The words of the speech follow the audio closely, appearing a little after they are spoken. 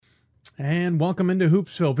And welcome into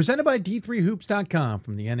Hoopsville, presented by D3Hoops.com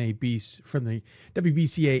from the WBCA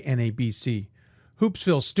NABC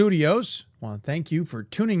Hoopsville Studios. I want to thank you for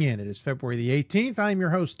tuning in. It is February the 18th. I'm your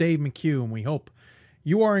host, Dave McHugh, and we hope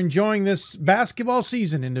you are enjoying this basketball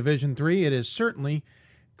season in Division III. It is certainly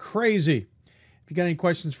crazy. If you got any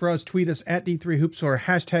questions for us, tweet us at D3Hoops or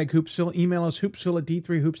hashtag Hoopsville. Email us hoopsville at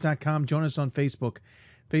D3Hoops.com. Join us on Facebook,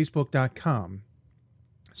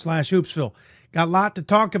 Facebook.com/Hoopsville. Got a lot to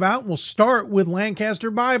talk about. We'll start with Lancaster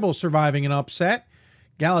Bible surviving an upset.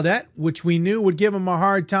 Gallaudet, which we knew would give them a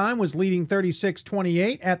hard time, was leading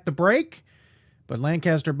 36-28 at the break. But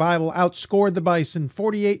Lancaster Bible outscored the Bison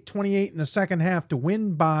 48-28 in the second half to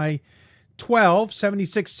win by 12,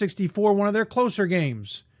 76-64, one of their closer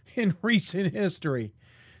games in recent history,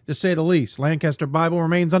 to say the least. Lancaster Bible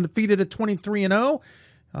remains undefeated at 23-0.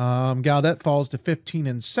 Gallaudet falls to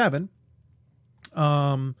 15-7.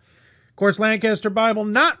 Of course, Lancaster Bible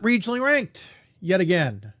not regionally ranked yet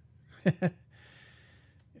again. It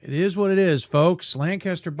is what it is, folks.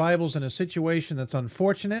 Lancaster Bible's in a situation that's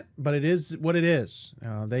unfortunate, but it is what it is.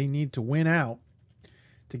 They need to win out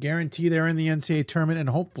to guarantee they're in the NCAA tournament, and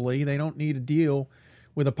hopefully they don't need to deal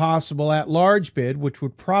with a possible at-large bid, which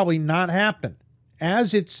would probably not happen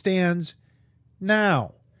as it stands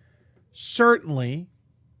now. Certainly,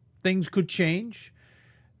 things could change.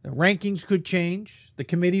 The rankings could change. The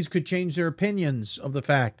committees could change their opinions of the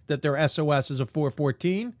fact that their SOS is a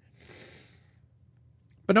 414.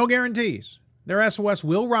 But no guarantees. Their SOS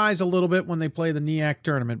will rise a little bit when they play the NEAC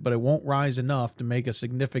tournament, but it won't rise enough to make a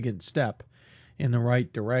significant step in the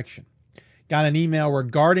right direction. Got an email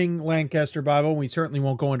regarding Lancaster Bible. We certainly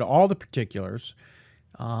won't go into all the particulars.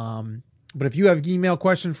 But if you have an email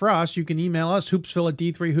question for us, you can email us, hoopsville at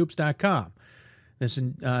d3hoops.com. This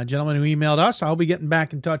gentleman who emailed us, I'll be getting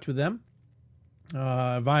back in touch with them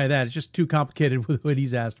via that. It's just too complicated with what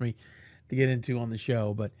he's asked me to get into on the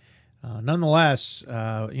show. But nonetheless,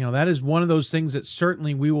 that is one of those things that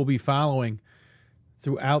certainly we will be following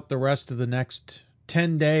throughout the rest of the next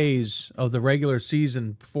 10 days of the regular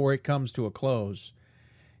season before it comes to a close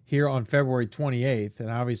here on February 28th.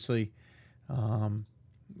 And obviously,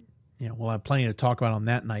 we'll have plenty to talk about on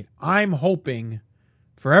that night. I'm hoping,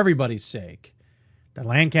 for everybody's sake, that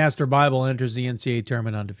Lancaster Bible enters the NCAA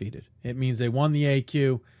tournament undefeated. It means they won the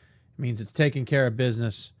AQ. It means it's taking care of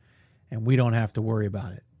business, and we don't have to worry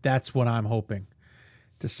about it. That's what I'm hoping,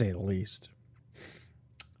 to say the least.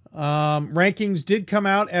 Rankings did come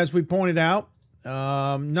out, as we pointed out.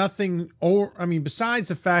 Besides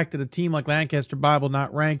the fact that a team like Lancaster Bible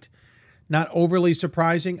not ranked, not overly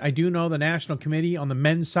surprising. I do know the National Committee on the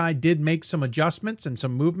men's side did make some adjustments and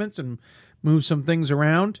some movements and move some things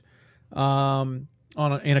around.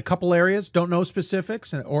 In a couple areas, don't know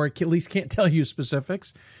specifics, or at least can't tell you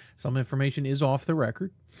specifics. Some information is off the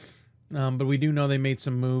record, but we do know they made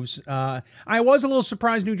some moves. I was a little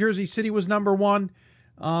surprised New Jersey City was number one.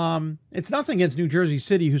 It's nothing against New Jersey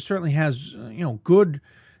City, who certainly has good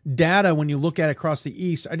data when you look at it across the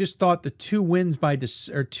East. I just thought the two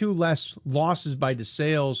less losses by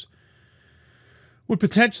DeSales would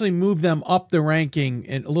potentially move them up the ranking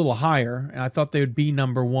a little higher, and I thought they would be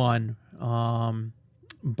number one.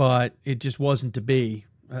 But it just wasn't to be,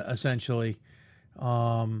 essentially.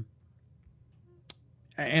 And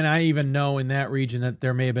I even know in that region that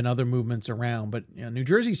there may have been other movements around. But New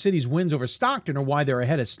Jersey City's wins over Stockton are why they're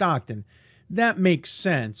ahead of Stockton. That makes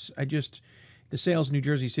sense. DeSales New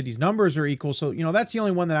Jersey City's numbers are equal. So, that's the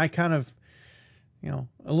only one that I kind of, a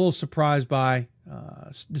little surprised by.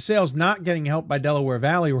 DeSales not getting help by Delaware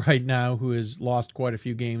Valley right now, who has lost quite a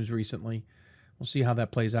few games recently. We'll see how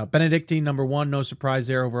that plays out. Benedictine, number one, no surprise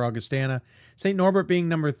there over Augustana. St. Norbert being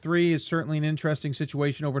number three is certainly an interesting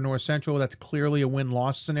situation over North Central. That's clearly a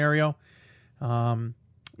win-loss scenario. I've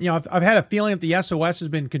had a feeling that the SOS has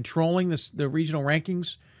been controlling the regional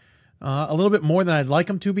rankings a little bit more than I'd like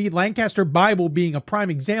them to be. Lancaster Bible being a prime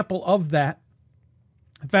example of that.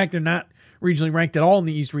 In fact, they're not regionally ranked at all in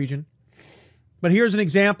the East region. But here's an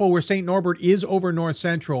example where St. Norbert is over North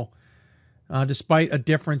Central, despite a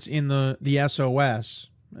difference in the SOS.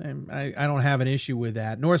 I don't have an issue with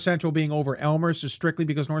that. North Central being over Elmhurst is strictly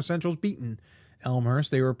because North Central's beaten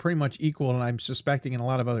Elmhurst. They were pretty much equal, and I'm suspecting in a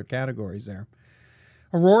lot of other categories there.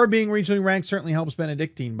 Aurora being regionally ranked certainly helps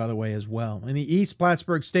Benedictine, by the way, as well. In the East,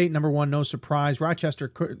 Plattsburgh State, number one, no surprise.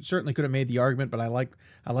 Rochester certainly could have made the argument, but I like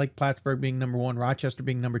Plattsburgh being number one, Rochester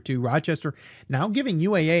being number two. Rochester now giving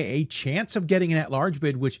UAA a chance of getting an at-large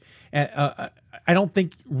bid, which I don't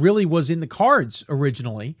think really was in the cards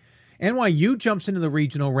originally. NYU jumps into the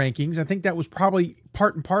regional rankings. I think that was probably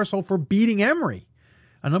part and parcel for beating Emory,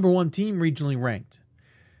 a number one team regionally ranked.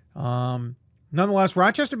 Nonetheless,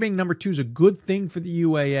 Rochester being number 2 is a good thing for the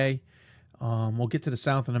UAA. We'll get to the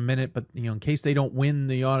South in a minute, but in case they don't win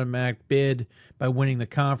the automatic bid by winning the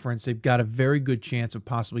conference, they've got a very good chance of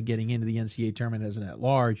possibly getting into the NCAA tournament as an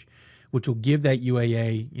at-large, which will give that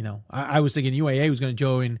UAA, I was thinking UAA was going to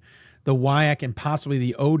join the WIAC and possibly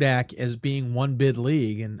the ODAC as being one bid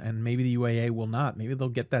league, and maybe the UAA will not. Maybe they'll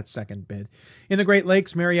get that second bid. In the Great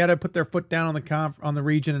Lakes, Marietta put their foot down on the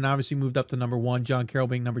region and obviously moved up to number 1. John Carroll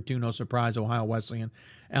being number 2, no surprise. Ohio Wesleyan,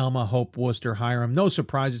 Alma, Hope, Worcester, Hiram, no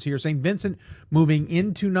surprises here. St. Vincent moving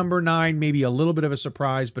into number 9, maybe a little bit of a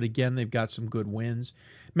surprise, but again, they've got some good wins.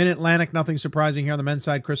 Mid-Atlantic, nothing surprising here on the men's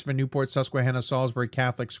side. Christopher, Newport, Susquehanna, Salisbury,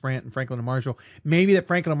 Catholic, Scranton, Franklin and Marshall. Maybe that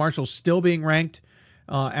Franklin and Marshall still being ranked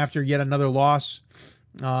after yet another loss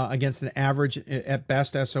against an average at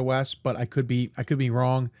best SOS, but I could be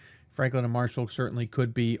wrong. Franklin and Marshall certainly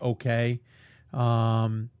could be okay.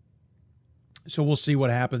 So we'll see what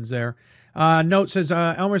happens there. Note says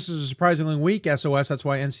Elmhurst is a surprisingly weak SOS. That's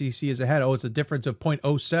why NCC is ahead. Oh, it's a difference of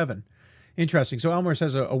 0.07. Interesting. So Elmhurst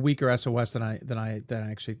has a weaker SOS than I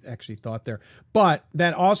actually thought there. But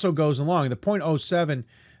that also goes along. The 0.07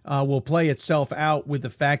 will play itself out with the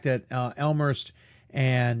fact that Elmhurst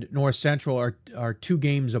and North Central are 2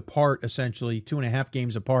 games apart, essentially 2.5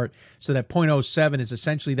 games apart. So that 0.07 is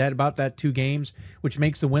essentially about that 2 games, which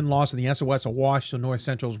makes the win-loss of the SOS a wash. So North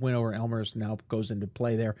Central's win over Elmhurst now goes into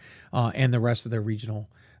play there, and the rest of their regional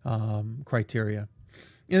criteria.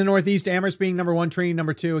 In the Northeast, Amherst being number 1, Trinity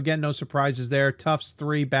number 2. Again, no surprises there. Tufts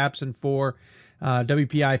 3, Babson 4.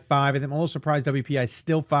 WPI 5. I think I'm a little surprised WPI is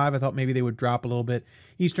still 5. I thought maybe they would drop a little bit.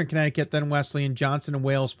 Eastern Connecticut, then Wesleyan, Johnson and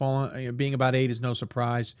Wales being about 8 is no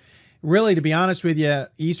surprise. Really, to be honest with you,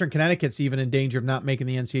 Eastern Connecticut's even in danger of not making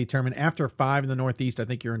the NCAA tournament. After 5 in the Northeast, I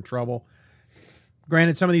think you're in trouble.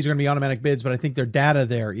 Granted, some of these are going to be automatic bids, but I think their data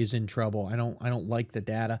there is in trouble. I don't like the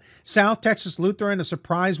data. South Texas Lutheran, a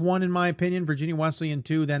surprise 1 in my opinion. Virginia Wesleyan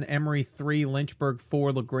 2, then Emory 3, Lynchburg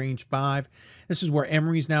 4, LaGrange 5. This is where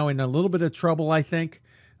Emory's now in a little bit of trouble, I think.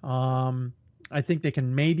 I think they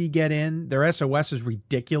can maybe get in. Their SOS is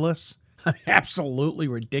ridiculous. Absolutely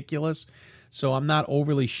ridiculous. So I'm not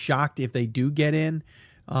overly shocked if they do get in.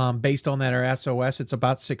 Based on that SOS, it's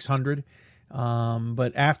about 600.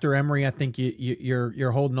 But after Emory, I think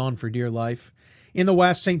you're holding on for dear life. In the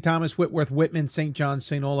West, St. Thomas, Whitworth, Whitman, St. John,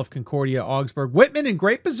 St. Olaf, Concordia, Augsburg. Whitman in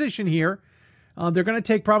great position here. They're going to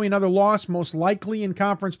take probably another loss, most likely in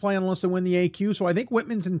conference play unless they win the AQ. So I think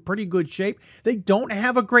Whitman's in pretty good shape. They don't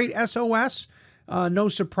have a great SOS. No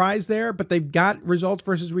surprise there, but they've got results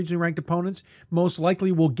versus regionally ranked opponents. Most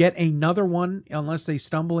likely will get another one unless they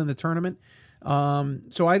stumble in the tournament.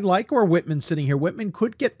 So I like where Whitman's sitting here. Whitman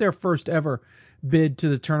could get their first ever bid to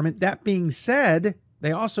the tournament. That being said,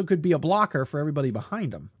 they also could be a blocker for everybody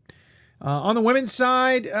behind them. On the women's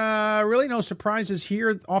side, really no surprises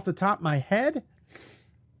here off the top of my head.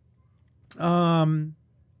 Going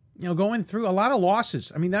through a lot of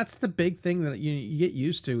losses. I mean, that's the big thing that you get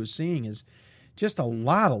used to is seeing is just a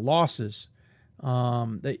lot of losses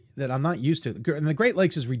that I'm not used to. And the Great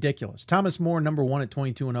Lakes is ridiculous. Thomas More, number 1 at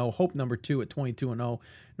 22-0. Hope, number 2 at 22-0.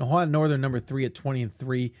 Nahat Northern, number 3 at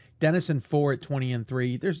 20-3. Denison, 4 at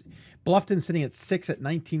 20-3. There's Bluffton sitting at 6 at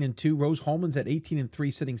 19-2. Rose-Hulman's at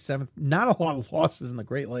 18-3, sitting 7th. Not a lot of losses in the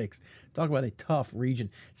Great Lakes. Talk about a tough region.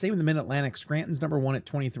 Same in the Mid-Atlantic. Scranton's number 1 at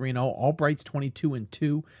 23-0. Albright's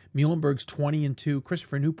 22-2. Muhlenberg's 20-2.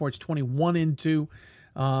 Christopher Newport's 21-2.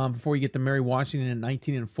 Before you get to Mary Washington at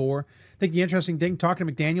 19-4. I think the interesting thing, talking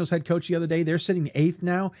to McDaniel's head coach the other day, they're sitting 8th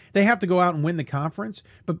now. They have to go out and win the conference,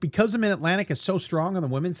 but because the Mid-Atlantic is so strong on the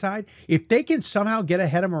women's side, if they can somehow get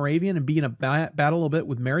ahead of Moravian and be in a battle a little bit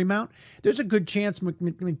with Marymount, there's a good chance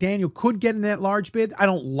McDaniel could get in that large bid. I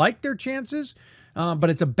don't like their chances,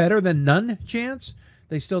 but it's a better than none chance.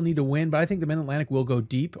 They still need to win, but I think the Mid-Atlantic will go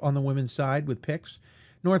deep on the women's side with picks.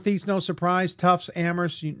 Northeast, no surprise. Tufts,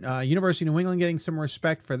 Amherst, University of New England getting some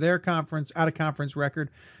respect for their out-of-conference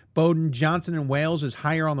record. Bowdoin, Johnson, and Wales is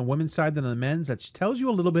higher on the women's side than the men's. That tells you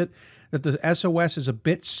a little bit that the SOS is a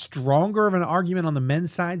bit stronger of an argument on the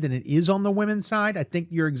men's side than it is on the women's side. I think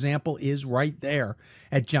your example is right there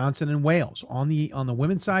at Johnson and Wales. On the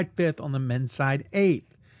women's side, 5th. On the men's side, 8th.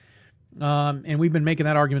 And we've been making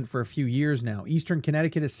that argument for a few years now. Eastern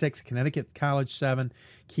Connecticut is 6, Connecticut College 7,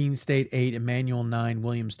 Keene State 8, Emmanuel 9,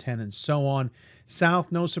 Williams 10, and so on.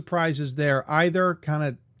 South, no surprises there either. Kind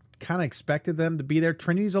of expected them to be there.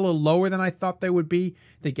 Trinity's a little lower than I thought they would be.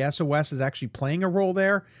 I think SOS is actually playing a role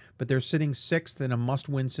there, but they're sitting 6th in a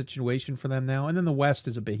must-win situation for them now. And then the West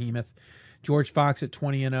is a behemoth. George Fox at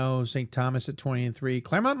 20-0, St. Thomas at 20-3.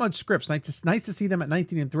 Claremont Mudd Scripps, nice to see them at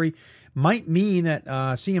 19-3. Might mean that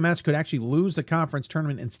CMS could actually lose the conference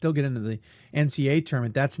tournament and still get into the NCAA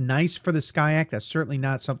tournament. That's nice for the SCIAC. That's certainly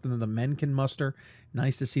not something that the men can muster.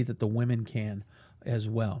 Nice to see that the women can as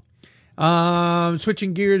well.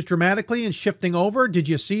 Switching gears dramatically and shifting over, did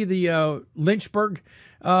you see the Lynchburg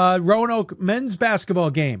Roanoke men's basketball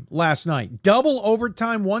game last night? Double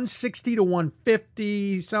overtime, 160 to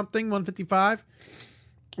 150 something, 155.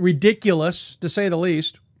 Ridiculous, to say the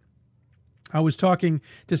least. I was talking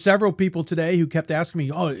to several people today who kept asking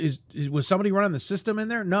me, was somebody running the system in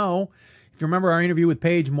there? No. If you remember our interview with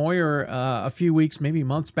Paige Moyer a few weeks, maybe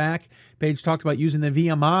months back, Paige talked about using the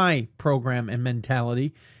VMI program and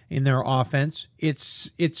mentality in their offense.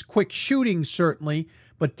 It's quick shooting, certainly,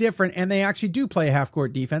 but different, and they actually do play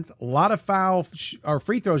half-court defense. A lot of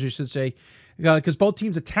free throws, you should say, because both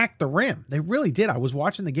teams attacked the rim. They really did. I was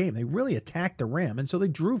watching the game. They really attacked the rim, and so they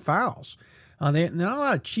drew fouls. Not a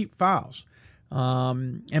lot of cheap fouls.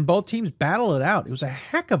 And both teams battled it out. It was a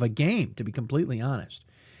heck of a game, to be completely honest.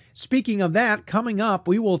 Speaking of that, coming up,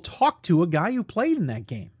 we will talk to a guy who played in that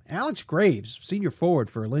game. Alex Graves, senior forward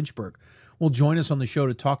for Lynchburg, will join us on the show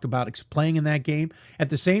to talk about playing in that game. At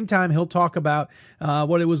the same time, he'll talk about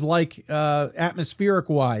what it was like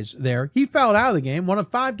atmospheric-wise there. He fouled out of the game, one of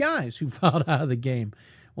 5 guys who fouled out of the game.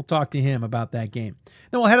 We'll talk to him about that game.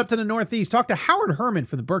 Then we'll head up to the Northeast, talk to Howard Herman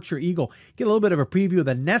from the Berkshire Eagle, get a little bit of a preview of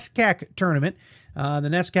the NESCAC tournament. The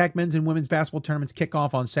NESCAC men's and women's basketball tournaments kick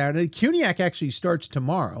off on Saturday. CUNYAC actually starts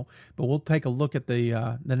tomorrow, but we'll take a look at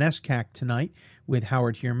the NESCAC tonight with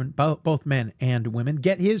Howard Herman, both men and women.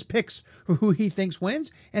 Get his picks for who he thinks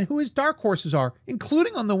wins and who his dark horses are,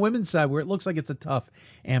 including on the women's side where it looks like it's a tough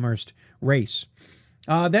Amherst race.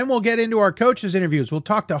 Then we'll get into our coaches' interviews. We'll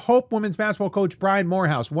talk to Hope women's basketball coach Brian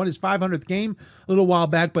Morehouse. Won his 500th game a little while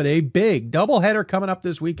back, but a big doubleheader coming up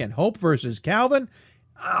this weekend. Hope versus Calvin.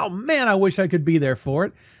 Oh, man, I wish I could be there for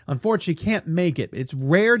it. Unfortunately, can't make it. It's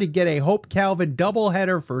rare to get a Hope-Calvin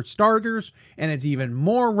doubleheader for starters, and it's even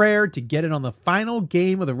more rare to get it on the final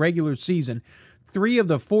game of the regular season. 3 of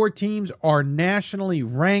the 4 teams are nationally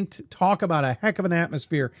ranked. Talk about a heck of an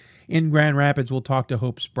atmosphere in Grand Rapids. We'll talk to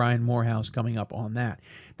Hope's Brian Morehouse coming up on that.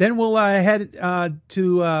 Then we'll head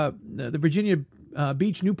to the Virginia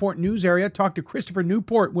Beach, Newport News area. Talk to Christopher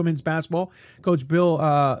Newport women's basketball. Coach Bill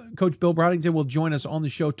Brodington will join us on the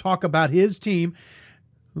show. Talk about his team,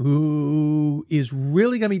 who is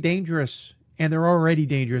really going to be dangerous. And they're already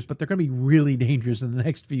dangerous, but they're going to be really dangerous in the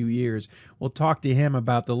next few years. We'll talk to him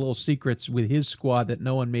about the little secrets with his squad that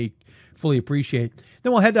no one may fully appreciate.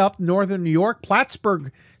 Then we'll head up northern New York.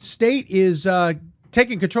 Plattsburgh State is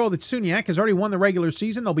taking control of the SUNYAC, has already won the regular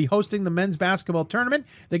season. They'll be hosting the men's basketball tournament.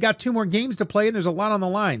 They got 2 more games to play, and there's a lot on the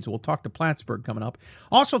line, so we'll talk to Plattsburgh coming up.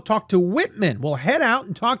 Also talk to Whitman. We'll head out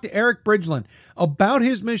and talk to Eric Bridgeland about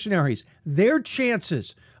his missionaries, their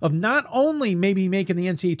chances of not only maybe making the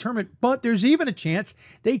NCAA tournament, but there's even a chance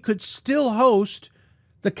they could still host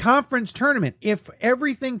the conference tournament if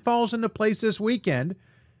everything falls into place this weekend.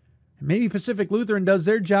 Maybe Pacific Lutheran does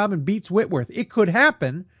their job and beats Whitworth. It could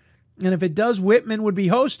happen. And if it does, Whitman would be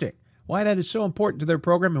hosting. Why that is so important to their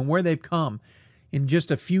program and where they've come in just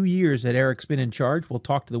a few years that Eric's been in charge. We'll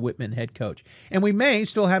talk to the Whitman head coach. And we may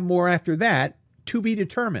still have more after that, to be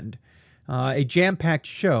determined. A jam-packed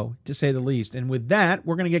show, to say the least. And with that,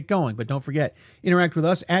 we're going to get going. But don't forget, interact with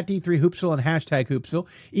us at D3Hoopsville and hashtag Hoopsville.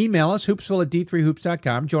 Email us,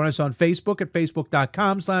 hoopsville@d3hoops.com. Join us on Facebook at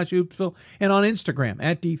facebook.com/Hoopsville and on Instagram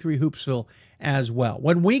at D3Hoopsville as well.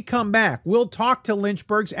 When we come back, we'll talk to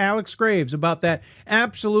Lynchburg's Alex Graves about that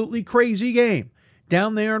absolutely crazy game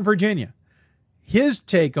down there in Virginia. His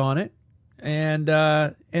take on it and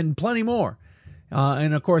plenty more.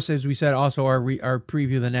 And, of course, as we said, also our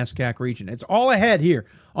preview of the NESCAC region. It's all ahead here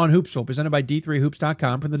on Hoopsville, presented by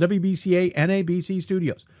D3Hoops.com from the WBCA NABC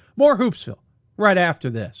studios. More Hoopsville right after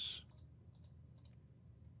this.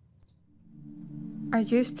 I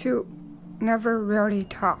used to never really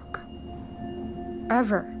talk.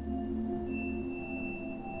 Ever.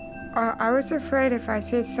 I was afraid if I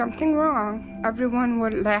said something wrong, everyone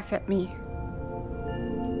would laugh at me.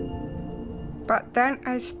 But then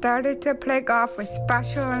I started to play golf with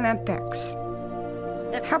Special Olympics.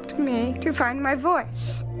 It helped me to find my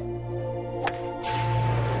voice.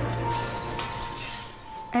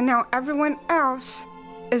 And now everyone else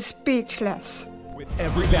is speechless. With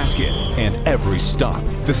every basket and every stop,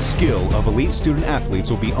 the skill of elite student athletes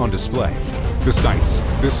will be on display. The sights,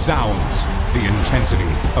 the sounds, the intensity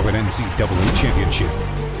of an NCAA championship.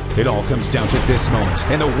 It all comes down to this moment,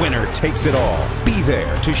 and the winner takes it all. Be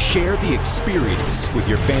there to share the experience with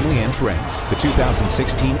your family and friends. The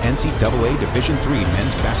 2016 NCAA Division III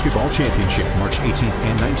Men's Basketball Championship, March 18th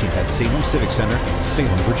and 19th at Salem Civic Center in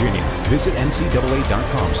Salem, Virginia. Visit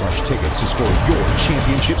ncaa.com/tickets to score your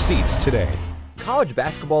championship seats today. College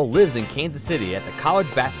basketball lives in Kansas City at the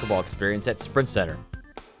College Basketball Experience at Sprint Center.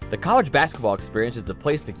 The College Basketball Experience is the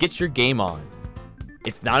place to get your game on.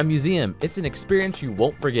 It's not a museum, it's an experience you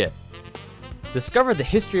won't forget. Discover the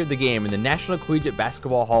history of the game in the National Collegiate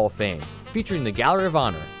Basketball Hall of Fame, featuring the Gallery of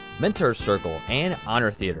Honor, Mentor Circle, and Honor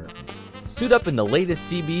Theater. Suit up in the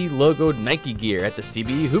latest CBE logoed Nike gear at the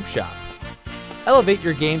CBE Hoop Shop. Elevate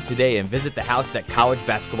your game today and visit the house that college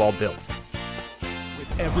basketball built.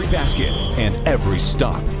 With every basket and every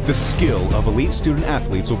stop, the skill of elite student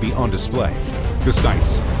athletes will be on display. The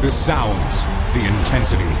sights, the sounds, the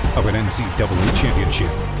intensity of an NCAA championship.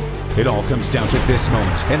 It all comes down to this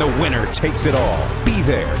moment, and the winner takes it all. Be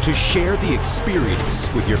there to share the experience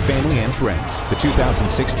with your family and friends. The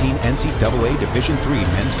 2016 NCAA Division III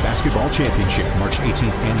Men's Basketball Championship, March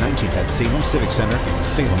 18th and 19th at Salem Civic Center in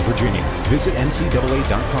Salem, Virginia. Visit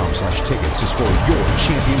ncaa.com/tickets to score your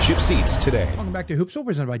championship seats today. Welcome back to Hoopsville,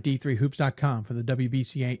 presented by D3Hoops.com from the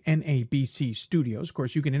WBCA NABC studios. Of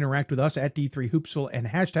course, you can interact with us at D3Hoopsville and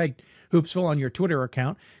hashtag Hoopsville on your Twitter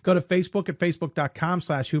account. Go to Facebook at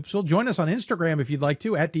facebook.com/Hoopsville. Join us on Instagram if you'd like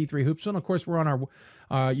to, at D3Hoopsville. And of course, we're on our,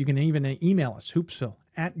 you can even email us, hoopsville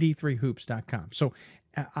at D3Hoops.com. So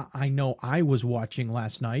I know I was watching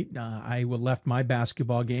last night. I left my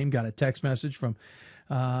basketball game, got a text message from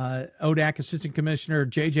ODAC Assistant Commissioner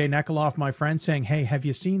J.J. Nekoloff, my friend, saying, hey, have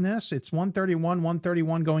you seen this? It's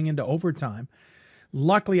 131 going into overtime.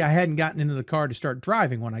 Luckily, I hadn't gotten into the car to start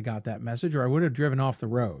driving when I got that message, or I would have driven off the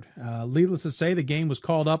road. Needless to say, the game was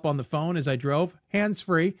called up on the phone as I drove,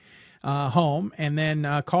 hands-free, home, and then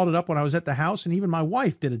called it up when I was at the house, and even my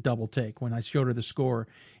wife did a double take when I showed her the score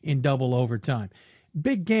in double overtime.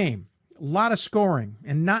 Big game, a lot of scoring,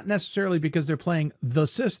 and not necessarily because they're playing the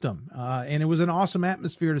system, and it was an awesome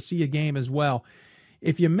atmosphere to see a game as well.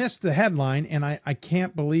 If you missed the headline, and I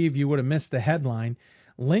can't believe you would have missed the headline,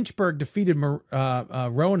 Lynchburg defeated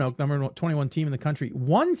Roanoke, number 21 team in the country,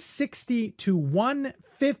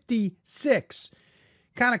 160-156.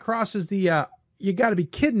 Kind of crosses the you got to be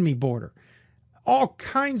kidding me border. All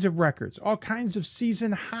kinds of records, all kinds of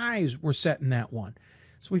season highs were set in that one.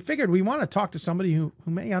 So we figured we want to talk to somebody who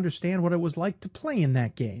may understand what it was like to play in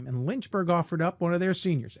that game. And Lynchburg offered up one of their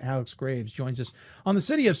seniors. Alex Graves joins us on the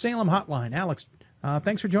City of Salem hotline. Alex,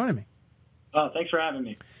 thanks for joining me. Oh, thanks for having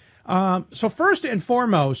me. So first and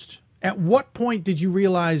foremost, at what point did you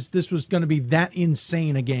realize this was going to be that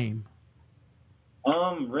insane a game?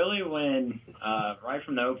 Really when right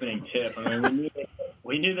from the opening tip. I mean,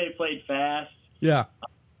 we knew they played fast. Yeah.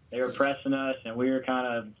 They were pressing us, and we were kind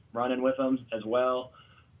of running with them as well.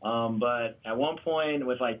 But at one point,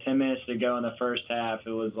 with like 10 minutes to go in the first half,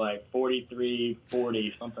 it was like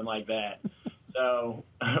 43-40, something like that. So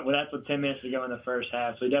well, that's with 10 minutes to go in the first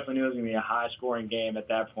half. So we definitely knew it was going to be a high-scoring game at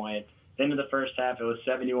that point. At the end of the first half, it was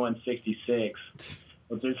 71-66,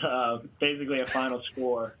 which is basically a final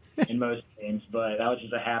score in most games. But that was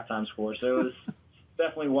just a halftime score. So it was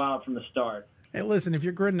definitely wild from the start. Hey, listen, if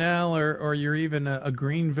you're Grinnell or you're even a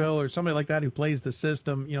Greenville or somebody like that who plays the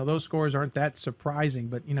system, you know, those scores aren't that surprising.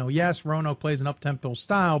 But, you know, yes, Roanoke plays an up-tempo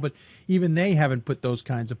style, but even they haven't put those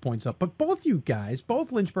kinds of points up. But both you guys,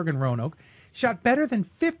 both Lynchburg and Roanoke, shot better than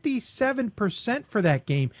 57% for that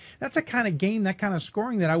game. That's a kind of game, that kind of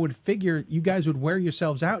scoring that I would figure you guys would wear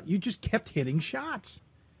yourselves out. You just kept hitting shots.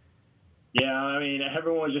 Yeah, I mean,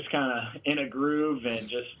 everyone was just kind of in a groove and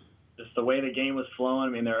just the way the game was flowing.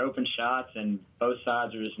 I mean, they're open shots, and both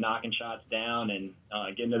sides were just knocking shots down and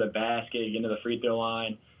getting to the basket, getting to the free throw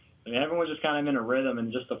line. I mean, everyone was just kind of in a rhythm,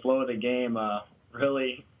 and just the flow of the game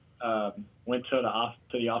really went to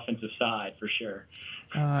the offensive side for sure.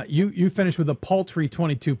 You finished with a paltry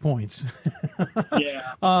 22 points.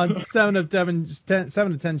 Yeah. 7 of 10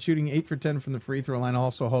 shooting, 8 for 10 from the free throw line.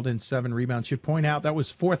 Also hauled in 7 rebounds. Should point out that was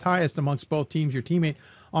fourth highest amongst both teams. Your teammate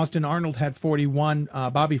Austin Arnold had 41.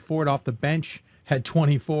 Bobby Ford off the bench had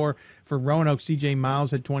 24. For Roanoke, C.J.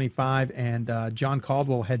 Miles had 25, and John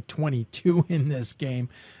Caldwell had 22 in this game.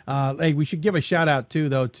 Hey, we should give a shout out too,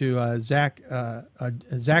 though, to Zach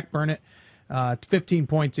Burnett, 15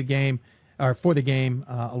 points a game. Or for the game,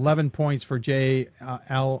 11 points for Jay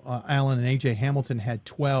Allen, and A.J. Hamilton had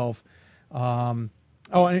 12. And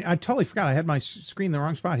I totally forgot. I had my screen in the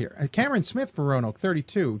wrong spot here. Cameron Smith for Roanoke,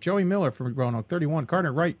 32. Joey Miller for Roanoke, 31.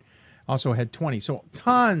 Carter Wright also had 20. So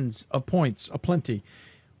tons of points, aplenty.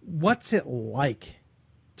 What's it like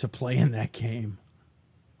to play in that game?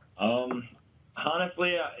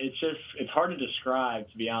 Honestly, it's hard to describe,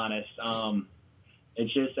 to be honest.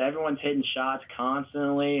 It's just everyone's hitting shots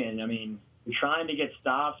constantly, and I mean, we're trying to get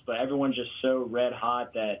stops, but everyone's just so red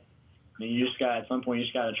hot that you just got at some point you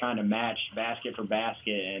just got to try to match basket for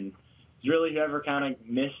basket, and it's really whoever kind of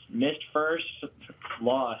missed first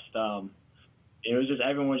lost. It was just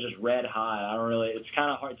everyone was just red hot. I don't really. It's kind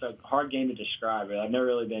of hard. It's a hard game to describe it. I've never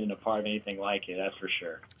really been in a part of anything like it. That's for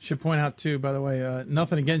sure. Should point out too, by the way,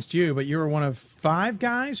 nothing against you, but you were one of 5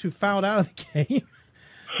 guys who fouled out of the game.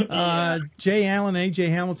 Jay Allen, AJ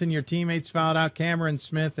Hamilton, your teammates fouled out. Cameron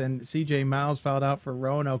Smith and CJ Miles fouled out for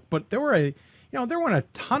Roanoke. But there weren't a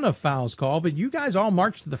ton of fouls called, but you guys all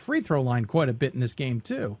marched to the free throw line quite a bit in this game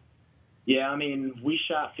too. Yeah, I mean, we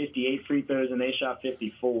shot 58 free throws and they shot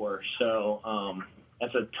 54, so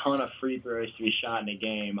that's a ton of free throws to be shot in a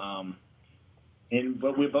game. And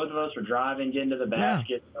both of us were driving, getting to the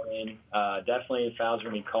basket. Yeah. I mean, definitely fouls are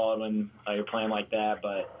going to be called when you're playing like that.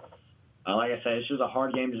 But like I said, it's just a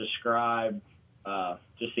hard game to describe.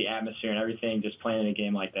 Just the atmosphere and everything, just playing a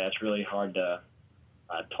game like that, it's really hard to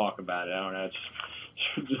talk about it. I don't know.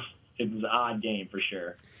 It's an odd game for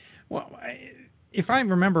sure. Well, if I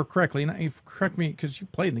remember correctly, and correct me because you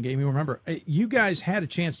played in the game, you remember, you guys had a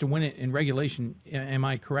chance to win it in regulation, am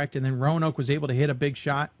I correct? And then Roanoke was able to hit a big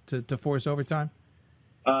shot to force overtime?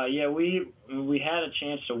 Yeah, we had a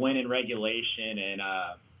chance to win in regulation, and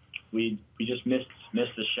we just missed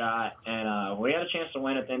the shot. And we had a chance to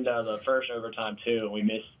win at the end of the first overtime, too, and we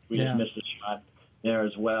just missed the shot there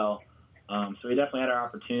as well. So we definitely had our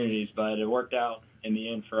opportunities, but it worked out in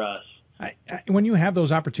the end for us. When you have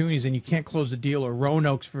those opportunities and you can't close the deal, or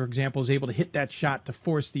Roanoke, for example, is able to hit that shot to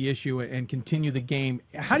force the issue and continue the game,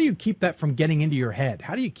 how do you keep that from getting into your head?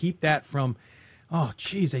 How do you keep that from, oh,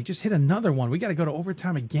 geez, they just hit another one. We got to go to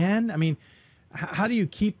overtime again? I mean, how do you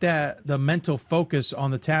keep the mental focus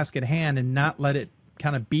on the task at hand and not let it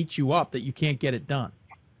kind of beat you up that you can't get it done?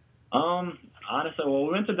 Honestly, well,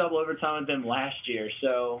 we went to double overtime with them last year,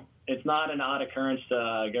 so it's not an odd occurrence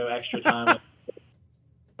to go extra time.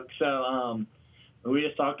 So we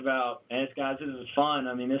just talked about, hey, guys, this is fun.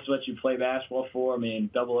 I mean, this is what you play basketball for. I mean,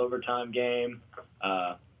 double overtime game.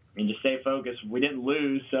 I mean, just stay focused. We didn't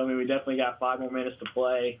lose, so I mean, we definitely got 5 more minutes to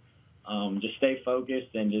play. Just stay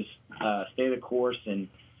focused and just stay the course. And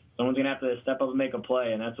someone's going to have to step up and make a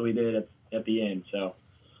play, and that's what we did at the end. So.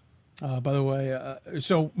 By the way,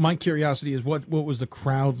 so my curiosity is what was the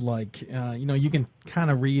crowd like? You can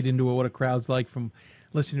kind of read into what a crowd's like from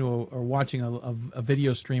listening to or watching a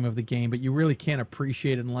video stream of the game, but you really can't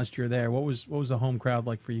appreciate it unless you're there. What was the home crowd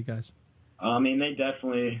like for you guys? I mean, they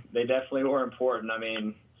definitely were important. I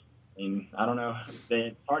mean, I don't know.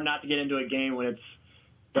 It's hard not to get into a game when it's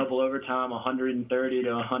double overtime, 130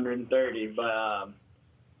 to 130. But I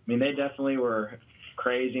mean, they definitely were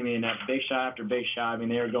crazy. I mean, that big shot after big shot. I mean,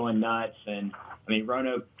 they were going nuts. And I mean,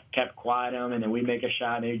 Roanoke kept quiet them, and then we'd make a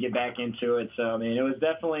shot, and they'd get back into it. So I mean, it was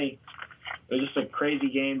just a crazy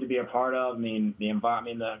game to be a part of. I mean, the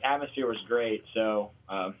atmosphere was great, so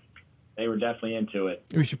they were definitely into it.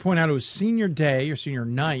 We should point out it was senior day or senior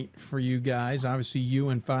night for you guys. Obviously, you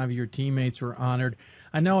and 5 of your teammates were honored.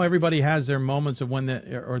 I know everybody has their moments of when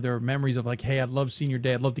or their memories of like, hey, I'd love senior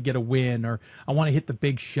day. I'd love to get a win, or I want to hit the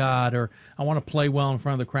big shot, or I want to play well in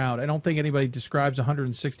front of the crowd. I don't think anybody describes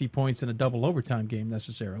 160 points in a double overtime game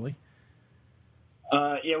necessarily.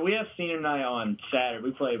 Yeah, we have senior night on Saturday.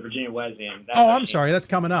 We play Virginia Wesleyan. I'm sorry. That's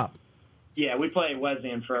coming up. Yeah, we play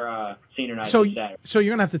Wesleyan for senior night so, Saturday. So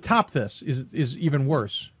you're going to have to top this is even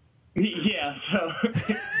worse. Yeah, so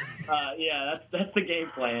that's the game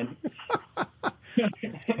plan.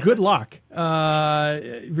 Good luck.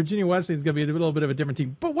 Virginia Wesleyan's going to be a little bit of a different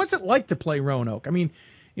team. But what's it like to play Roanoke? I mean,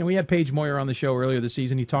 we had Paige Moyer on the show earlier this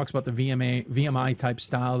season. He talks about the VMI type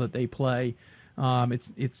style that they play.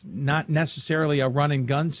 It's not necessarily a run and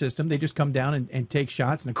gun system. They just come down and take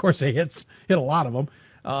shots, and of course they hit a lot of them.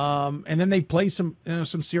 And then they play some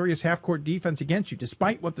serious half court defense against you,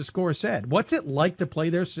 despite what the score said. What's it like to play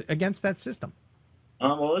there against that system?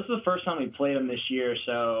 Well, this is the first time we played them this year,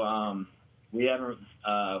 so we didn't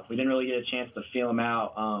really get a chance to feel them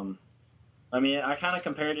out. I mean, I kind of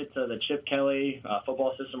compared it to the Chip Kelly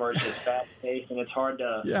football system, where it's just fast-paced, and it's hard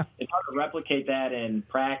to replicate that in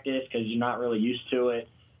practice because you're not really used to it.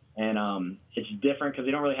 And it's different because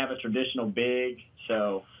they don't really have a traditional big,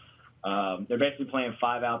 so they're basically playing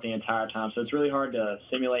 5 out the entire time. So it's really hard to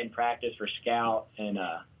simulate in practice for scout, and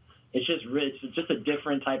it's just a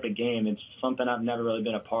different type of game. It's something I've never really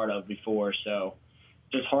been a part of before, so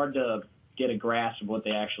it's just hard to get a grasp of what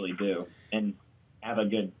they actually do. And have a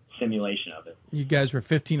good simulation of it. You guys were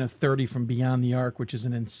 15 of 30 from beyond the arc, which is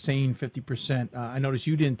an insane 50%. I noticed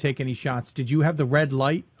you didn't take any shots. Did you have the red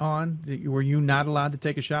light on? Were you not allowed to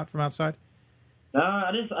take a shot from outside? No,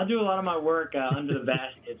 I do a lot of my work under the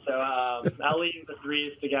basket, so I leave the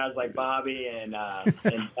threes to guys like Bobby and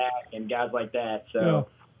Zach and guys like that. So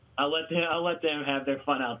I let them have their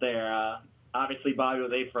fun out there. Obviously, Bobby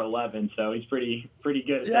was 8 for 11, so he's pretty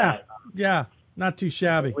good at that. Yeah, not too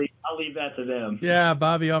shabby. I'll leave that to them. Yeah,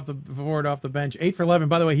 Bobby off the bench, 8 for 11.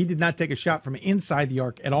 By the way, he did not take a shot from inside the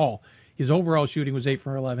arc at all. His overall shooting was 8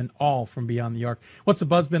 for 11, all from beyond the arc. What's the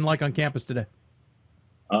buzz been like on campus today?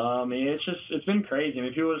 It's been crazy. I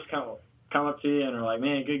mean, people just come up to you and are like,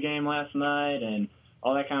 "Man, good game last night," and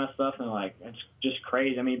all that kind of stuff. And like, it's just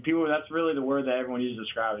crazy. I mean, that's really the word that everyone uses to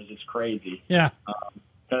describe it. It's crazy. Yeah.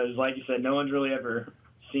 Because, like you said, no one's really ever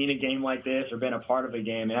seen a game like this or been a part of a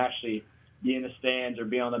game and actually be in the stands or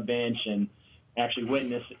be on the bench and actually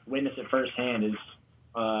witness it firsthand is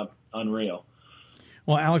unreal.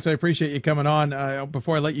 Well, Alex, I appreciate you coming on.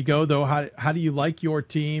 Before I let you go, though, how do you like your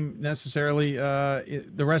team necessarily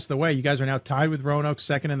the rest of the way? You guys are now tied with Roanoke,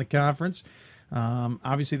 second in the conference.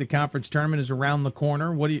 Obviously, the conference tournament is around the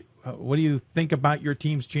corner. What do you think about your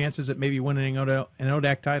team's chances at maybe winning an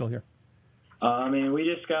ODAC title here? We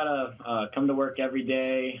just gotta come to work every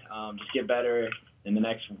day, just get better in the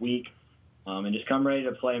next week, and just come ready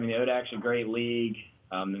to play. I mean, the ODAC's a great league.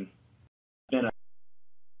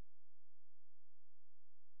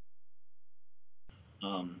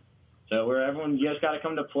 So you just got to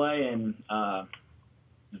come to play and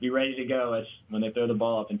be ready to go when they throw the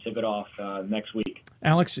ball up and tip it off next week.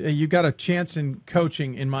 Alex, you got a chance in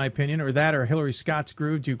coaching, in my opinion, or Hillary Scott's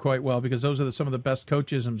grooved you quite well, because those are some of the best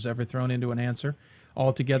coachisms ever thrown into an answer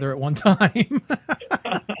all together at one time.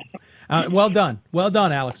 Well done,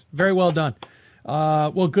 Alex. Very well done.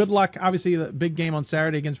 Well, good luck. Obviously, the big game on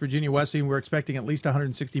Saturday against Virginia Wesleyan. We're expecting at least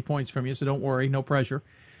 160 points from you, so don't worry, no pressure.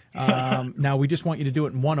 Now we just want you to do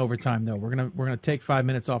it in one overtime, though. We're gonna take 5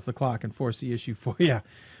 minutes off the clock and force the issue for you.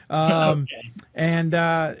 Okay. And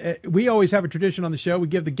we always have a tradition on the show. We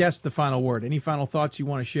give the guests the final word. Any final thoughts you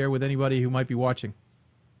want to share with anybody who might be watching?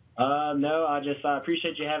 No, I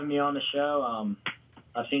appreciate you having me on the show.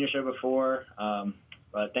 I've seen your show before,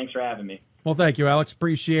 but thanks for having me. Well, thank you, Alex.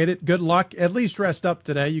 Appreciate it. Good luck. At least rest up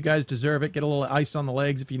today. You guys deserve it. Get a little ice on the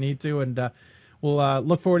legs if you need to, and we'll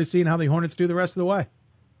look forward to seeing how the Hornets do the rest of the way.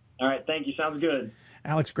 All right, thank you. Sounds good.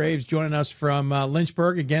 Alex Graves joining us from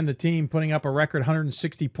Lynchburg. Again, the team putting up a record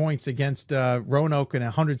 160 points against Roanoke in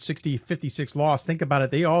a 160-56 loss. Think about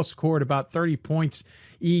it. They all scored about 30 points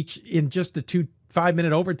each in just the 2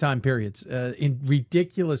 5-minute overtime periods in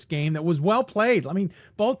ridiculous game that was well played. I mean,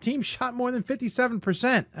 both teams shot more than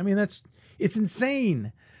 57%. I mean, it's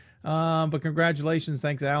insane. But congratulations.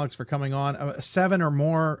 Thanks, Alex, for coming on. 7 or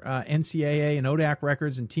more NCAA and ODAC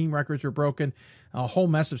records and team records were broken. A whole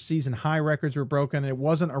mess of season high records were broken. It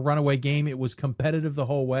wasn't a runaway game. It was competitive the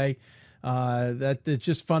whole way. It's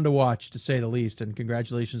just fun to watch, to say the least. And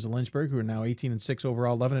congratulations to Lynchburg, who are now 18-6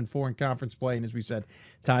 overall, 11-4 in conference play, and as we said,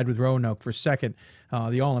 tied with Roanoke for second,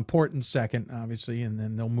 the all-important second, obviously, and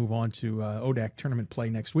then they'll move on to ODAC tournament play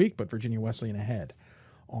next week, but Virginia Wesleyan ahead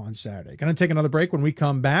on Saturday. Going to take another break. When we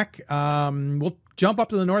come back, we'll jump up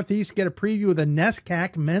to the Northeast, get a preview of the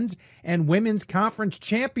NESCAC Men's and Women's Conference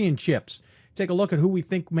Championships. Take a look at who we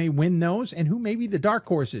think may win those and who may be the dark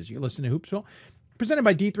horses. You listen to Hoopsville, presented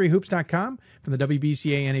by D3Hoops.com from the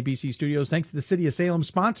WBCA NABC studios. Thanks to the City of Salem,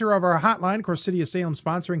 sponsor of our hotline. Of course, City of Salem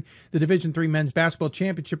sponsoring the Division III Men's Basketball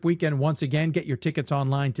Championship weekend once again. Get your tickets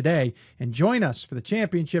online today and join us for the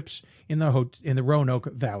championships in the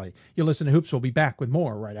Roanoke Valley. You listen to Hoops. We'll be back with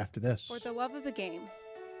more right after this. For the love of the game.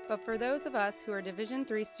 But for those of us who are Division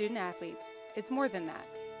III student athletes, it's more than that.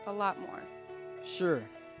 A lot more. Sure,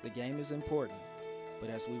 the game is important. But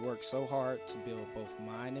as we work so hard to build both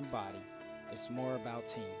mind and body, it's more about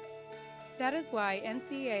team. That is why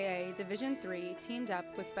NCAA Division III teamed up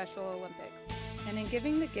with Special Olympics. And in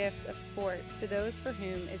giving the gift of sport to those for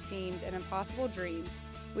whom it seemed an impossible dream,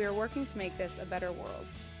 we are working to make this a better world.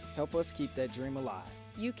 Help us keep that dream alive.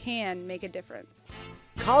 You can make a difference.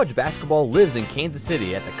 College basketball lives in Kansas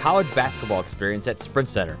City at the College Basketball Experience at Sprint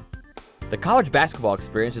Center. The College Basketball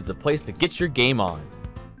Experience is the place to get your game on.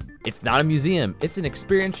 It's not a museum, it's an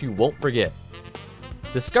experience you won't forget.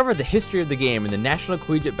 Discover the history of the game in the National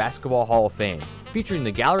Collegiate Basketball Hall of Fame, featuring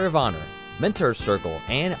the Gallery of Honor, Mentor Circle,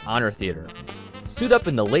 and Honor Theater. Suit up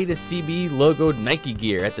in the latest CBE logoed Nike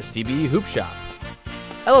gear at the CBE Hoop Shop.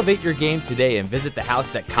 Elevate your game today and visit the house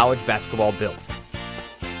that college basketball built.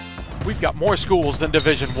 We've got more schools than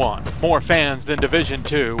Division I, more fans than Division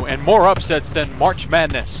II, and more upsets than March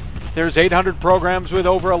Madness. There's 800 programs with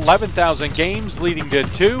over 11,000 games leading to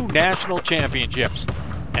 2 national championships.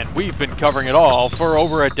 And we've been covering it all for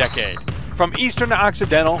over a decade. From Eastern to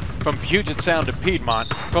Occidental, from Puget Sound to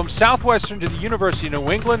Piedmont, from Southwestern to the University of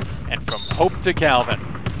New England, and from Hope to Calvin.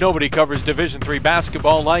 Nobody covers Division III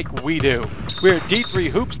basketball like we do. We're at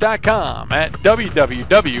D3Hoops.com at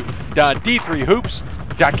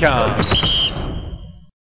www.D3Hoops.com.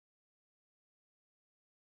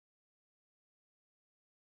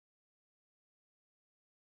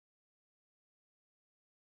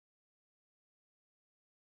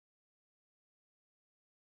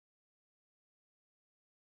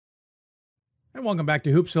 And welcome back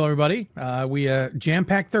to Hoopsville, everybody. We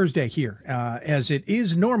jam-packed Thursday here, as it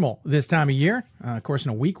is normal this time of year. Of course, in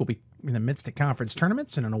a week, we'll be in the midst of conference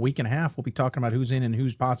tournaments, and in a week and a half, we'll be talking about who's in and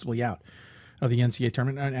who's possibly out of the NCAA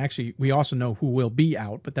tournament. And actually, we also know who will be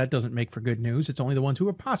out, but that doesn't make for good news. It's only the ones who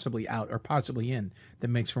are possibly out or possibly in that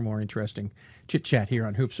makes for more interesting chit-chat here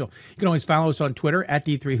on Hoopsville. You can always follow us on Twitter at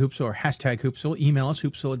D3Hoopsville or hashtag Hoopsville. Email us,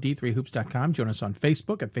 hoopsville@d3hoops.com. Join us on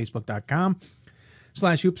Facebook at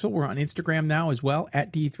facebook.com/Hoopsville. We're on Instagram now as well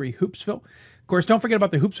at D3Hoopsville. Of course, don't forget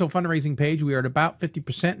about the Hoopsville fundraising page. We are at about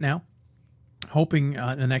 50% now, hoping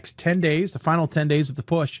in the next 10 days, the final 10 days of the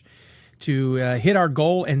push, to hit our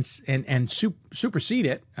goal and supersede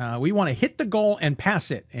it. We want to hit the goal and pass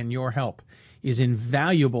it, and your help is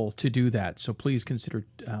invaluable to do that. So please consider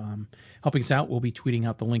helping us out. We'll be tweeting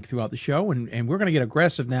out the link throughout the show, and we're going to get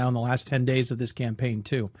aggressive now in the last 10 days of this campaign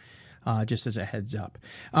too. Just as a heads up.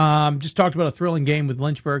 Just talked about a thrilling game with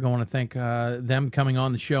Lynchburg. I want to thank them coming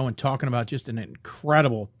on the show and talking about just an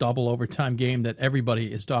incredible double overtime game that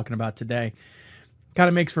everybody is talking about today. Kind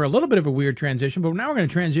of makes for a little bit of a weird transition, but now we're going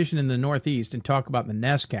to transition in the Northeast and talk about the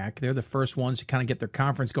NESCAC. They're the first ones to kind of get their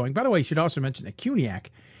conference going. By the way, you should also mention that CUNYAC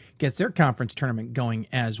gets their conference tournament going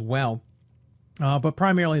as well. But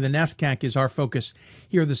primarily the NESCAC is our focus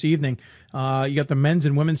here this evening. You got the men's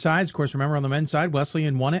and women's sides. Of course, remember on the men's side,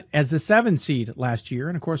 Wesleyan won it as the 7 seed last year.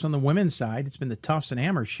 And of course, on the women's side, it's been the Tufts and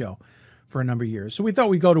Amherst show for a number of years. So we thought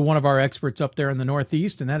we'd go to one of our experts up there in the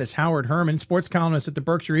Northeast, and that is Howard Herman, sports columnist at the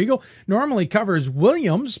Berkshire Eagle. Normally covers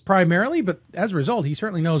Williams primarily, but as a result, he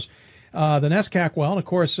certainly knows the NESCAC well. And of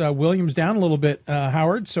course, Williams down a little bit,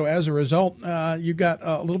 Howard. So as a result, you got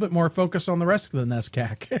a little bit more focus on the rest of the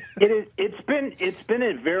NESCAC. It's been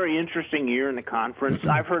a very interesting year in the conference.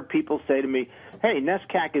 I've heard people say to me, "Hey,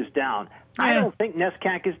 NESCAC is down." I don't think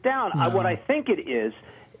NESCAC is down. No. What I think it is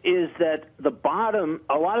that the bottom,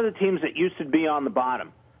 a lot of the teams that used to be on the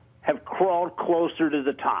bottom have crawled closer to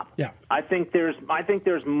the top. Yeah. I think there's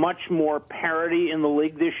much more parity in the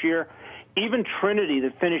league this year. Even Trinity,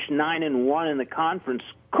 that finished 9-1 in the conference,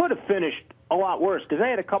 could have finished a lot worse because they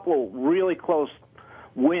had a couple of really close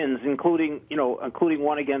wins, including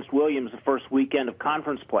one against Williams the first weekend of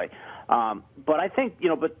conference play. But I think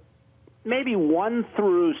but maybe 1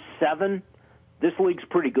 through 7. This league's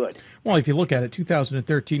pretty good. Well, if you look at it,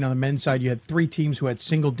 2013 on the men's side, you had 3 teams who had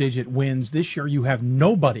single-digit wins. This year, you have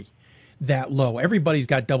nobody that low. Everybody's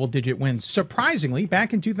got double-digit wins. Surprisingly,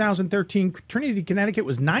 back in 2013, Trinity, Connecticut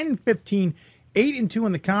was 9-15, 8-2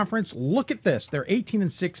 in the conference. Look at this. They're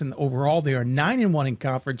 18-6 in overall. They are 9-1 in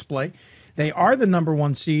conference play. They are the number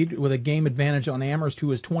 1 seed with a game advantage on Amherst,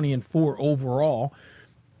 who is 20-4 overall.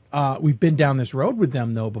 We've been down this road with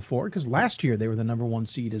them, though, before, because last year they were the number 1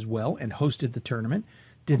 seed as well and hosted the tournament.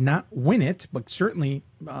 Did not win it, but certainly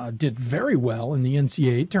did very well in the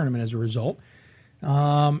NCAA tournament as a result.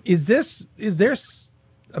 Is theirs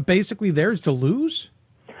basically theirs to lose?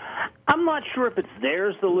 I'm not sure if it's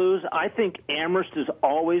theirs to lose. I think Amherst is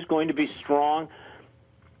always going to be strong.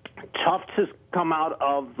 Tufts has come out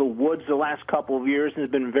of the woods the last couple of years and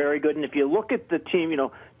has been very good. And if you look at the team,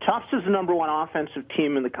 Tufts is the number 1 offensive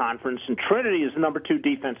team in the conference, and Trinity is the number 2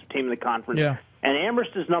 defensive team in the conference. Yeah. And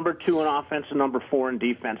Amherst is number 2 in offense and number 4 in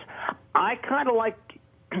defense. I kind of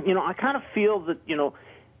feel that,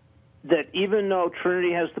 that even though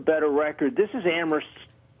Trinity has the better record, this is Amherst's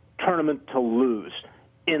tournament to lose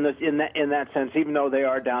in that sense, even though they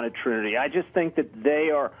are down at Trinity. I just think that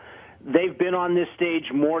they've been on this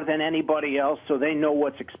stage more than anybody else, so they know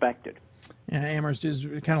what's expected. Yeah, Amherst is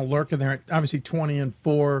kind of lurking there. Obviously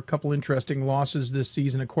 20-4, a couple interesting losses this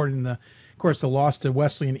season, according to the loss to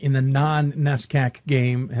Wesleyan in the non-NESCAC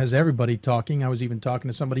game has everybody talking. I was even talking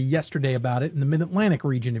to somebody yesterday about it in the Mid-Atlantic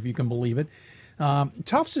region, if you can believe it.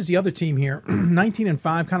 Tufts is the other team here,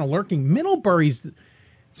 19-5, kind of lurking. Middlebury's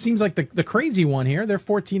seems like the crazy one here. They're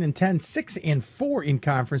 14-10, 6-4 in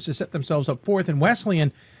conference to set themselves up 4th. And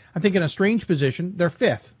Wesleyan, I think, in a strange position, they're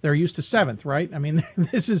 5th. They're used to 7th, right? I mean,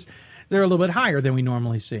 they're a little bit higher than we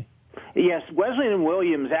normally see. Yes, Wesleyan and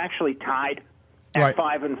Williams actually tied at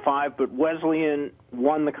 5-5, but Wesleyan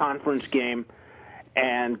won the conference game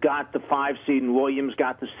and got the 5 seed, and Williams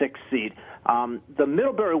got the 6 seed. The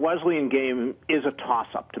Middlebury Wesleyan game is a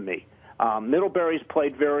toss-up to me. Middlebury's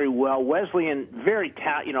played very well. Wesleyan,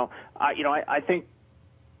 I think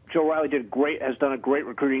Joe Riley has done a great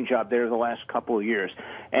recruiting job there the last couple of years.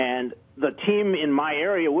 And the team in my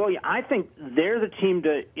area, William, I think they're the team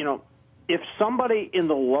to, if somebody in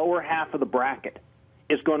the lower half of the bracket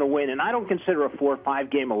is going to win, and I don't consider a 4 or 5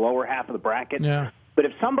 game a lower half of the bracket, but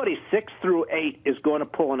if somebody 6 through 8 is going to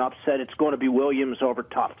pull an upset, it's going to be Williams over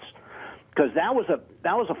Tufts, because that was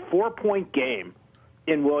a 4-point game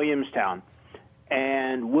in Williamstown,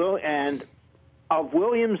 and of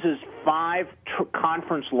Williams's 5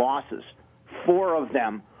 conference losses, 4 of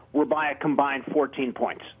them were by a combined 14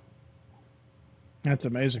 points. That's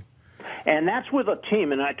amazing. And that's with a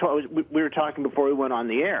team, and we were talking before we went on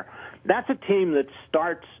the air, that's a team that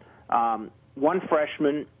starts 1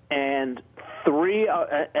 freshman and 3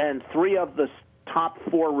 of the top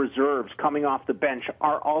 4 reserves coming off the bench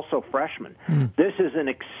are also freshmen. This is an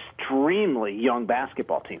extremely young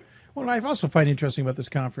basketball team. What I also find interesting about this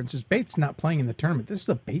conference is Bates not playing in the tournament. This is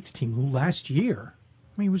a Bates team who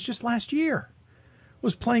it was just last year,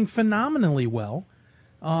 was playing phenomenally well.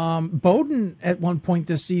 Bowdoin at one point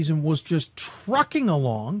this season was just trucking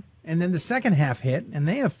along, and then the second half hit, and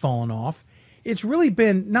they have fallen off. It's really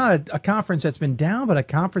been not a conference that's been down, but a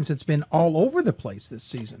conference that's been all over the place this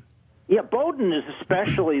season. Yeah, Bowdoin is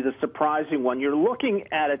especially the surprising one. You're looking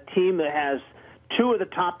at a team that has 2 of the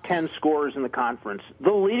top 10 scorers in the conference,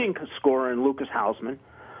 the leading scorer in Lucas Hausman.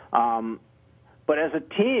 But as a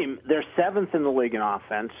team, they're 7th in the league in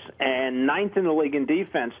offense and 9th in the league in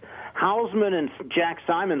defense. Hausman and Jack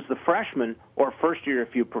Simons, the freshman, or first year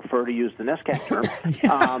if you prefer to use the NESCAC term,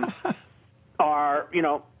 are,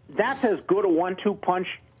 that's as good a 1-2 punch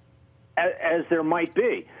as there might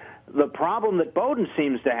be. The problem that Bowdoin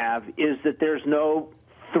seems to have is that there's no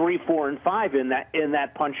 3, 4, and 5 in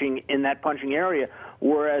that punching area,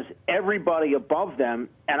 whereas everybody above them,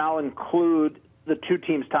 and I'll include the 2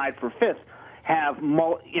 teams tied for 5th, have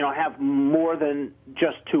more than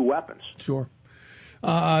just 2 weapons. Sure.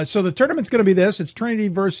 So the tournament's going to be this: it's Trinity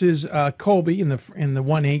versus Colby in the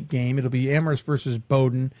 1-8 game. It'll be Amherst versus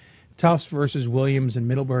Bowdoin, Tufts versus Williams, and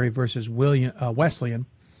Middlebury versus Wesleyan.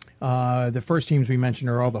 The first teams we mentioned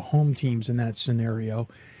are all the home teams in that scenario.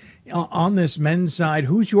 On this men's side,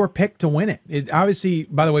 who's your pick to win it? Obviously,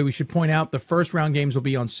 by the way, we should point out the first round games will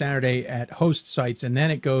be on Saturday at host sites, and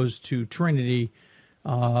then it goes to Trinity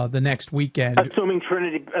the next weekend. Assuming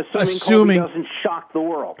Colby doesn't shock the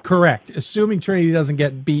world. Correct. Assuming Trinity doesn't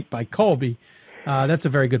get beat by Colby. That's a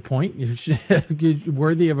very good point. You're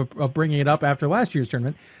worthy of bringing it up after last year's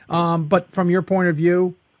tournament. But from your point of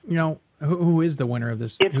view, who is the winner of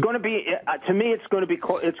this? It's going to be, to me, it's going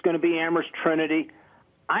to be Amherst Trinity.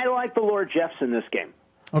 I like the Lord Jeffs in this game.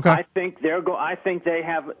 Okay. I think they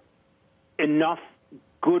have enough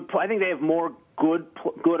good. I think they have more good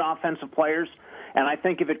offensive players, and I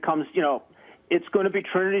think if it comes, it's going to be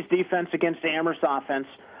Trinity's defense against Amherst offense.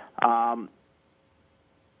 I'm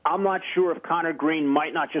not sure if Connor Green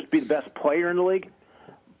might not just be the best player in the league,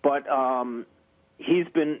 but he's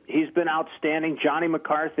been outstanding. Johnny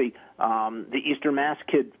McCarthy, the Eastern Mass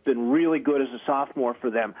kid, been really good as a sophomore for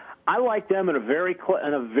them. I like them in a very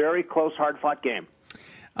close, hard-fought game.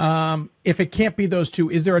 If it can't be those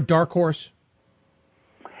 2, is there a dark horse?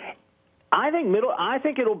 I think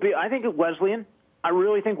Wesleyan. I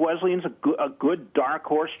really think Wesleyan's a good dark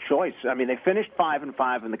horse choice. I mean, they finished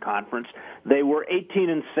 5-5 in the conference. They were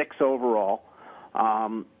 18-6 overall. I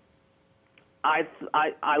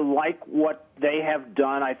like what they have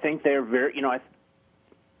done. I think they're very,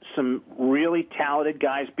 some really talented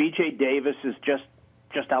guys. B.J. Davis is just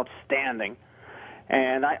outstanding,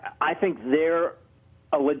 and I think they're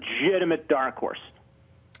a legitimate dark horse.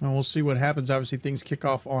 Well, we'll see what happens. Obviously, things kick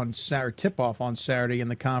off on Saturday, tip off on Saturday in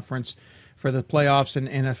the conference for the playoffs,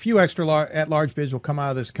 and a few extra at-large bids will come out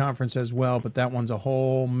of this conference as well. But that one's a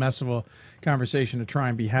whole mess of a conversation to try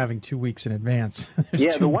and be having 2 weeks in advance.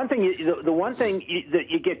 The one thing that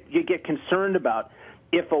you get concerned about,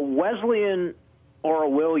 if a Wesleyan or a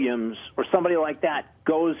Williams or somebody like that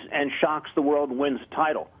goes and shocks the world and wins the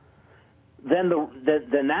title, then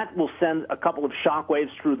that will send a couple of shockwaves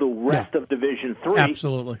through the rest of Division III.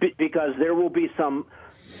 Absolutely. Because there will be some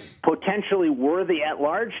potentially worthy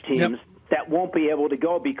at-large teams that won't be able to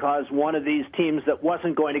go because one of these teams that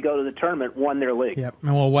wasn't going to go to the tournament won their league. Yep.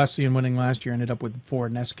 And well, Wesleyan winning last year ended up with 4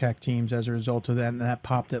 NESCAC teams as a result of that, and that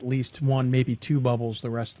popped at least 1, maybe 2 bubbles the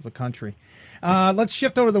rest of the country. Let's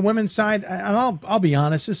shift over to the women's side. And I'll be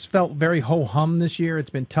honest, this felt very ho-hum this year. It's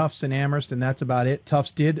been Tufts and Amherst, and that's about it.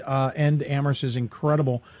 Tufts did end Amherst's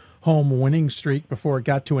incredible home winning streak before it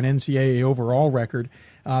got to an NCAA overall record.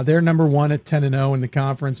 They're number 1 at 10-0 in the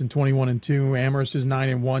conference and 21-2. Amherst is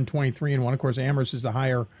 9-1, 23-1. Of course, Amherst is the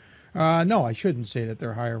higher. No, I shouldn't say that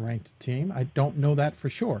they're a higher ranked team. I don't know that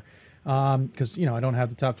for sure because I don't have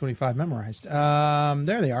the top 25 memorized.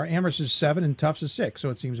 There they are. Amherst is 7 and Tufts is 6,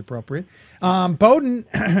 so it seems appropriate. Bowdoin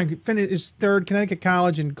is 3rd. Connecticut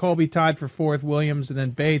College and Colby tied for 4th. Williams and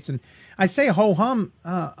then Bates. And I say ho hum,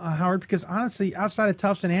 Howard, because honestly, outside of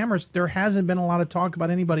Tufts and Amherst, there hasn't been a lot of talk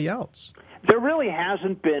about anybody else. There really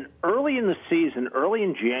hasn't been. Early in the season, early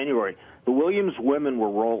in January, the Williams women were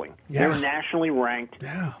rolling. Yeah. They were nationally ranked,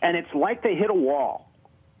 Yeah. and it's like they hit a wall.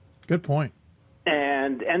 Good point.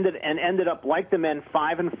 And ended up like the men,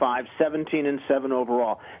 5-5, 17-7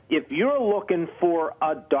 overall. If you're looking for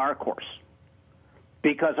a dark horse,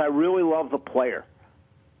 because I really love the player,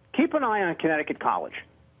 keep an eye on Connecticut College.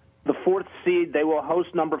 The 4th seed, they will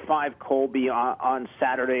host number 5 Colby on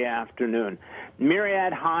Saturday afternoon.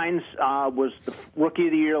 Myriad Hines was the Rookie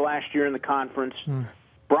of the Year last year in the conference.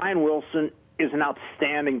 Brian Wilson is an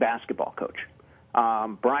outstanding basketball coach.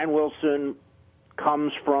 Brian Wilson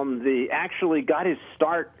comes from actually got his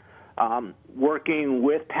start working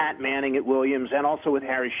with Pat Manning at Williams and also with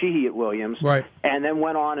Harry Sheehy at Williams. Right. And then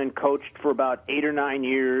went on and coached for about 8 or 9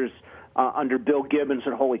 years under Bill Gibbons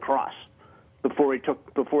at Holy Cross before he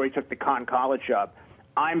took the Conn College job.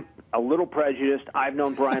 I'm a little prejudiced. I've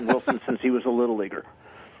known Brian Wilson since he was a little leaguer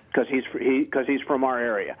because he's from our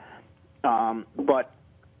area. But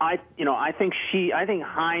I think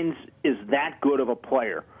Hines is that good of a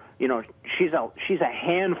player. She's a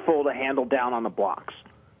handful to handle down on the blocks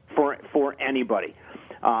for anybody.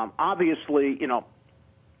 Obviously,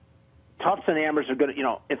 Tufts and Amherst are going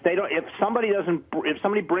to, if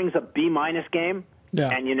somebody brings a B- game,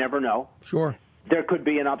 and you never know, Sure. there could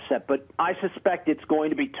be an upset. But I suspect it's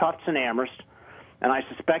going to be Tufts and Amherst, and I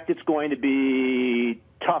suspect it's going to be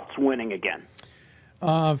Tufts winning again.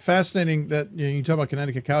 Fascinating that you talk about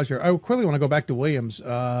Connecticut College here. I quickly want to go back to Williams.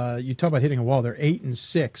 You talk about hitting a wall. They're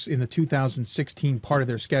 8-6 in the 2016 part of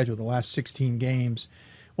their schedule, the last 16 games.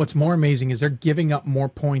 What's more amazing is they're giving up more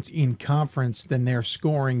points in conference than they're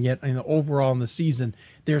scoring, yet in the overall in the season,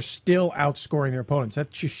 they're still outscoring their opponents. That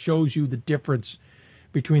just shows you the difference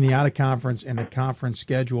between the out-of-conference and the conference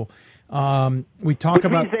schedule. We talk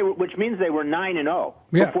which means they were 9-0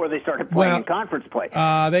 before they started playing in conference play.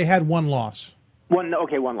 They had 1 loss. One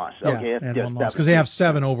loss. Yeah, Okay, they had 1 loss because they have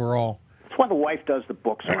 7 overall. That's why the wife does the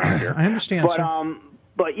books around here. I understand, but, sir.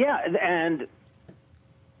 But yeah, and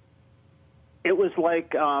it was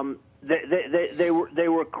like they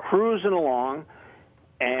were cruising along,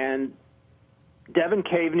 and Devin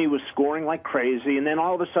Caveney was scoring like crazy, and then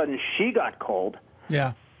all of a sudden she got cold.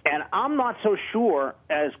 Yeah. And I'm not so sure,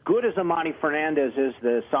 as good as Amani Fernandez is,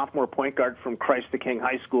 the sophomore point guard from Christ the King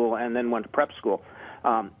High School and then went to prep school,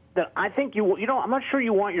 that I think I'm not sure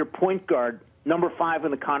you want your point guard number 5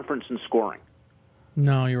 in the conference in scoring.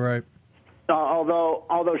 No, you're right.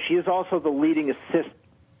 Although she is also the leading assist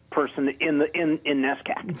person in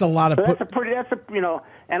NESCAC. It's a lot of. So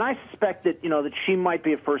and I suspect that that she might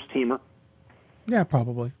be a first teamer. Yeah,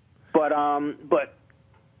 probably. But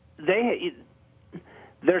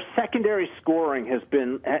their secondary scoring has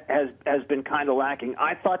been kind of lacking.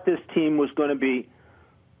 I thought this team was going to be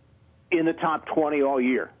in the top 20 all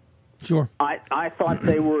year. Sure. I thought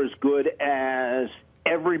they were as good as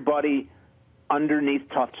everybody underneath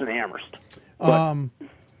Tufts and Amherst.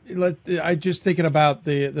 I just thinking about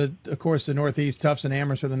of course, the Northeast. Tufts and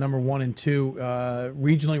Amherst are the number 1 and 2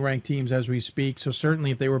 regionally ranked teams as we speak. So certainly,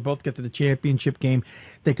 if they were both get to the championship game,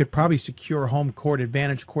 they could probably secure home court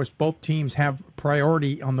advantage. Of course, both teams have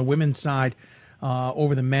priority on the women's side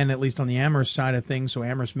over the men, at least on the Amherst side of things. So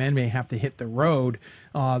Amherst men may have to hit the road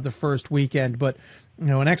the first weekend, but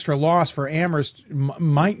an extra loss for Amherst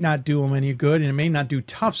might not do them any good, and it may not do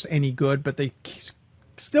Tufts any good, but they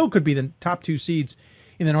still could be the top 2 seeds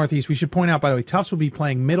in the Northeast. We should point out, by the way, Tufts will be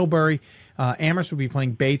playing Middlebury, Amherst will be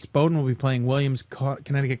playing Bates, Bowdoin will be playing Williams,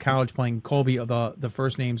 Connecticut College playing Colby. The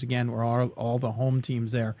first names again were all the home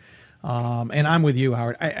teams there. And I'm with you,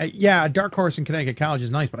 Howard. A dark horse in Connecticut College is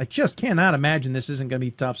nice, but I just cannot imagine this isn't going to be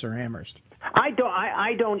Tufts or Amherst.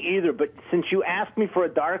 I don't either. But since you asked me for a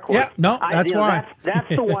dark horse, that's why. That's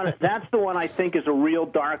the one. That's the one I think is a real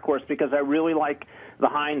dark horse because I really like the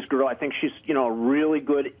Hines girl. I think she's, a really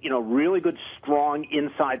good, strong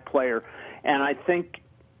inside player. And I think,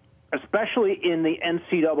 especially in the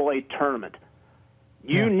NCAA tournament,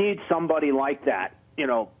 you need somebody like that,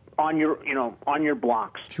 on your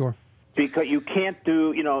blocks. Sure. Because you can't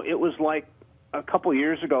do, it was like a couple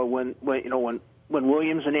years ago when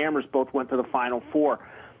Williams and Amherst both went to the Final Four.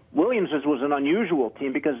 Williams was an unusual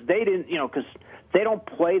team because they didn't, because they don't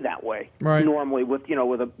play that way normally with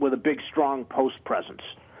a big strong post presence.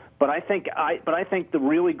 But I think the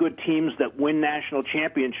really good teams that win national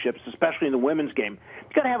championships, especially in the women's game,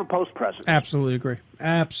 you got to have a post presence. Absolutely agree.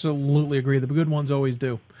 Absolutely agree. The good ones always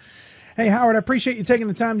do. Hey, Howard, I appreciate you taking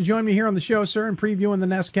the time to join me here on the show, sir, and previewing the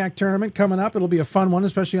NESCAC tournament coming up. It'll be a fun one,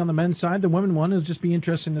 especially on the men's side. The women one, it'll just be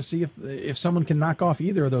interesting to see if someone can knock off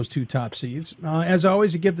either of those two top seeds. As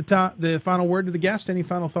always, you give the final word to the guest. Any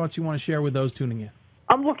final thoughts you want to share with those tuning in?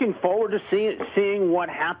 I'm looking forward to seeing what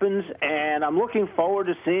happens, and I'm looking forward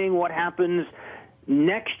to seeing what happens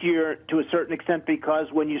next year to a certain extent,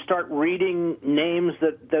 because when you start reading names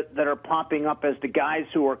that are popping up as the guys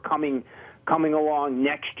who are coming along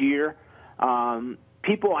next year,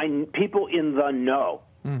 people in the know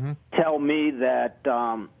tell me that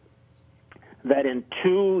in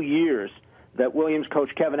 2 years that Williams coach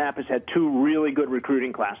Kevin Appice had 2 really good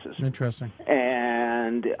recruiting classes. Interesting.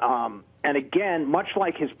 And again, much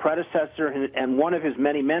like his predecessor and one of his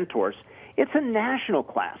many mentors, it's a national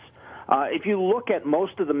class. If you look at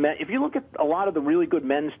if you look at a lot of the really good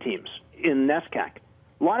men's teams in NESCAC,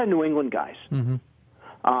 a lot of New England guys.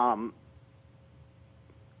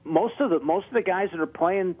 Most of the guys that are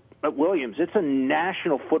playing at Williams, it's a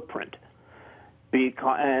national footprint.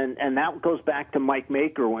 And that goes back to Mike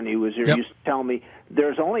Maker when he was here. He used to tell me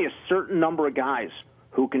there's only a certain number of guys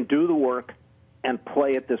who can do the work and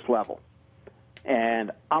play at this level. And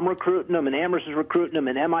I'm recruiting them, and Amherst is recruiting them,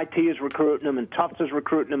 and MIT is recruiting them, and Tufts is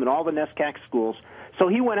recruiting them, and all the NESCAC schools. So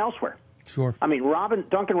he went elsewhere. Sure. I mean,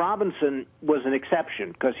 Duncan Robinson was an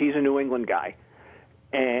exception because he's a New England guy.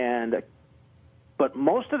 But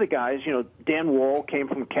most of the guys, Dan Wohl came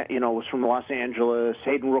from, was from Los Angeles.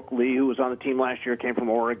 Hayden Rook-Lee, who was on the team last year, came from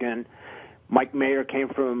Oregon. Mike Mayer came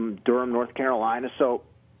from Durham, North Carolina. So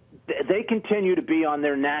they continue to be on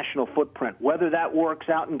their national footprint. Whether that works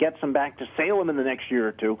out and gets them back to Salem in the next year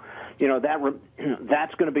or two,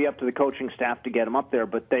 that's going to be up to the coaching staff to get them up there.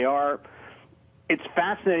 But it's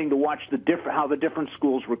fascinating to watch how the different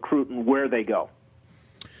schools recruit and where they go.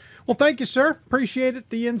 Well, thank you, sir. Appreciate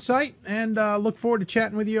it, the insight, and look forward to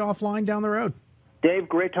chatting with you offline down the road. Dave,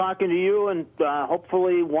 great talking to you, and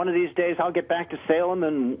hopefully one of these days I'll get back to Salem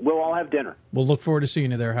and we'll all have dinner. We'll look forward to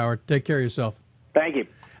seeing you there, Howard. Take care of yourself. Thank you.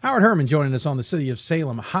 Howard Herman joining us on the City of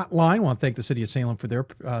Salem Hotline. I want to thank the City of Salem for their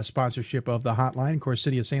sponsorship of the hotline. Of course,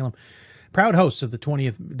 City of Salem, proud hosts of the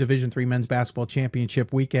 20th Division III Men's Basketball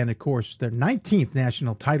Championship weekend. Of course, their 19th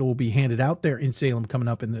national title will be handed out there in Salem coming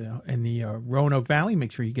up in the Roanoke Valley.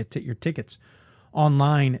 Make sure you get your tickets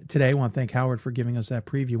online today. I want to thank Howard for giving us that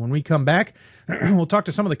preview. When we come back, we'll talk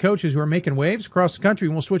to some of the coaches who are making waves across the country,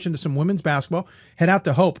 and we'll switch into some women's basketball. Head out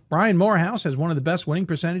to Hope. Brian Morehouse has one of the best winning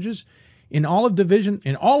percentages in all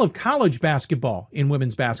of college basketball, in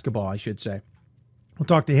women's basketball, I should say. We'll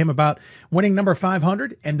talk to him about winning number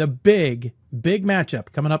 500 and the big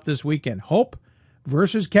matchup coming up this weekend. Hope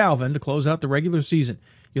versus Calvin to close out the regular season.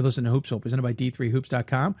 You're listening to Hoopsville, presented by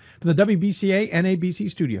D3Hoops.com for the WBCA NABC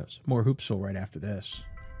studios. More Hoopsville right after this.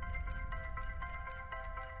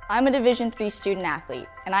 I'm a Division III student athlete,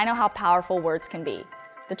 and I know how powerful words can be.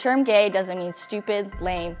 The term gay doesn't mean stupid,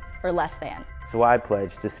 lame, or less than. So I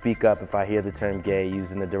pledge to speak up if I hear the term gay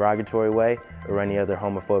used in a derogatory way or any other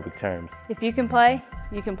homophobic terms. If you can play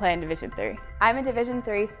in Division III. I'm a Division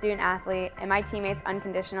III student athlete, and my teammates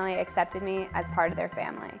unconditionally accepted me as part of their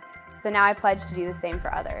family. So now I pledge to do the same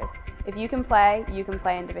for others. If you can play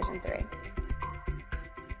in Division III.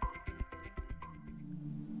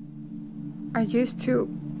 I used to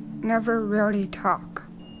never really talk.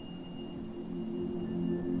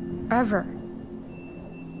 Ever.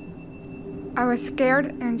 I was scared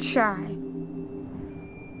and shy.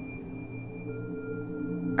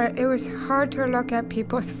 It was hard to look at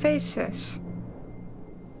people's faces.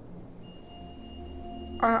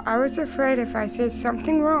 I was afraid if I said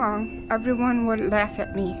something wrong, everyone would laugh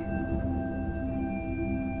at me.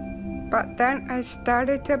 But then I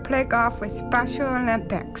started to play golf with Special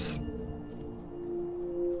Olympics.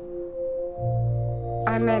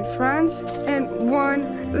 I made friends and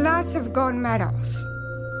won lots of gold medals.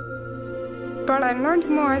 But I learned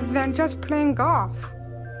more than just playing golf.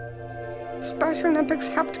 Special Olympics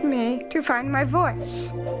helped me to find my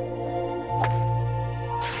voice.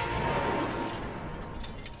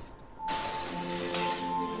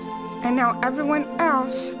 and now everyone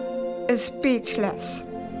else is speechless.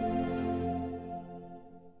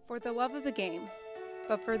 For the love of the game.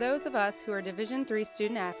 But for those of us who are Division III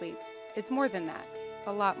student athletes, it's more than that,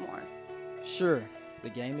 a lot more. Sure, the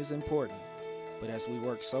game is important, but as we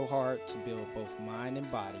work so hard to build both mind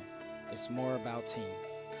and body, it's more about team.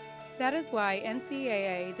 That is why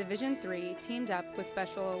NCAA Division III teamed up with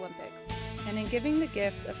Special Olympics, and in giving the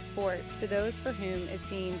gift of sport to those for whom it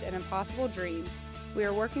seemed an impossible dream, we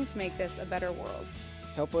are working to make this a better world.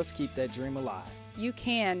 Help us keep that dream alive. You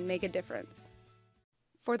can make a difference.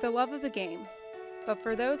 For the love of the game. But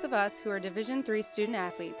for those of us who are Division III student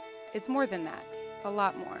athletes, it's more than that, a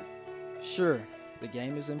lot more. Sure, the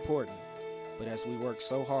game is important, but as we work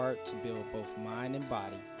so hard to build both mind and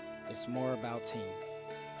body, it's more about team.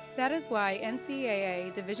 That is why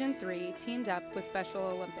NCAA Division III teamed up with Special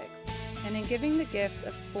Olympics, and in giving the gift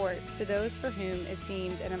of sport to those for whom it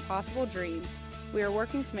seemed an impossible dream, we are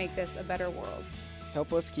working to make this a better world.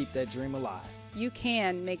 Help us keep that dream alive. You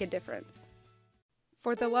can make a difference.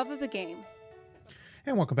 For the love of the game.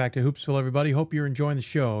 And welcome back to Hoopsville, everybody. Hope you're enjoying the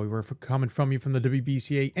show. We're coming from you from the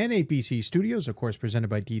WBCA and ABC studios, of course, presented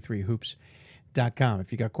by D3Hoops.com.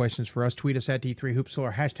 If you got questions for us, tweet us at D3Hoopsville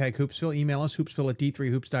or hashtag Hoopsville. Email us, hoopsville at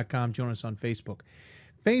D3Hoops.com. Join us on Facebook.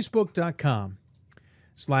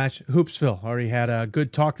 Facebook.com/Hoopsville. Already had a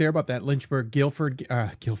good talk there about that Lynchburg-Guilford.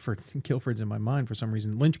 Guilford's in my mind for some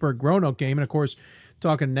reason. Lynchburg-Roanoke game. And, of course,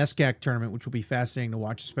 talking NESCAC tournament, which will be fascinating to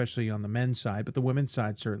watch, especially on the men's side, but the women's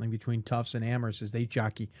side certainly between Tufts and Amherst as they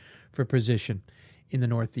jockey for position in the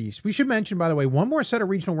Northeast. We should mention, by the way, one more set of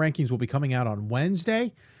regional rankings will be coming out on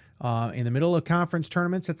Wednesday in the middle of conference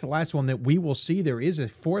tournaments. That's the last one that we will see. There is a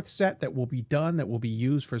fourth set that will be done that will be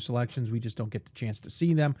used for selections. We just don't get the chance to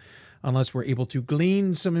see them unless we're able to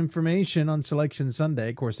glean some information on Selection Sunday.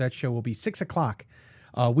 Of course, that show will be 6 o'clock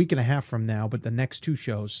a week and a half from now, but the next two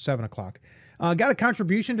shows, 7 o'clock. Got a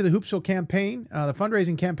contribution to the Hoopsville campaign, the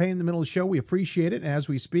fundraising campaign in the middle of the show. We appreciate it. And as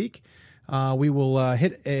we speak, we will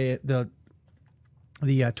hit the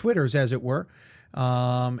Twitters, as it were,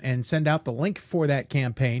 and send out the link for that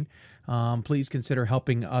campaign. Please consider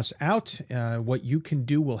helping us out. What you can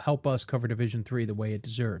do will help us cover Division III the way it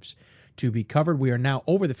deserves to be covered. We are now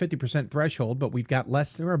over the 50% threshold, but we've got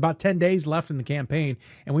we're about 10 days left in the campaign,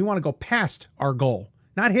 and we want to go past our goal.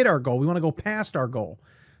 Not hit our goal. We want to go past our goal.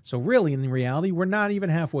 So really, in reality, we're not even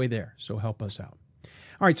halfway there. So help us out.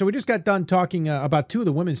 All right, so we just got done talking about two of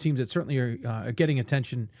the women's teams that certainly are getting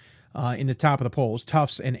attention in the top of the polls,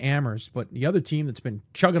 Tufts and Amherst. But the other team that's been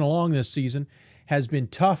chugging along this season has been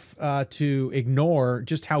tough to ignore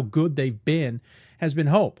just how good they've been, has been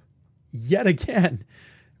Hope. Yet again,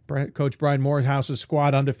 Coach Brian Morehouse's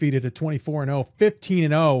squad undefeated at 24-0,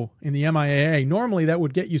 15-0 in the MIAA. Normally, that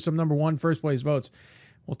would get you some number one first place votes.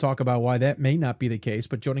 We'll talk about why that may not be the case.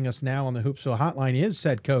 But joining us now on the Hoopsville Hotline is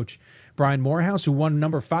head coach Brian Morehouse, who won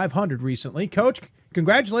number 500 recently. Coach,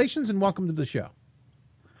 congratulations and welcome to the show.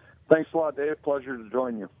 Thanks a lot, Dave. Pleasure to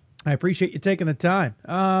join you. I appreciate you taking the time.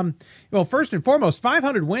 Well, first and foremost,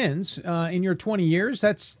 500 wins in your 20 years.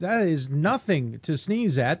 That is nothing to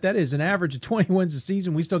sneeze at. That is an average of 20 wins a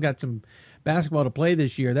season. We still got some basketball to play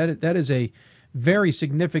this year. That is a very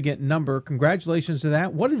significant number. Congratulations to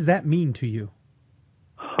that. What does that mean to you?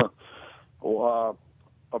 Well,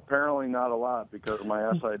 apparently not a lot, because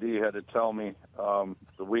my SID had to tell me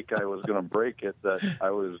the week I was going to break it that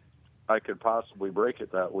I could possibly break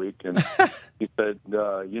it that week, and he said, you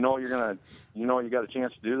got a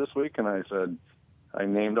chance to do this week? And I said, I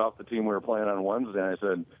named off the team we were playing on Wednesday, and I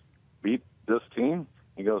said, beat this team?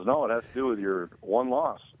 He goes, no, it has to do with your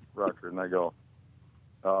one-loss record. And I go,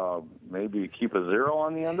 maybe keep a 0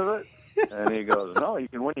 on the end of it? And he goes, no, you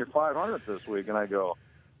can win your 500th this week. And I go, what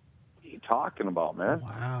are you talking about, man?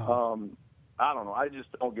 Wow. I don't know. I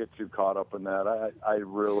just don't get too caught up in that.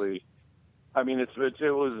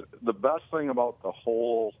 it was the best thing about the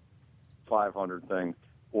whole 500 thing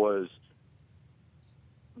was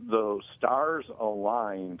the stars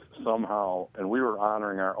aligned somehow, and we were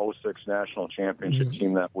honoring our 06 national championship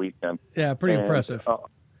team that weekend. Yeah, pretty impressive.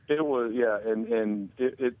 It was, yeah,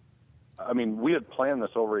 we had planned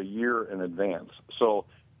this over a year in advance. So,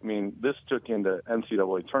 this took into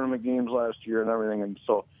NCAA tournament games last year and everything, and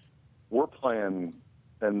so we're playing,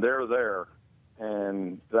 and they're there,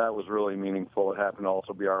 and that was really meaningful. It happened to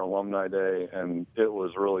also be our alumni day, and it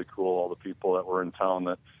was really cool, all the people that were in town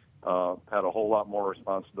that had a whole lot more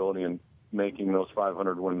responsibility in making those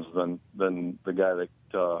 500 wins than the guy that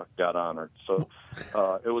got honored. So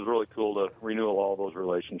it was really cool to renew all those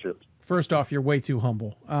relationships. First off, you're way too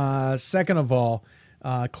humble. Second of all,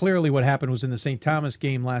 clearly what happened was in the St. Thomas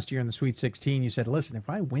game last year in the Sweet 16, you said, listen, if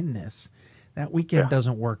I win this, that weekend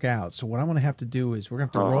doesn't work out. So what I'm going to have to do is we're going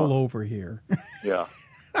to have to roll over here. Yeah,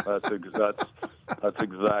 that's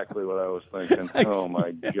exactly what I was thinking. Oh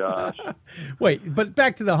my gosh! Wait, but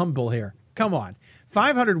back to the humble here. Come on,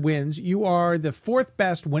 500 wins. You are the 4th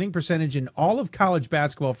best winning percentage in all of college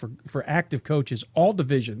basketball for active coaches, all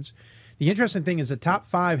divisions. The interesting thing is the top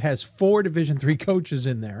 5 has 4 Division III coaches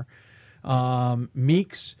in there.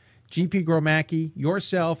 Meeks, GP Gromacki,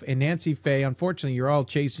 yourself, and Nancy Fay. Unfortunately, you're all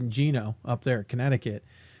chasing Gino up there at Connecticut.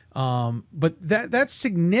 But that's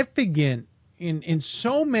significant in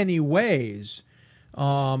so many ways.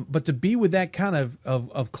 But to be with that kind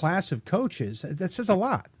of class of coaches, that says a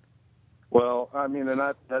lot. Well, I mean, and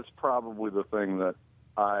that's probably the thing that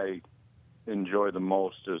I enjoy the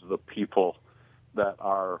most is the people that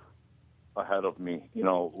are ahead of me,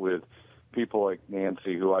 with people like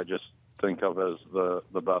Nancy, who I just think of as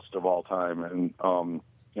the best of all time, and and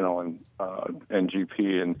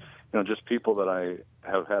GP, and just people that I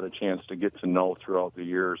have had a chance to get to know throughout the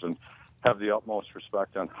years and have the utmost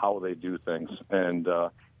respect on how they do things. And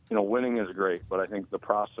winning is great, but I think the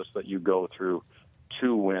process that you go through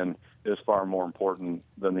to win is far more important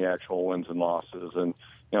than the actual wins and losses. And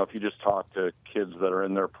if you just talk to kids that are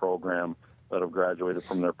in their program, that have graduated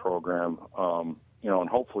from their program, and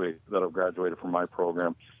hopefully that have graduated from my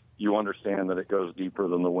program, you understand that it goes deeper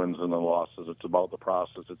than the wins and the losses. It's about the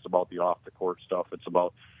process. It's about the off-the-court stuff. It's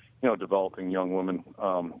about, developing young women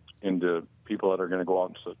into people that are going to go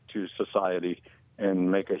out into society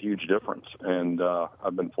and make a huge difference. And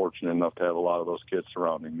I've been fortunate enough to have a lot of those kids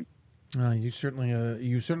surrounding me. You certainly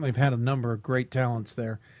have had a number of great talents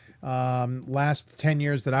there. Last 10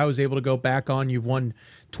 years that I was able to go back on, you've won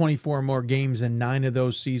 24 more games in 9 of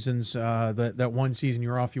those seasons. That one season you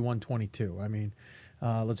were off, you won 22. I mean,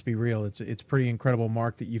 let's be real. It's a pretty incredible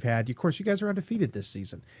mark that you've had. Of course, you guys are undefeated this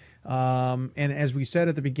season. And as we said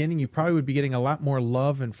at the beginning, you probably would be getting a lot more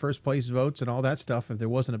love and first place votes and all that stuff if there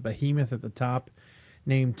wasn't a behemoth at the top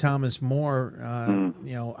named Thomas More.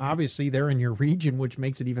 Obviously they're in your region, which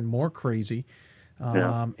makes it even more crazy.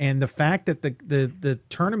 And the fact that the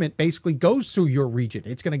tournament basically goes through your region.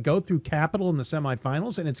 It's going to go through Capital in the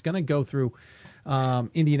semifinals, and it's going to go through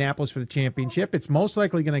Indianapolis for the championship. It's most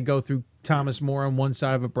likely going to go through Thomas More on one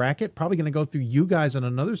side of a bracket, probably going to go through you guys on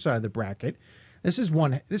another side of the bracket. This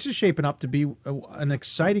is shaping up to be an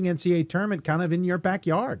exciting NCAA tournament kind of in your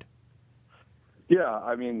backyard. Yeah,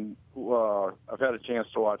 I mean, I've had a chance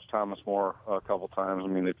to watch Thomas More a couple times. I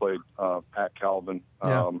mean, they played at Calvin.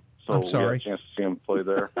 So we had a chance to see him play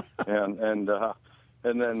there, and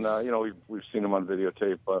then we've seen him on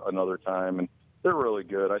videotape another time, and they're really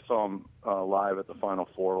good. I saw them live at the Final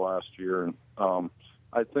Four last year, and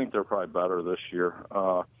I think they're probably better this year.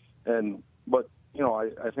 But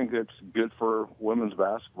I think it's good for women's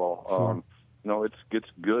basketball. Sure. It's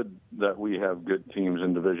good that we have good teams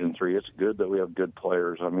in Division III. It's good that we have good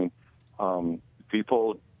players. I mean,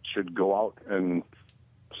 people should go out and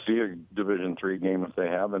see a Division III game if they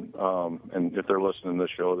haven't, and if they're listening to the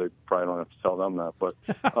show, they probably don't have to tell them that. But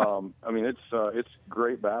I mean, it's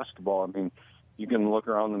great basketball. I mean, you can look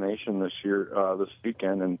around the nation this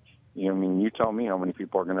weekend, and you tell me how many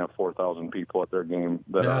people are going to have 4,000 people at their game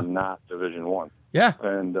that are not Division I. Yeah,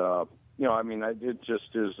 and I mean, it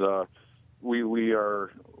just is.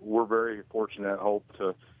 We're very fortunate, Hope,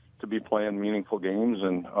 to be playing meaningful games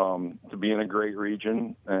and to be in a great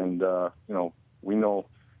region, and we know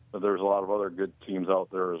that there's a lot of other good teams out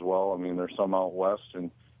there as well. I mean, there's some out west,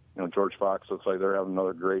 and George Fox looks like they're having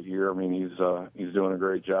another great year. I mean, he's doing a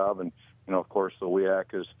great job, and of course the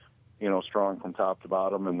WIAC is strong from top to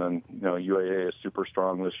bottom, and then UAA is super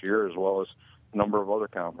strong this year, as well as a number of other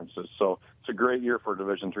conferences. So it's a great year for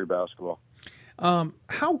Division III basketball.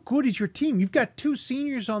 How good is your team? You've got 2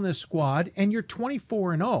 seniors on this squad, and you're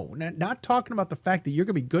 24-0. Not talking about the fact that you're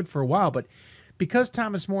going to be good for a while, but because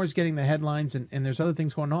Thomas More is getting the headlines and there's other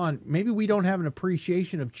things going on, maybe we don't have an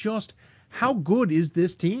appreciation of just how good is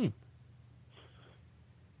this team.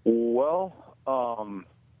 Well, I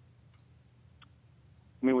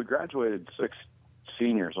mean, we graduated 6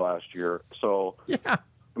 seniors last year, so yeah.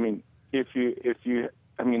 I mean, if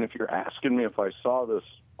you're asking me if I saw this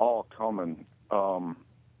all coming,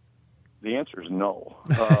 the answer is no.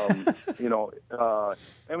 I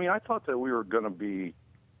mean, I thought that we were going to be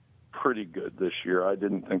pretty good this year. I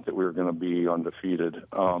didn't think that we were going to be undefeated.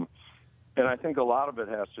 And I think a lot of it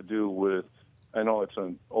has to do with, I know it's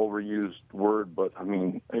an overused word, but I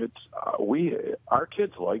mean, it's our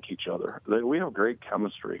kids like each other. We have great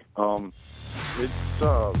chemistry.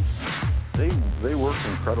 They work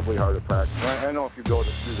incredibly hard at practice. I know if you go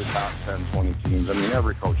through the top 10, 20 teams, I mean,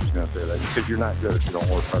 every coach is going to say that because you're not good if you don't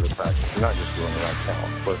work hard at practice. You're not just doing it on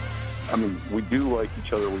talent. But I mean, we do like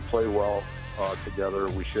each other. We play well together.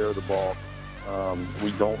 We share the ball.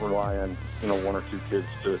 We don't rely on, one or two kids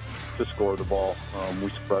to score the ball. We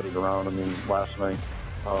spread it around. I mean, last night,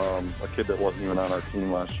 a kid that wasn't even on our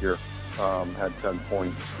team last year had 10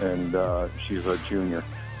 points, and she's a junior.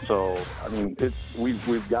 So, I mean,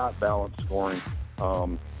 we've got balanced scoring.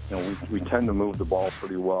 We tend to move the ball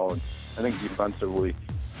pretty well, and I think defensively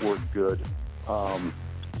we're good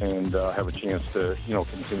and have a chance to,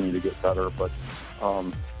 continue to get better. But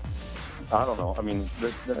I don't know. I mean,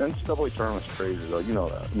 the NCAA tournament's crazy, though. You know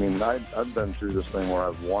that. I mean, I've been through this thing where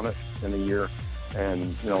I've won it in a year,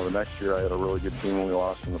 and, the next year I had a really good team, and we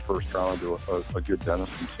lost in the first round to a good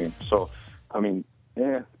Denison team. So, I mean,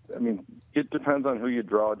 it depends on who you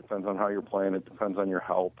draw. It depends on how you're playing. It depends on your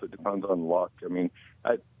health. It depends on luck. I mean,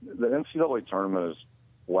 the NCAA tournament is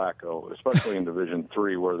wacko, especially in Division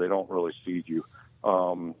III, where they don't really seed you.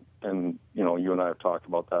 And, you and I have talked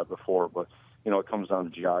about that before, but, it comes down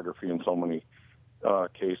to geography in so many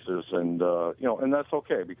cases. And, and that's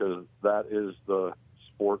okay, because that is the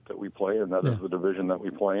sport that we play, and that is the division that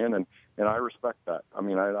we play in. And I respect that. I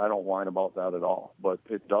mean, I don't whine about that at all, but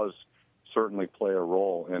it does certainly play a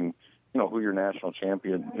role in, who your national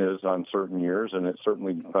champion is on certain years. And it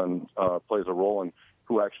certainly plays a role in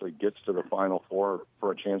who actually gets to the Final Four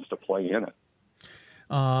for a chance to play in it.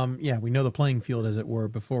 We know the playing field, as it were,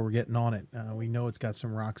 before we're getting on it. We know it's got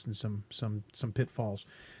some rocks and some pitfalls.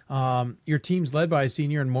 Your team's led by a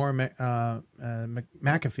senior and Maura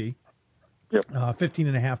McAfee. Yep.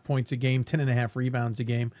 15.5 points a game, 10.5 rebounds a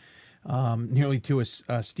game, nearly 2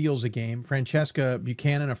 steals a game. Francesca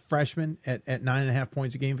Buchanan, a freshman, at 9.5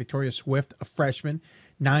 points a game. Victoria Swift, a freshman,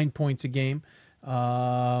 9 points a game.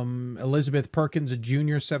 Elizabeth Perkins, a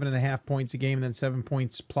junior, 7.5 points a game, and then 7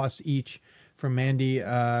 points plus each from Mandy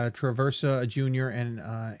Traversa, a junior, and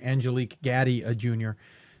Angelique Gaddy, a junior.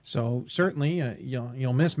 So certainly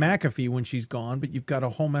you'll miss McAfee when she's gone, but you've got a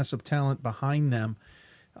whole mess of talent behind them.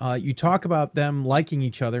 You talk about them liking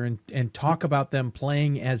each other and talk about them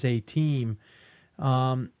playing as a team.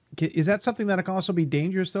 Is that something that can also be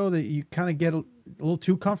dangerous, though, that you kind of get a little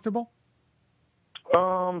too comfortable?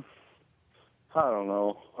 I don't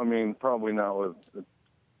know. I mean, probably not with a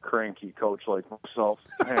cranky coach like myself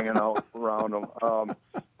hanging out around them. I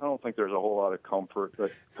don't think there's a whole lot of comfort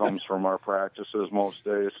that comes from our practices most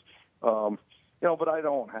days. But I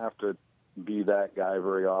don't have to be that guy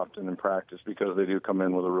very often in practice, because they do come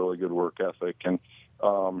in with a really good work ethic. And,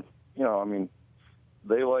 I mean,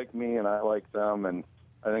 they like me and I like them, and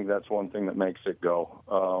I think that's one thing that makes it go.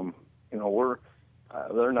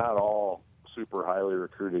 They're not all super highly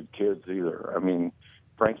recruited kids either. I mean,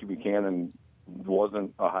 Frankie Buchanan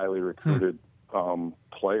wasn't a highly recruited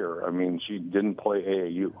player. I mean, she didn't play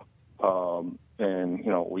AAU. And,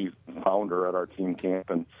 we found her at our team camp,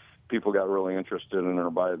 and people got really interested in her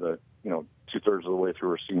by the, 2/3 of the way through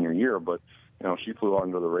her senior year. But, she flew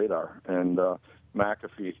under the radar. And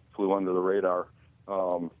McAfee flew under the radar.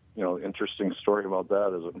 Interesting story about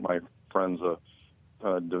that is that my friend's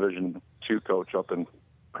a Division II coach up in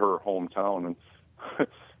her hometown,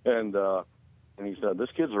 and he said, "This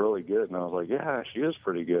kid's really good." And I was like, "Yeah, she is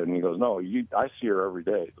pretty good." And he goes, "No, I see her every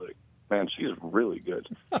day. Like, man, she's really good.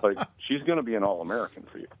 Like, she's going to be an All-American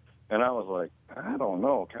for you." And I was like, "I don't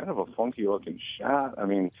know, kind of a funky looking shot. I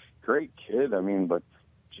mean, great kid. I mean, but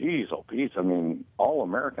geez, oh Pete, I mean,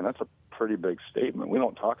 All-American, that's a pretty big statement. We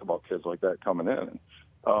don't talk about kids like that coming in."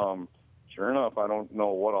 And sure enough, I don't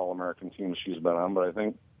know what All-American teams she's been on, but I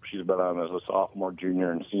think she's been on as a sophomore,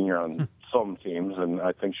 junior, and senior on some teams, and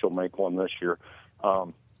I think she'll make one this year.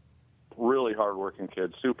 Really hardworking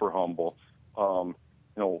kid, super humble.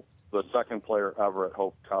 The second player ever at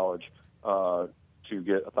Hope College to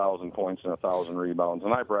get 1,000 points and 1,000 rebounds,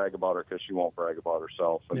 and I brag about her because she won't brag about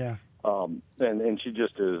herself. And, and she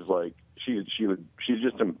just is like she's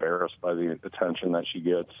just embarrassed by the attention that she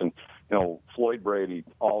gets. And Floyd Brady,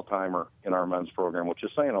 all-timer in our men's program, which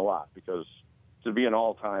is saying a lot, because to be an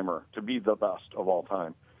all-timer, to be the best of all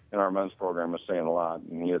time in our men's program is saying a lot.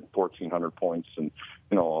 And he had 1,400 points and,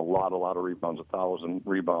 a lot of rebounds, 1,000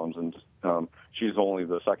 rebounds. And she's only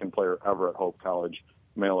the second player ever at Hope College,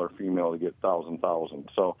 male or female, to get 1,000.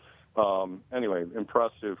 So anyway,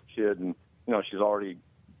 impressive kid. And, she's already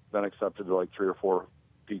been accepted to like 3 or 4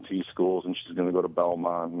 PT schools, and she's going to go to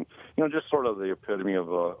Belmont. And, just sort of the epitome of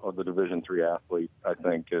the Division III athlete, I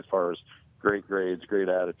think, as far as great grades, great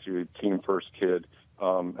attitude, team first kid,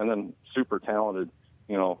 and then super talented,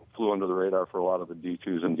 flew under the radar for a lot of the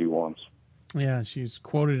D2s and D1s. Yeah, she's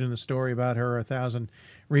quoted in a story about her 1,000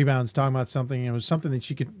 rebounds, talking about something. It was something that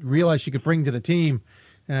she could realize she could bring to the team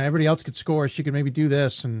everybody else could score. She could maybe do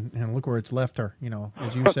this, and look where it's left her.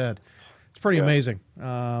 As you said, it's pretty amazing,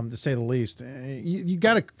 to say the least. You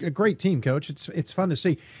got a great team, Coach. It's fun to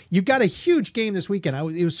see. You got a huge game this weekend.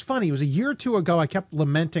 It was funny. It was a year or two ago. I kept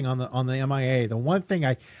lamenting on the MIA. The one thing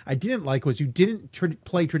I didn't like was you didn't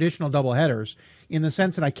play traditional doubleheaders, in the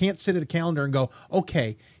sense that I can't sit at a calendar and go,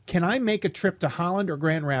 okay, can I make a trip to Holland or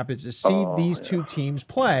Grand Rapids to see these two teams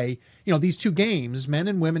play? These two games, men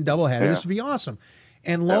and women doubleheader. This would be awesome.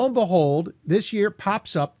 And lo and behold, this year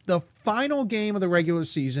pops up the final game of the regular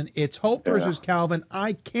season. It's Hope versus Calvin.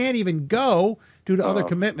 I can't even go due to other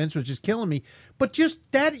commitments, which is killing me. But just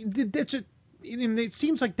it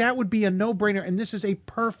seems like that would be a no-brainer, and this is a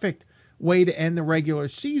perfect way to end the regular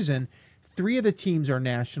season. 3 of the teams are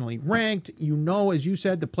nationally ranked. As you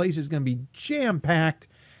said, the place is going to be jam-packed.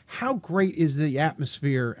 How great is the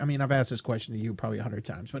atmosphere? I mean, I've asked this question to you probably 100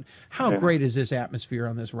 times, but how great is this atmosphere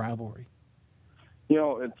on this rivalry?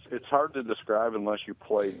 It's hard to describe unless you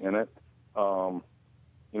play in it.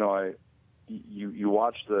 You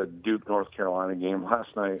watched the Duke North Carolina game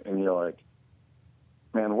last night, and you're like,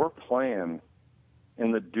 man, we're playing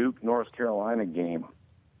in the Duke North Carolina game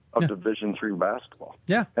of Division III basketball.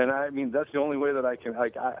 Yeah, and I mean that's the only way that I can.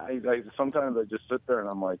 I sometimes I just sit there and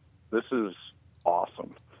I'm like, this is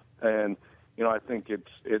awesome, and I think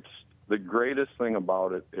it's the greatest thing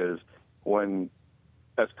about it is when,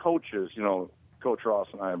 as coaches, Coach Ross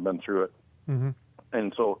and I have been through it,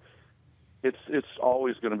 and so it's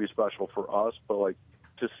always going to be special for us. But like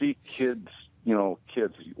to see kids, our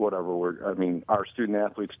student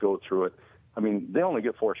athletes go through it. I mean, they only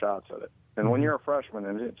get 4 shots at it, and when you're a freshman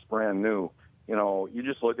and it's brand new, you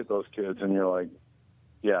just look at those kids and you're like,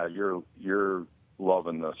 yeah, you're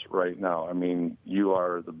loving this right now. I mean, you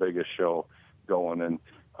are the biggest show going, and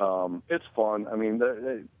it's fun. I mean,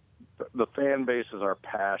 the fan bases are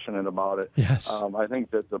passionate about it. Yes. I think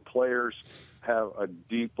that the players have a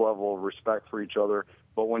deep level of respect for each other,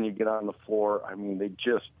 but when you get on the floor, I mean, they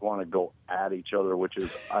just want to go at each other, which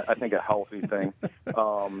is, I think, a healthy thing.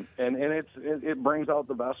 And it brings out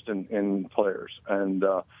the best in players. And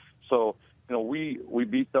so, we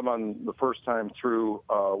beat them on the first time through.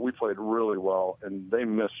 We played really well, and they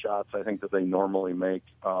missed shots, I think, that they normally make.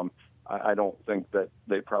 I don't think that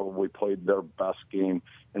they probably played their best game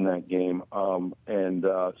in that game.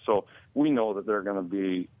 So we know that they're going to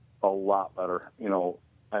be a lot better,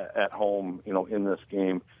 at home, in this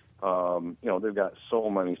game. They've got so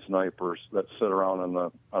many snipers that sit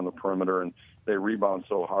around on the perimeter, and they rebound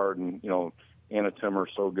so hard. And, Anna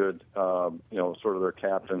Timmer's so good, sort of their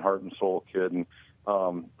captain, heart and soul kid. And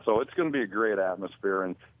so it's going to be a great atmosphere,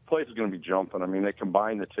 and the place is going to be jumping. I mean, they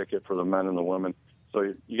combine the ticket for the men and the women.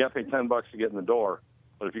 So you got to pay $10 to get in the door,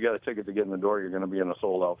 but if you got a ticket to get in the door, you're going to be in a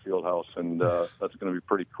sold-out field house, and that's going to be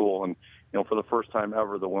pretty cool. And for the first time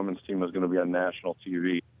ever, the women's team is going to be on national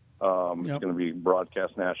TV. It's going to be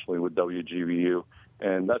broadcast nationally with WGVU,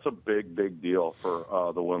 and that's a big, big deal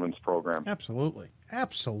for the women's program. Absolutely.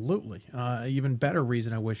 Even better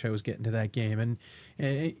reason I wish I was getting to that game.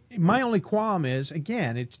 And my only qualm is,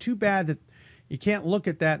 again, it's too bad that you can't look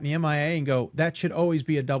at that in the MIA and go, that should always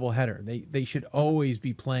be a doubleheader. They should always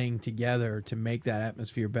be playing together to make that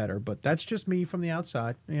atmosphere better. But that's just me from the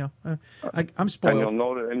outside. I'm spoiled.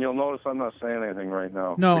 And you'll notice I'm not saying anything right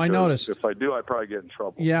now. No, I noticed. If I do, I probably get in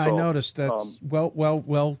trouble. Yeah, I noticed. That's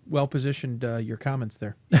well positioned. Your comments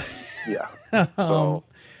there. Yeah.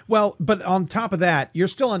 Well, but on top of that, you're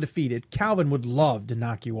still undefeated. Calvin would love to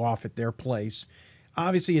knock you off at their place.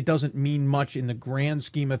 Obviously, it doesn't mean much in the grand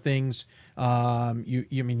scheme of things.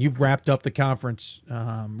 You've wrapped up the conference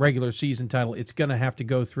regular season title. It's going to have to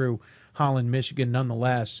go through Holland, Michigan,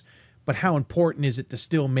 nonetheless. But how important is it to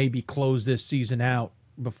still maybe close this season out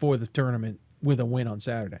before the tournament with a win on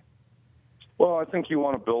Saturday? Well, I think you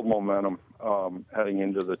want to build momentum heading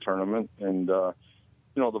into the tournament, and the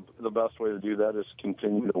best way to do that is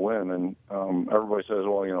continue to win. And everybody says,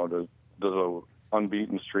 well, does a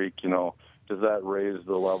unbeaten streak, does that raise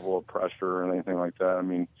the level of pressure or anything like that? I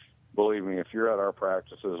mean, believe me, if you're at our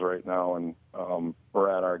practices right now and we're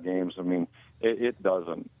at our games, I mean, it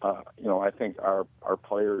doesn't. I think our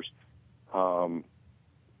players,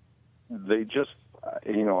 they just,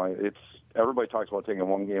 it's everybody talks about taking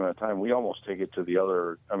one game at a time. We almost take it to the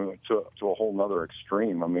other. I mean, to a whole nother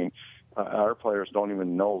extreme. I mean, our players don't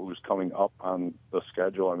even know who's coming up on the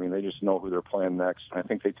schedule. I mean, they just know who they're playing next. I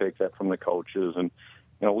think they take that from the coaches, and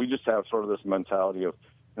we just have sort of this mentality of,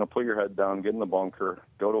 put your head down, get in the bunker,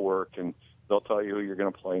 go to work, and they'll tell you who you're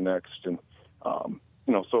going to play next. And,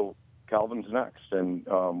 so Calvin's next. And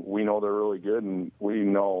we know they're really good, and we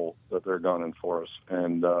know that they're gunning for us.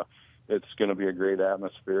 And it's going to be a great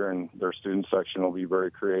atmosphere, and their student section will be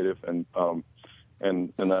very creative, and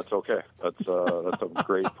that's okay. That's a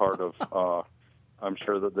great part of. I'm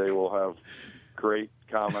sure that they will have great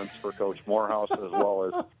comments for Coach Morehouse as well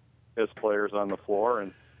as his players on the floor,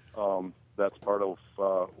 and that's part of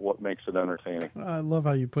what makes it entertaining. I love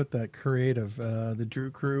how you put that creative, the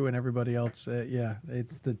Drew crew and everybody else. Yeah,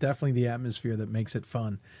 it's definitely the atmosphere that makes it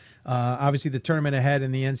fun. Obviously, the tournament ahead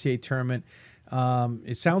in the NCAA tournament.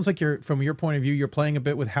 It sounds like from your point of view, you're playing a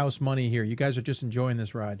bit with house money here. You guys are just enjoying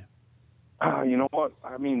this ride. You know what?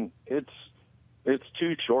 I mean, it's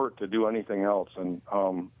too short to do anything else. And,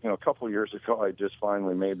 a couple of years ago, I just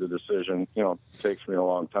finally made the decision. It takes me a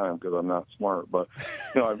long time because I'm not smart. But,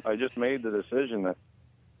 I just made the decision that,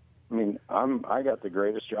 I got the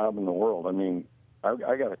greatest job in the world.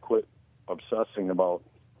 I got to quit obsessing about,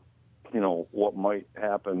 what might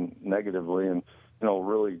happen negatively and,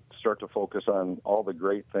 really start to focus on all the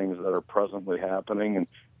great things that are presently happening.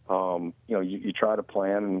 And, you try to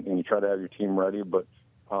plan and you try to have your team ready, but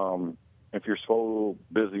if you're so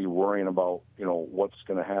busy worrying about, what's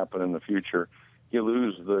going to happen in the future, you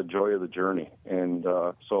lose the joy of the journey. And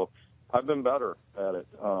so I've been better at it,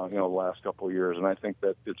 the last couple of years, and I think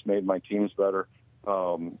that it's made my teams better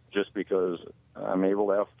just because I'm able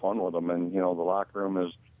to have fun with them. And, the locker room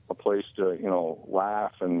is a place to,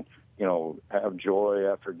 laugh and, have joy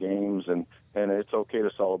after games, and it's okay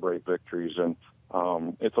to celebrate victories, and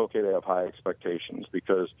it's okay to have high expectations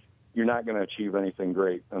because you're not going to achieve anything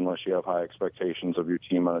great unless you have high expectations of your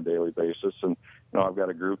team on a daily basis. And, I've got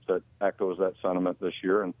a group that echoes that sentiment this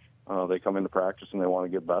year, and they come into practice and they want to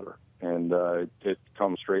get better. And it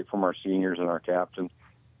comes straight from our seniors and our captain,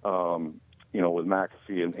 with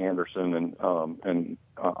McAfee and Anderson and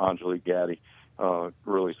Angelique Gaddy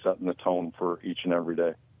really setting the tone for each and every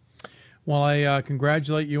day. Well, I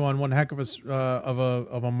congratulate you on one heck of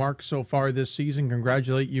a mark so far this season.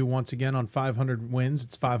 Congratulate you once again on 500 wins.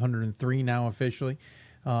 It's 503 now officially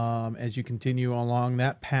as you continue along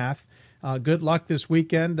that path. Good luck this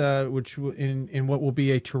weekend, which in what will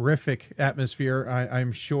be a terrific atmosphere,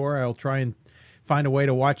 I'm sure. I'll try and find a way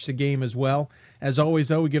to watch the game as well. As always,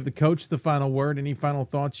 though, we give the coach the final word. Any final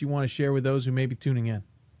thoughts you want to share with those who may be tuning in?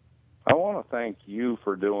 I want to thank you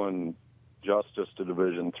for doing justice to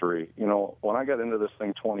Division III. When I got into this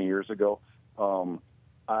thing 20 years ago,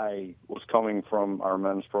 I was coming from our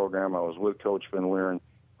men's program. I was with Coach Van Leeren,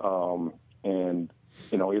 and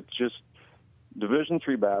it's just Division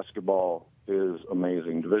III basketball is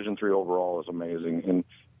amazing. Division III overall is amazing, and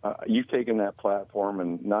you've taken that platform,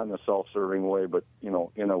 and not in a self-serving way, but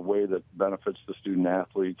in a way that benefits the student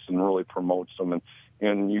athletes and really promotes them,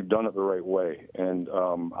 and you've done it the right way. And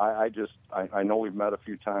I know we've met a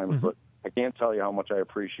few times, but I can't tell you how much I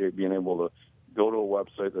appreciate being able to go to a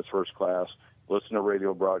website that's first class, listen to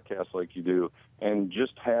radio broadcasts like you do, and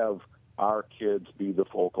just have our kids be the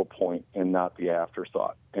focal point and not the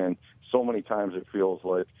afterthought. And so many times it feels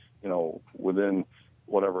like, within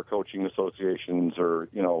whatever coaching associations or,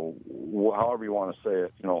 however you want to say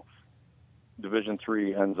it, Division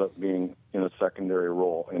III ends up being in a secondary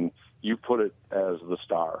role. And you put it as the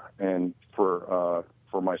star. And for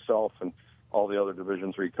myself and all the other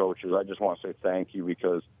Division III coaches, I just want to say thank you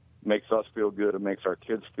because it makes us feel good. It makes our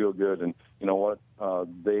kids feel good. And you know what?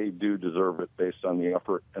 They do deserve it based on the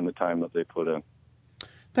effort and the time that they put in.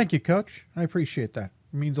 Thank you, Coach. I appreciate that.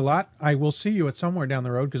 It means a lot. I will see you at somewhere down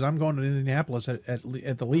the road because I'm going to Indianapolis at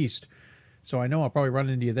the least. So I know I'll probably run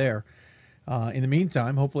into you there. In the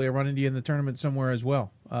meantime, hopefully I run into you in the tournament somewhere as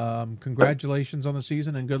well. Congratulations on the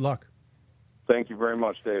season and good luck. Thank you very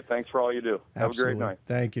much, Dave. Thanks for all you do. Absolutely. Have a great night.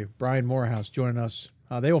 Thank you. Brian Morehouse joining us.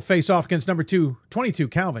 They will face off against number 22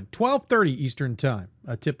 Calvin, 12:30 Eastern Time.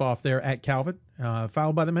 A tip-off there at Calvin,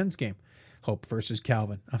 followed by the men's game. Hope versus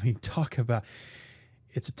Calvin. Talk about...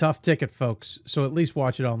 It's a tough ticket, folks, so at least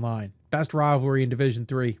watch it online. Best rivalry in Division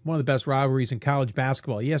III, one of the best rivalries in college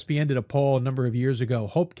basketball. ESPN did a poll a number of years ago.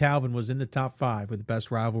 Hope Calvin was in the top 5 with the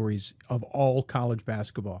best rivalries of all college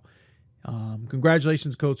basketball.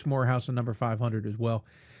 Congratulations, Coach Morehouse, on number 500 as well.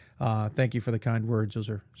 Thank you for the kind words. Those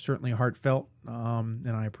are certainly heartfelt,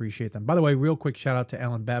 and I appreciate them. By the way, real quick shout out to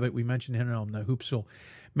Alan Babbitt. We mentioned him on the Hoopsville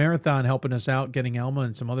Marathon, helping us out, getting Elma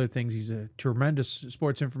and some other things. He's a tremendous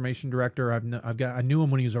sports information director. I knew him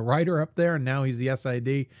when he was a writer up there, and now he's the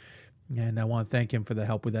SID. And I want to thank him for the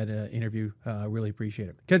help with that interview. Really appreciate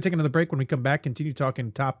it. Going to take another break. When we come back, continue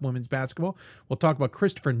talking top women's basketball. We'll talk about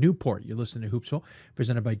Christopher Newport. You're listening to Hoopsville,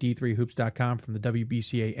 presented by D3Hoops.com from the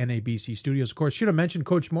WBCA NABC studios. Of course, should have mentioned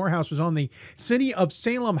Coach Morehouse was on the City of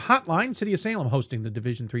Salem hotline. City of Salem hosting the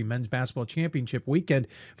Division III Men's Basketball Championship weekend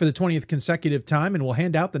for the 20th consecutive time, and we'll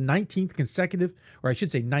hand out the 19th consecutive, or I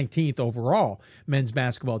should say 19th overall men's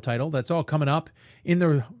basketball title. That's all coming up in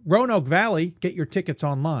the Roanoke Valley. Get your tickets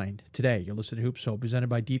online today. You're listening to Hoopsville, presented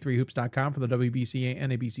by D3Hoops.com from the WBCA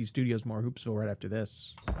NABC studios. More Hoopsville right after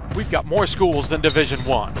this. We've got more schools than Division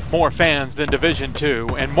I, more fans than Division II,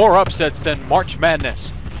 and more upsets than March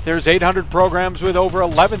Madness. There's 800 programs with over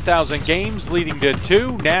 11,000 games leading to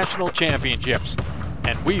 2 national championships.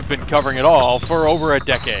 And we've been covering it all for over a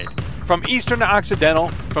decade. From Eastern to Occidental,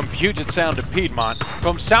 from Puget Sound to Piedmont,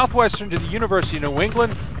 from Southwestern to the University of New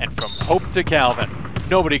England, and from Hope to Calvin.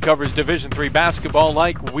 Nobody covers Division III basketball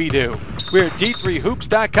like we do. We're at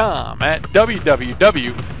D3Hoops.com at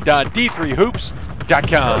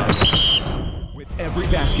www.D3Hoops.com. With every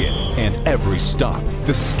basket and every stop,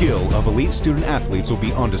 the skill of elite student athletes will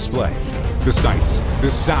be on display. The sights, the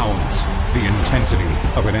sounds, the intensity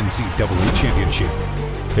of an NCAA championship.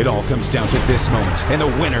 It all comes down to this moment, and the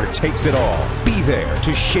winner takes it all. Be there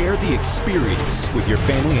to share the experience with your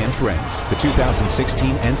family and friends. The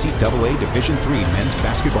 2016 NCAA Division III Men's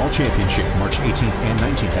Basketball Championship, March 18th and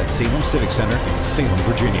 19th at Salem Civic Center in Salem,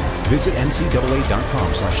 Virginia. Visit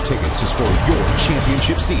ncaa.com/tickets to score your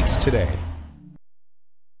championship seats today.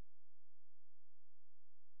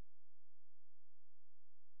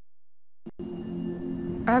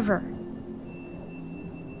 Ever.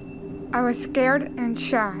 I was scared and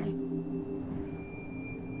shy.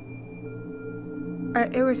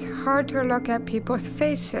 It was hard to look at people's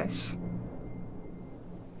faces.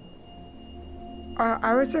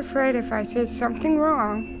 I was afraid if I said something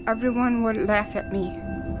wrong, everyone would laugh at me.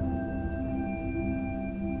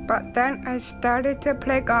 But then I started to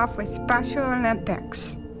play golf with Special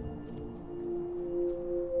Olympics.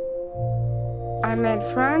 I made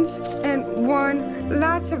friends and won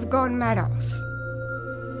lots of gold medals.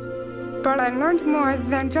 But I learned more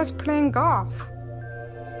than just playing golf.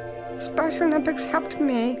 Special Olympics helped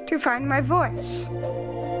me to find my voice.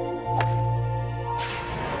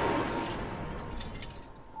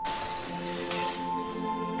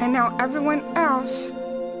 And now everyone else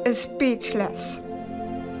is speechless.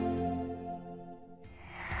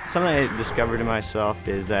 Something I discovered in myself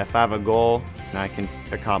is that if I have a goal, I can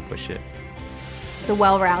accomplish it. It's a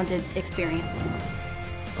well-rounded experience.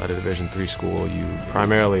 At a Division III school, you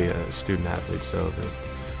primarily a student athlete, so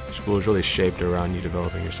the school is really shaped around you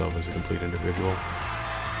developing yourself as a complete individual.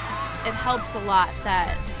 It helps a lot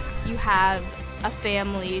that you have a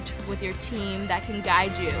family with your team that can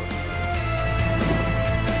guide you.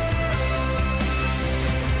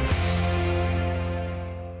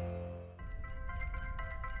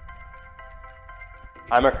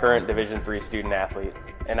 I'm a current Division III student athlete,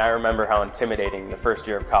 and I remember how intimidating the first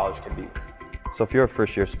year of college can be. So if you're a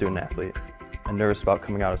first-year student athlete and nervous about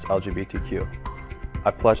coming out as LGBTQ,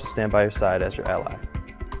 I pledge to stand by your side as your ally.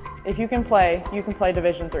 If you can play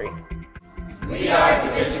Division III. We are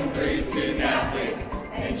Division III student athletes,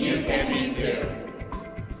 and you can be too.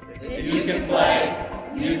 If you can play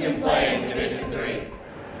in Division III.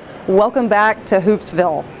 Welcome back to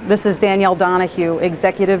Hoopsville. This is Danielle Donahue,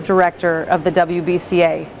 Executive Director of the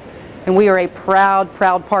WBCA, and we are a proud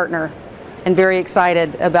partner and very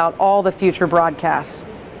excited about all the future broadcasts.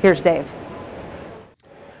 Here's Dave.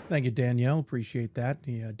 Thank you, Danielle. Appreciate that.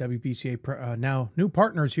 The WBCA now new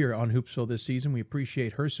partners here on Hoopsville this season. We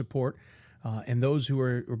appreciate her support and those who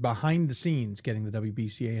are behind the scenes getting the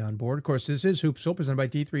WBCA on board. Of course, this is Hoopsville, presented by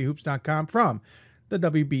D3Hoops.com from the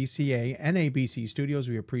WBCA NABC studios.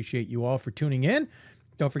 We appreciate you all for tuning in.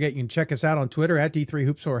 Don't forget, you can check us out on Twitter at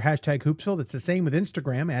D3Hoopsville or hashtag Hoopsville. That's the same with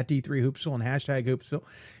Instagram at D3Hoopsville and hashtag Hoopsville.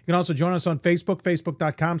 You can also join us on Facebook,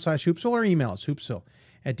 facebook.com/Hoopsville, or email us,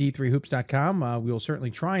 hoopsville@D3Hoops.com. We will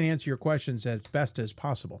certainly try and answer your questions as best as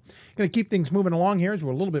possible. Going to keep things moving along here as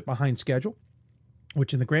we're a little bit behind schedule,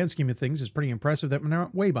 which in the grand scheme of things is pretty impressive that we're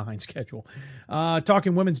not way behind schedule.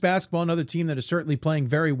 Talking women's basketball, another team that is certainly playing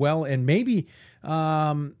very well, and maybe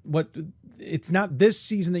it's not this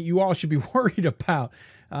season that you all should be worried about.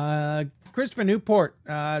 Christopher Newport,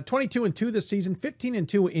 22-2 this season,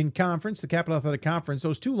 15-2 in conference, the Capital Athletic Conference.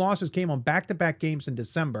 Those two losses came on back-to-back games in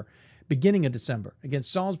December, beginning of December, against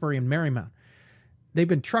Salisbury and Marymount. They've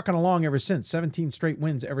been trucking along ever since, 17 straight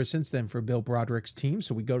wins ever since then for Bill Broderick's team.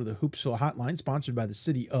 So we go to the Hoopsville Hotline, sponsored by the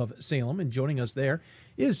City of Salem, and joining us there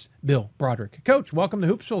is Bill Broderick. Coach, welcome to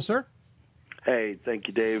Hoopsville, sir. Hey, thank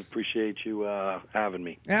you, Dave. Appreciate you having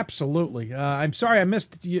me. Absolutely. I'm sorry I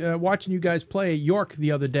missed watching you guys play York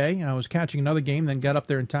the other day. I was catching another game, then got up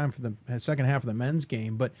there in time for the second half of the men's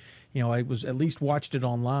game. But, I was at least watched it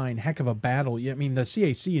online. Heck of a battle. I mean, the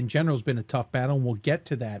CAC in general has been a tough battle, and we'll get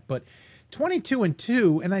to that. But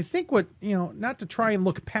 22-2, and I think not to try and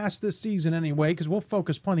look past this season anyway, because we'll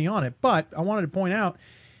focus plenty on it. But I wanted to point out,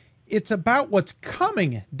 it's about what's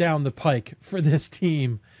coming down the pike for this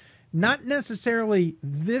team. Not necessarily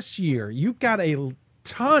this year. You've got a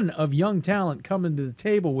ton of young talent coming to the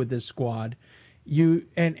table with this squad.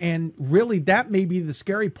 And really that may be the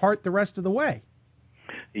scary part the rest of the way.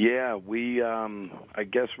 Yeah, we I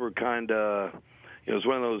guess we're kind of it's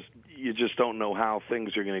one of those, you just don't know how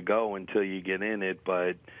things are going to go until you get in it,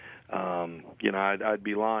 but I'd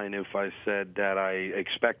be lying if I said that I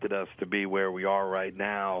expected us to be where we are right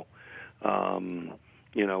now.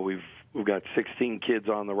 We've got 16 kids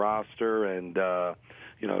on the roster, and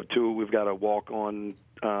we've got a walk-on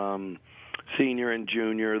senior and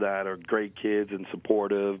junior that are great kids and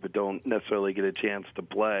supportive, but don't necessarily get a chance to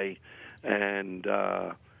play. And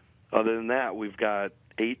other than that, we've got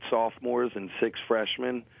 8 sophomores and 6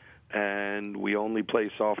 freshmen, and we only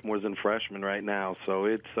play sophomores and freshmen right now. So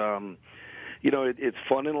it's it's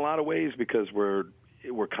fun in a lot of ways because we're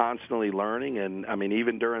constantly learning, and I mean,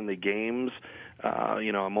 even during the games,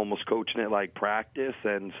 I'm almost coaching it like practice,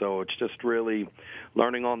 and so it's just really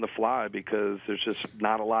learning on the fly because there's just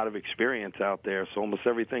not a lot of experience out there. So almost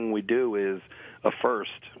everything we do is a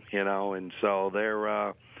first, and so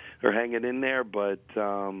they're hanging in there, but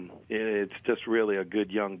it's just really a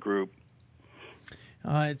good young group.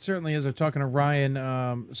 It certainly is. I'm talking to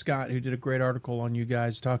Ryan Scott, who did a great article on you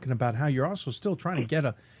guys, talking about how you're also still trying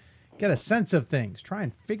to get a sense of things, try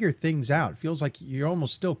and figure things out. It feels like you're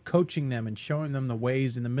almost still coaching them and showing them the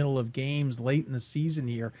ways in the middle of games late in the season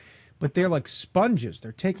here. But they're like sponges.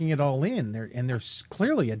 They're taking it all in. They're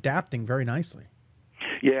clearly adapting very nicely.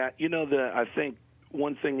 Yeah, I think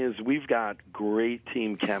one thing is we've got great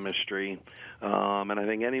team chemistry. And I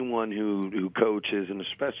think anyone who coaches, and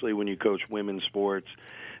especially when you coach women's sports,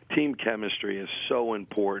 team chemistry is so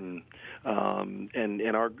important.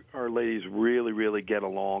 And our ladies really, really get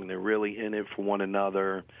along. They're really in it for one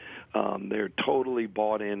another. They're totally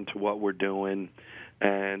bought into what we're doing.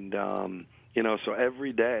 And, so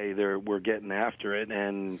every day we're getting after it.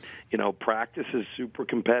 And, practice is super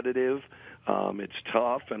competitive. It's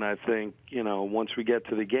tough. And I think, once we get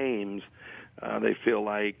to the games, they feel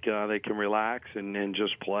like they can relax and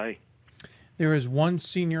just play. There is one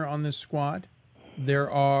senior on this squad.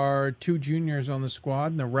 There are 2 juniors on the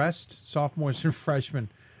squad, and the rest, sophomores and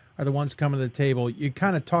freshmen, are the ones coming to the table. You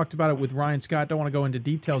kind of talked about it with Ryan Scott. Don't want to go into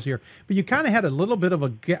details here, but you kind of had a little bit of a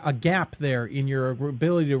gap there in your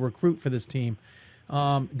ability to recruit for this team.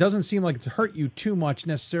 Doesn't seem like it's hurt you too much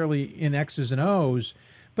necessarily in X's and O's,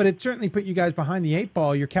 but it certainly put you guys behind the 8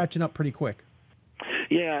 ball. You're catching up pretty quick.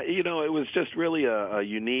 Yeah, it was just really a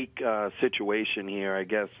unique situation here, I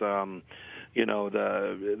guess.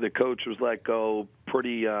 The coach was let go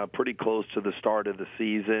pretty close to the start of the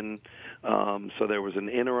season. So there was an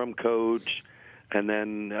interim coach, and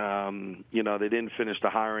then they didn't finish the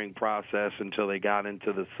hiring process until they got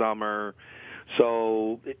into the summer.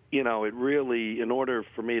 So it really, in order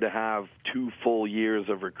for me to have 2 full years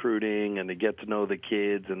of recruiting and to get to know the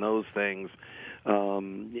kids and those things,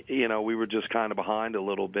 we were just kind of behind a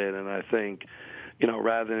little bit. And I think,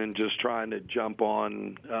 rather than just trying to jump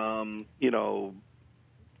on,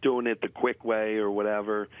 doing it the quick way or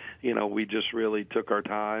whatever, we just really took our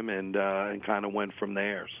time and kind of went from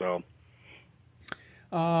there. So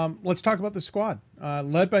let's talk about the squad,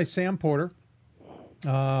 led by Sam Porter.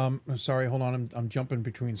 Sorry, hold on. I'm jumping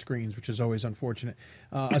between screens, which is always unfortunate.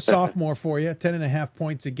 A sophomore for you, 10.5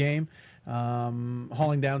 points a game,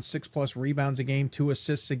 hauling down 6+ rebounds a game, 2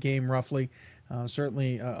 assists a game, roughly.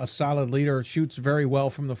 Certainly a solid leader, shoots very well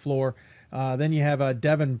from the floor. Then you have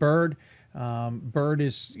Devin Bird. Bird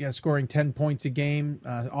is scoring 10 points a game,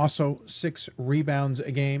 also 6 rebounds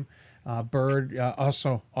a game. Bird,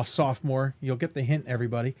 also a sophomore. You'll get the hint,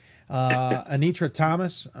 everybody. Anitra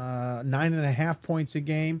Thomas, 9.5 points a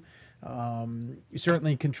game.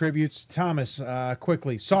 Certainly contributes. Thomas,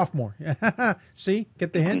 quickly, sophomore. See,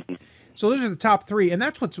 get the hint. So those are the top 3, and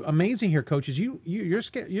that's what's amazing here, coaches.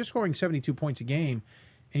 You're scoring 72 points a game,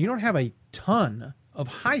 and you don't have a ton of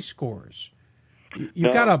high scorers.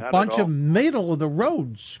 You've got a bunch of middle of the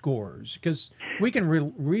road scorers, because we can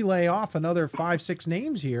relay off another 5-6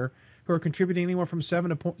 names here who are contributing anywhere from 7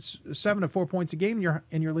 to 4 points a game,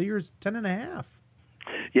 and your leader is 10.5.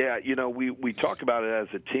 Yeah, we talk about it as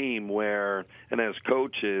a team and as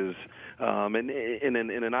coaches, and in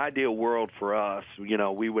an ideal world for us,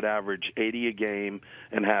 we would average 80 a game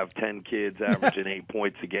and have 10 kids averaging 8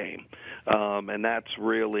 points a game. And that's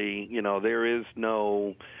really, there is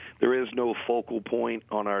no focal point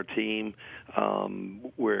on our team.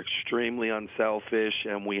 We're extremely unselfish,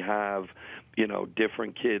 and we have,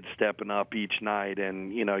 different kids stepping up each night.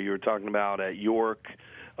 And, you were talking about at York,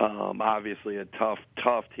 obviously a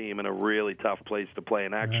tough team and a really tough place to play.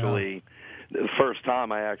 And actually, the first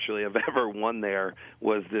time I actually have ever won there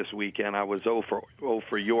was this weekend. I was 0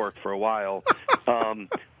 for York for a while.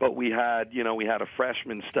 But we had a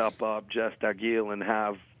freshman step up, Jess Dagil, and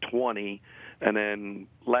have 20. And then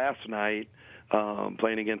last night,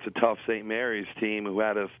 playing against a tough St. Mary's team who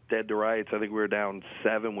had us dead to rights. I think we were down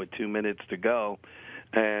 7 with 2 minutes to go.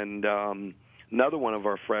 And another one of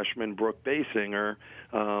our freshmen, Brooke Basinger,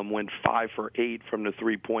 went 5 for 8 from the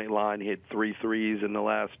three-point line, hit 3 threes in the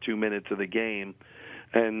last 2 minutes of the game.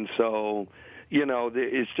 And so,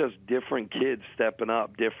 it's just different kids stepping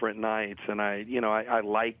up different nights. And I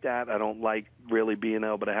like that. I don't like really being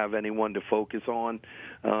able to have anyone to focus on.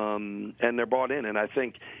 And they're bought in. And I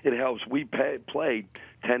think it helps. We play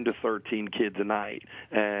 10 to 13 kids a night.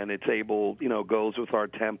 And it's able, goes with our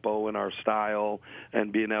tempo and our style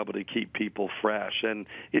and being able to keep people fresh. And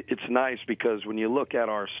it's nice because when you look at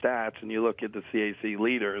our stats and you look at the CAC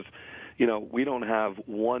leaders, we don't have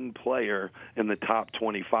one player in the top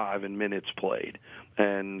 25 in minutes played.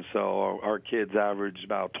 And so our kids average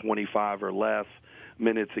about 25 or less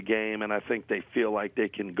minutes a game, and I think they feel like they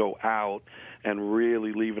can go out and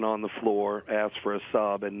really leave it on the floor, ask for a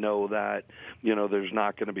sub, and know that, there's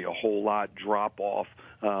not going to be a whole lot drop-off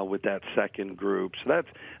with that second group. So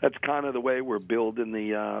that's kind of the way we're building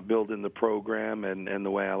the program and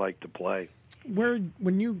the way I like to play.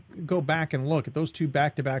 When you go back and look at those 2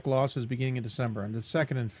 back-to-back losses beginning in December, and the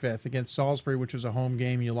 2nd and 5th against Salisbury, which was a home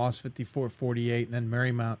game, you lost 54-48, and then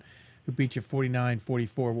Marymount, who beat you 49-44.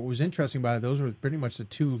 What was interesting about it, those were pretty much the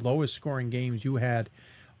 2 lowest scoring games you had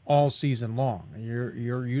all season long.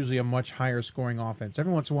 You're usually a much higher scoring offense.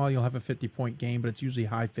 Every once in a while you'll have a 50-point game, but it's usually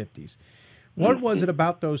high 50s. What was it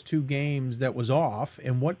about those 2 games that was off,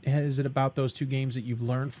 and what is it about those 2 games that you've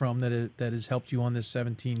learned from that has helped you on this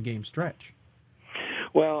 17-game stretch?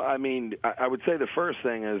 Well, I mean, I would say the first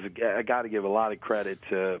thing is I got to give a lot of credit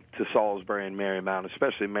to Salisbury and Marymount,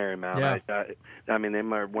 especially Marymount. Yeah. I mean,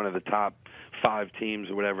 they're one of the top 5 teams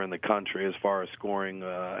or whatever in the country as far as scoring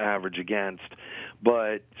average against.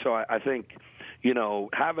 But so I think,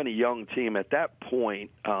 having a young team at that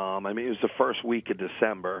point, it was the first week of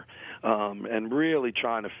December, and really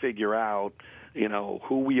trying to figure out,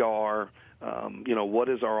 who we are. What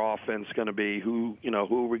is our offense going to be? Who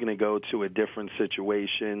are we going to go to at different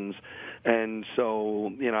situations? And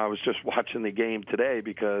so, I was just watching the game today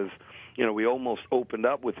because, we almost opened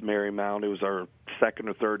up with Marymount. It was our 2nd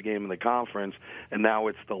or 3rd game in the conference, and now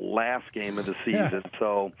it's the last game of the season. Yeah.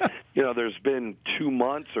 So, there's been 2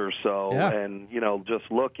 months or so, and, just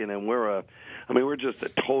looking, and we're just a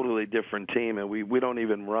totally different team, and we don't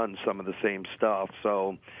even run some of the same stuff.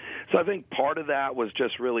 So I think part of that was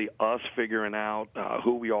just really us figuring out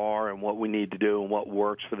who we are and what we need to do and what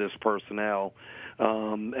works for this personnel,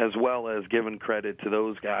 as well as giving credit to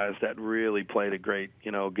those guys that really played a great,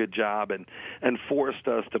 good job and forced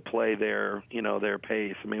us to play their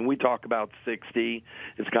pace. I mean, we talk about 60.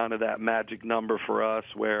 It's kind of that magic number for us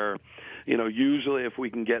where, usually if we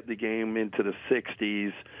can get the game into the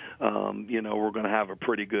 60s, we're going to have a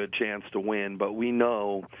pretty good chance to win. But we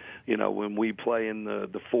know, when we play in the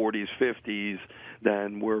 40s, 50s,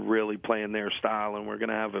 then we're really playing their style, and we're going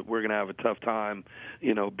to have a tough time,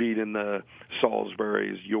 beating the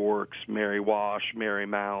Salisbury's, Yorks, Mary Wash,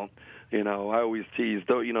 Marymount. I always tease,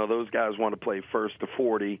 those guys want to play first to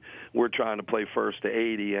 40. We're trying to play first to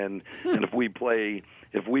 80, and if we play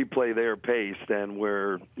their pace, then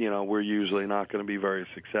we're usually not going to be very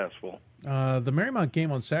successful. The Marymount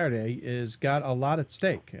game on Saturday is got a lot at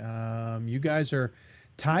stake. You guys are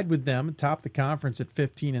tied with them atop the conference at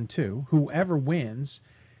 15-2. Whoever wins,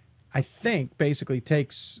 I think, basically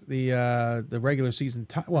takes the regular season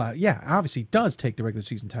title. Well, yeah, obviously does take the regular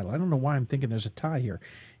season title. I don't know why I'm thinking there's a tie here.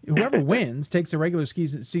 Whoever wins takes the regular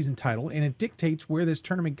season title, and it dictates where this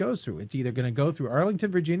tournament goes through. It's either going to go through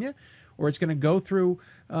Arlington, Virginia, or it's going to go through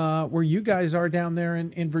where you guys are down there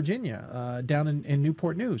in Virginia, down in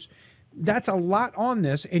Newport News. That's a lot on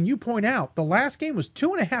this, and you point out the last game was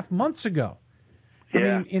 2.5 months ago.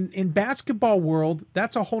 Yeah. I mean, in basketball world,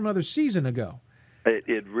 that's a whole nother season ago.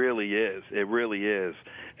 It really is. It really is.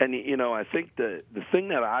 And, you know, I think the thing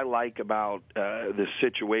that I like about this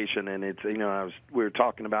situation, and it's, you know, we were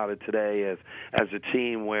talking about it today as a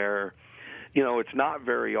team where, you know, it's not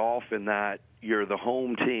very often that you're the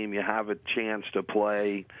home team, you have a chance to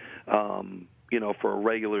play, you know, for a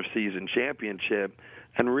regular season championship,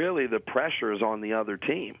 and really the pressure is on the other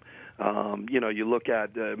team. You know, you look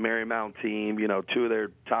at the Marymount team, you know, 2 of their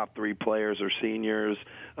top 3 players are seniors.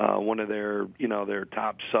 One of their, you know, their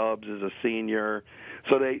top subs is a senior.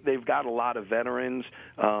 So they've got a lot of veterans.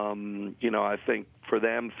 You know, I think for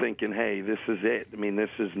them thinking, hey, this is it. I mean, this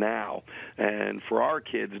is now. And for our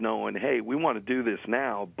kids knowing, hey, we want to do this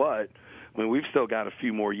now, but I mean, we've still got a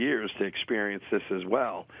few more years to experience this as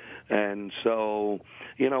well. And so,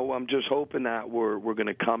 you know, I'm just hoping that we're going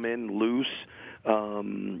to come in loose,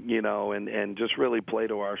 you know, and just really play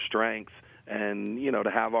to our strengths. And, you know, to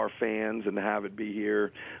have our fans and to have it be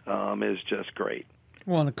here is just great.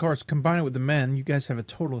 Well, and of course, combine it with the men, you guys have a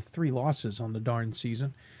total of 3 losses on the darn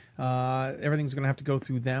season. Everything's going to have to go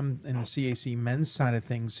through them in the CAC men's side of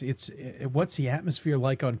things. What's the atmosphere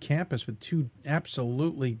like on campus with 2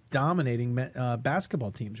 absolutely dominating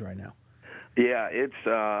basketball teams right now? Yeah, it's.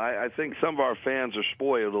 I think some of our fans are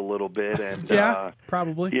spoiled a little bit, and yeah,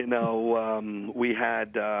 probably. You know, we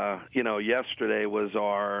had. You know, yesterday was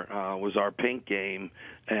our pink game,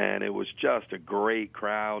 and it was just a great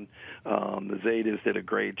crowd. The Zetas did a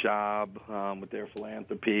great job with their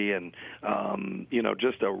philanthropy, and you know,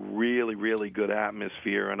 just a really, really good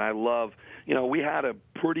atmosphere. And I love. You know, we had a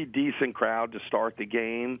pretty decent crowd to start the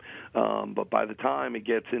game, but by the time it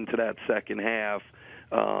gets into that second half.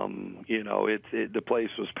 You know, the place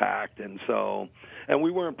was packed, and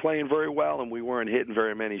we weren't playing very well, and we weren't hitting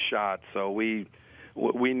very many shots. So we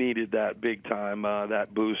needed that big time,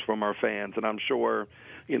 that boost from our fans, and I'm sure,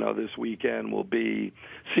 you know, this weekend will be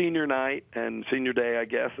senior night and senior day, I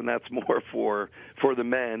guess, and that's more for the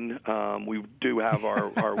men. We do have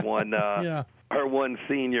our one. Yeah. Our one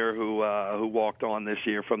senior who walked on this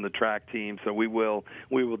year from the track team, so we will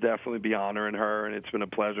definitely be honoring her, and it's been a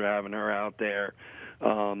pleasure having her out there.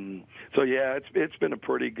 So yeah, it's been a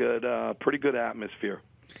pretty good atmosphere.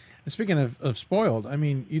 Speaking of spoiled, I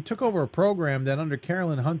mean, you took over a program that under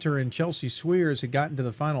Carolyn Hunter and Chelsea Swears had gotten to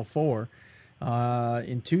the Final Four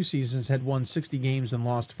in 2 seasons, had won 60 games and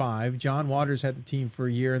lost 5. John Waters had the team for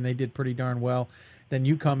a year, and they did pretty darn well. Then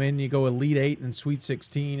you come in, you go Elite 8 and Sweet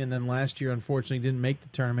 16, and then last year, unfortunately, didn't make the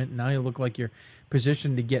tournament. And now you look like you're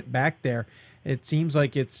positioned to get back there. It seems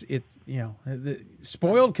like it's you know,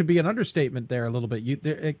 spoiled could be an understatement there a little bit.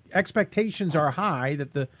 The expectations are high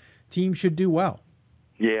that the team should do well.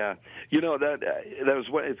 Yeah, you know that was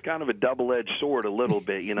it's kind of a double-edged sword a little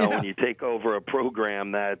bit. You know, when you take over a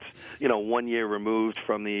program that's, you know, 1 year removed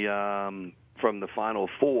from the Final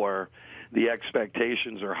Four, the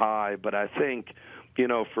expectations are high. But I think, you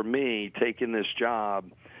know, for me taking this job,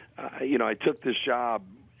 you know, I took this job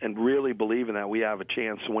and really believing that we have a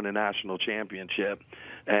chance to win a national championship.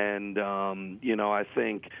 And, you know, I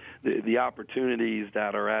think the opportunities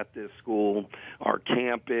that are at this school, our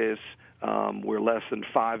campus, we're less than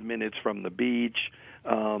 5 minutes from the beach.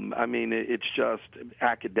 I mean, it's just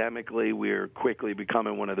academically, we're quickly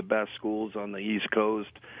becoming one of the best schools on the East Coast.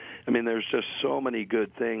 I mean, there's just so many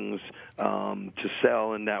good things to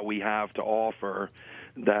sell and that we have to offer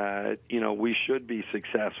that, you know, we should be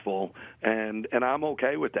successful. And I'm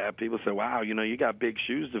okay with that. People say, wow, you know, you got big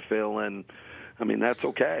shoes to fill. And, I mean, that's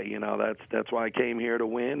okay. You know, that's why I came here to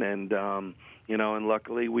win. And, you know, and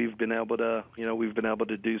luckily we've been able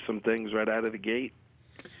to do some things right out of the gate.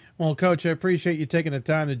 Well, Coach, I appreciate you taking the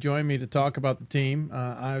time to join me to talk about the team.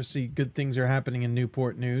 Obviously, good things are happening in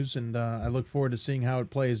Newport News, and I look forward to seeing how it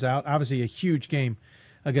plays out. Obviously, a huge game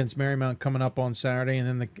against Marymount coming up on Saturday, and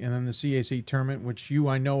then the CAC tournament, which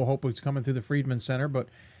I know hope is coming through the Friedman Center, but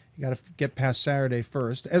you got to get past Saturday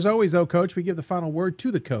first. As always, though, Coach, we give the final word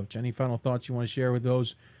to the coach. Any final thoughts you want to share with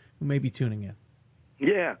those who may be tuning in?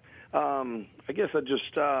 Yeah. I guess I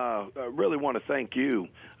just really want to thank you.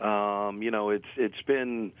 You know, it's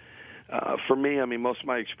been for me. I mean, most of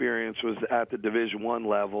my experience was at the Division I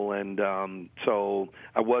level, and so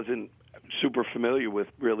I wasn't super familiar with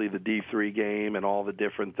really the D3 game and all the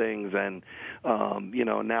different things. And you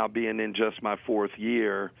know, now being in just my 4th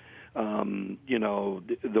year, you know,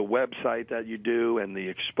 the website that you do and the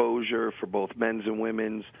exposure for both men's and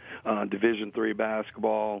women's Division III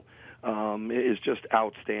basketball is just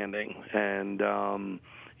outstanding. And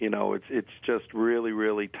you know, it's just really,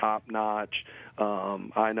 really top notch.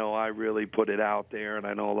 I know I really put it out there, and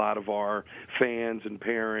I know a lot of our fans and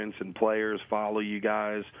parents and players follow you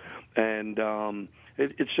guys. And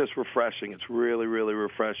it's just refreshing. It's really, really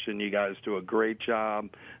refreshing. You guys do a great job,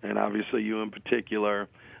 and obviously you in particular.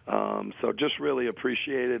 So just really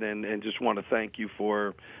appreciate it, and just want to thank you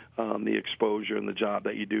for the exposure and the job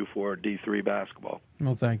that you do for D3 basketball.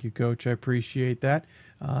 Well, thank you, Coach. I appreciate that.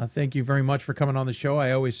 Thank you very much for coming on the show.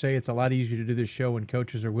 I always say it's a lot easier to do this show when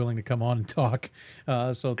coaches are willing to come on and talk.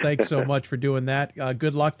 So thanks so much for doing that.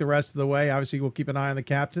 Good luck the rest of the way. Obviously, we'll keep an eye on the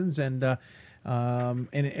captains, and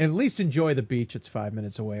at least enjoy the beach. It's 5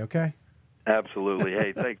 minutes away, okay? Absolutely.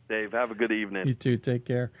 Hey, thanks, Dave. Have a good evening. You too. Take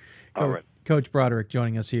care. All right. Coach Broderick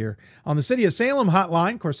joining us here on the City of Salem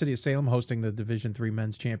hotline. Of course, City of Salem hosting the Division III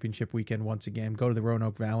Men's Championship weekend once again. Go to the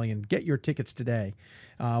Roanoke Valley and get your tickets today.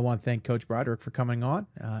 I want to thank Coach Broderick for coming on.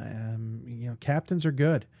 Captains are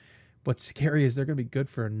good. What's scary is they're going to be good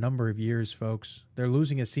for a number of years, folks. They're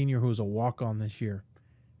losing a senior who was a walk-on this year.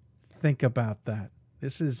 Think about that.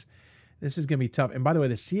 This is going to be tough. And by the way,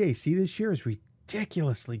 the CAC this year is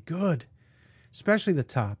ridiculously good, especially the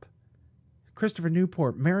top. Christopher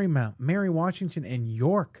Newport, Marymount, Mary Washington, and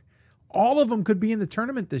York. All of them could be in the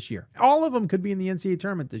tournament this year. All of them could be in the NCAA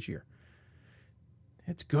tournament this year.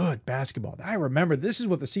 It's good basketball. I remember this is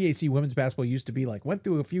what the CAC women's basketball used to be like. Went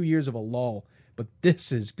through a few years of a lull, but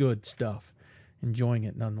this is good stuff. Enjoying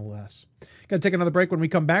it nonetheless. Got to take another break. When we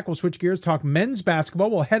come back, we'll switch gears, talk men's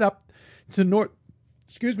basketball. We'll head up to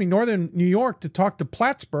northern New York to talk to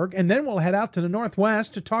Plattsburgh, and then we'll head out to the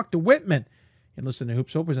Northwest to talk to Whitman. And listen to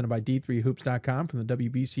Hoopsville, presented by D3Hoops.com from the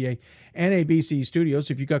WBCA and ABC studios.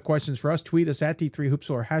 If you've got questions for us, tweet us at D3Hoopsville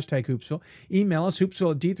or hashtag Hoopsville. Email us,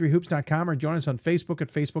 hoopsville at D3Hoops.com, or join us on Facebook at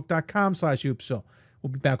Facebook.com/Hoopsville.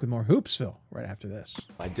 We'll be back with more Hoopsville right after this.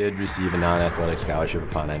 I did receive a non-athletic scholarship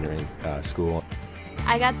upon entering school.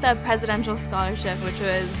 I got the presidential scholarship, which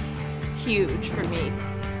was huge for me.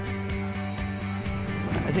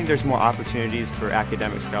 I think there's more opportunities for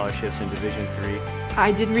academic scholarships in Division III.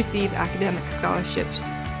 I did receive academic scholarships.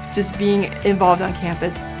 Just being involved on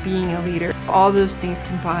campus, being a leader, all those things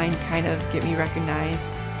combined kind of get me recognized.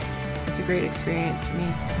 It's a great experience for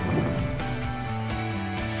me.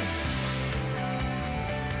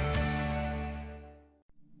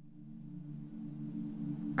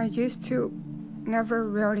 I used to never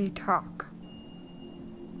really talk.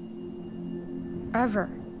 Ever.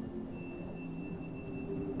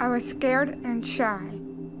 I was scared and shy.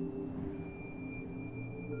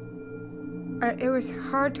 It was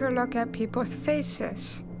hard to look at people's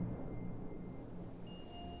faces.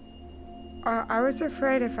 I was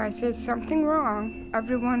afraid if I said something wrong,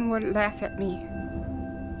 everyone would laugh at me.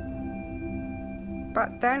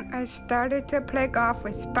 But then I started to play golf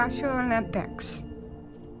with Special Olympics.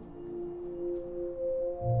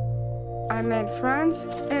 I made friends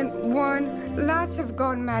and won lots of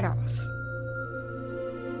gold medals.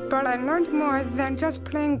 But I learned more than just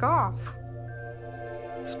playing golf.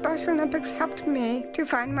 Special Olympics helped me to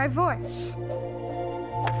find my voice.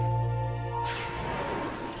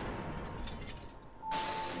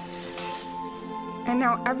 And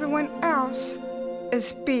now everyone else is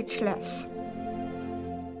speechless.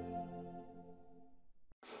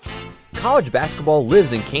 College basketball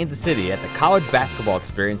lives in Kansas City at the College Basketball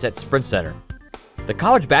Experience at Sprint Center. The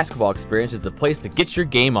College Basketball Experience is the place to get your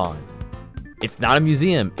game on. It's not a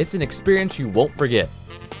museum, it's an experience you won't forget.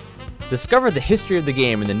 Discover the history of the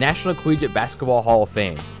game in the National Collegiate Basketball Hall of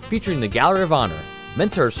Fame, featuring the Gallery of Honor,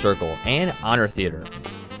 Mentor's Circle, and Honor Theater.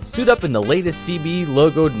 Suit up in the latest CBE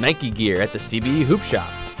logoed Nike gear at the CBE Hoop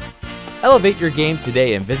Shop. Elevate your game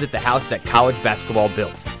today and visit the house that college basketball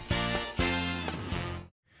built.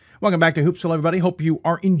 Welcome back to Hoopsville, everybody. Hope you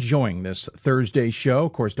are enjoying this Thursday show.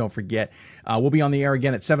 Of course, don't forget, we'll be on the air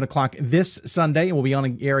again at 7 o'clock this Sunday, and we'll be on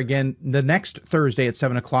the air again the next Thursday at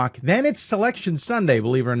 7 o'clock. Then it's Selection Sunday,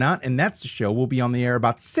 believe it or not, and that's the show. We'll be on the air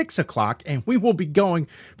about 6 o'clock, and we will be going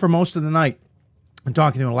for most of the night and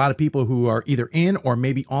talking to a lot of people who are either in or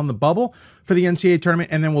maybe on the bubble for the NCAA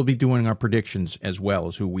tournament, and then we'll be doing our predictions as well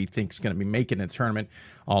as who we think is going to be making the tournament,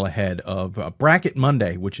 all ahead of Bracket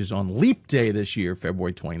Monday, which is on Leap Day this year,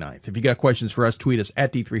 February 29th. If you got questions for us, tweet us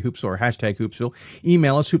at D3Hoopsville or hashtag Hoopsville.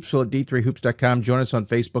 Email us, hoopsville at D3Hoops.com. Join us on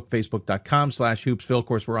Facebook, Facebook.com/Hoopsville. Of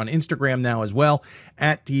course, we're on Instagram now as well,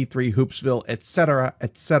 at D3Hoopsville, etc.,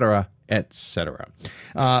 etc., etc.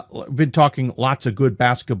 We've been talking lots of good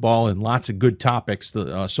basketball and lots of good topics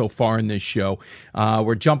so far in this show.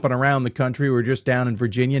 We're jumping around the country. We're just down in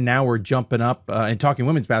Virginia. Now we're jumping up and talking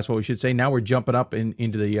women's basketball, we should say. Now we're jumping up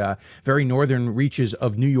into the very northern reaches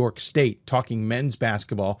of New York State, talking men's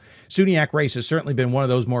basketball. SUNYAC race has certainly been one of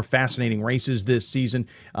those more fascinating races this season.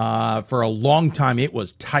 For a long time, it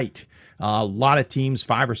was tight. A lot of teams,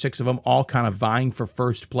 5 or 6 of them, all kind of vying for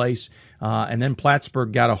first place. And then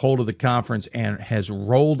Plattsburgh got a hold of the conference and has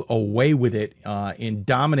rolled away with it in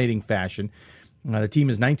dominating fashion. The team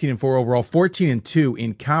is 19-4 overall, 14-2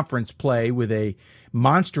 in conference play with a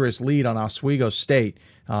monstrous lead on Oswego State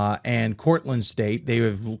and Cortland State. They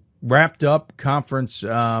have wrapped up conference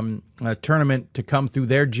tournament to come through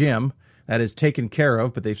their gym. That is taken care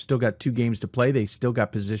of, but they've still got 2 games to play. They still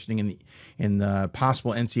got positioning in the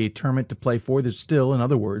possible NCAA tournament to play for. There's still, in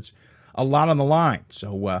other words, a lot on the line.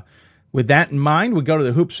 So with that in mind, we go to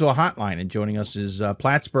the Hoopsville hotline, and joining us is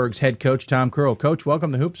Plattsburgh's head coach, Tom Curl. Coach,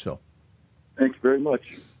 welcome to Hoopsville. Thanks very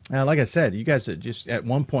much. Like I said, you guys had just at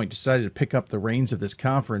one point decided to pick up the reins of this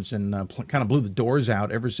conference and kind of blew the doors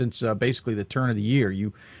out ever since basically the turn of the year.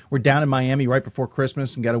 You were down in Miami right before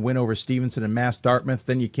Christmas and got a win over Stevenson and Mass Dartmouth.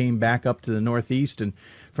 Then you came back up to the Northeast and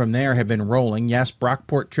from there have been rolling. Yes,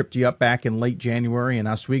 Brockport tripped you up back in late January, and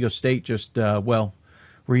Oswego State just,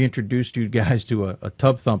 reintroduced you guys to a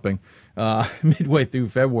tub thumping midway through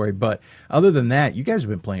February. But other than that, you guys have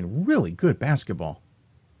been playing really good basketball.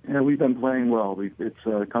 Yeah, we've been playing well.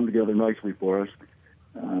 It's come together nicely for us.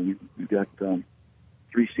 We've got 3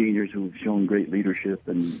 seniors who have shown great leadership,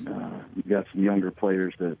 and we've got some younger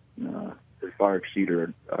players that far exceed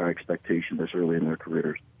our expectations this early in their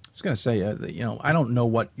careers. I was going to say, I don't know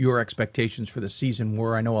what your expectations for the season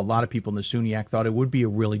were. I know a lot of people in the SUNYAC thought it would be a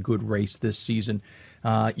really good race this season.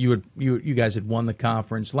 You guys had won the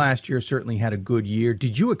conference last year, certainly had a good year.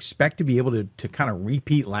 Did you expect to be able to kind of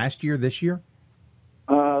repeat last year this year?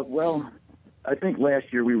 Well, I think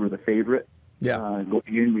last year we were the favorite. Yeah. Going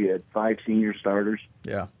in, we had 5 senior starters.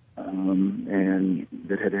 Yeah. And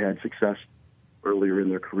that had success earlier in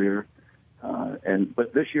their career.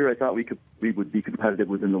 But this year I thought we would be competitive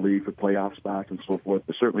within the league for playoff spots and so forth.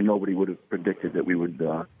 But certainly nobody would have predicted that we would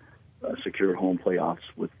secure home playoffs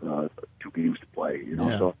with 2 games to play.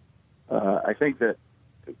 Yeah. So I think that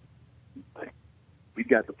we've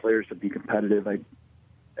got the players to be competitive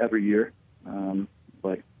every year.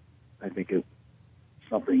 But I think it's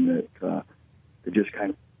something that it just kind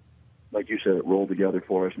of, like you said, it rolled together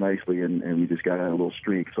for us nicely, and we just got on a little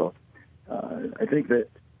streak. So I think that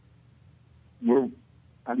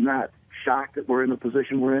I'm not shocked that we're in the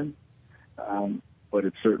position we're in, but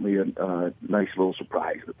it's certainly a nice little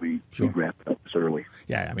surprise that we wrapped up this early.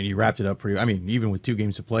 Yeah, I mean, you wrapped it up even with 2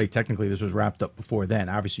 games to play, technically this was wrapped up before then.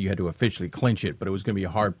 Obviously, you had to officially clinch it, but it was going to be a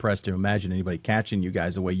hard press to imagine anybody catching you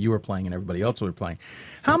guys the way you were playing and everybody else were playing.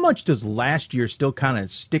 How much does last year still kind of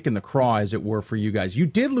stick in the craw, as it were, for you guys? You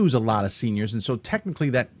did lose a lot of seniors, and so technically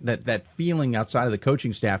that feeling outside of the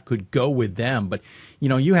coaching staff could go with them, but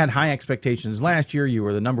you had high expectations last year. You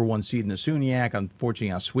were the number 1 seed in the SUNYAC.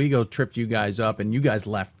 Unfortunately, Oswego tripped you guys up, and you guys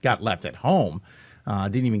got left at home.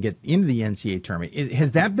 Didn't even get into the NCAA tournament.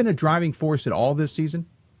 Has that been a driving force at all this season?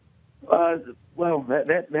 Well,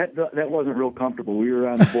 that wasn't real comfortable. We were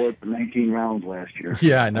on the board for 19 rounds last year.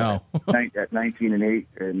 Yeah, I know. At 19-8,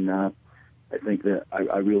 and I think that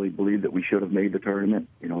I really believe that we should have made the tournament.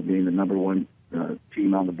 Being the number 1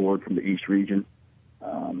 team on the board from the East region.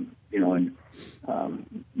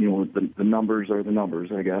 The numbers are the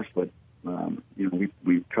numbers, I guess. But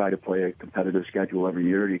we try to play a competitive schedule every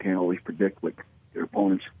year. You can't always predict what your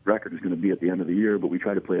opponent's record is going to be at the end of the year, but we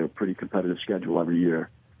try to play a pretty competitive schedule every year.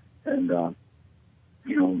 And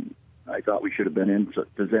I thought we should have been in. So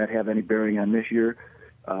does that have any bearing on this year?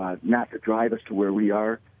 Not to drive us to where we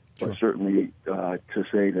are, but certainly to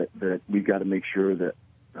say that we've got to make sure that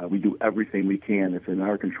we do everything we can that's in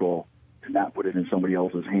our control to not put it in somebody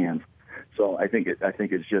else's hands. So I think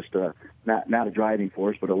it's just not a driving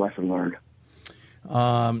force, but a lesson learned.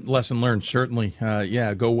 Lesson learned, certainly.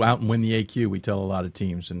 Go out and win the AQ, we tell a lot of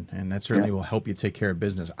teams, and that certainly will help you take care of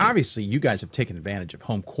business. Obviously, you guys have taken advantage of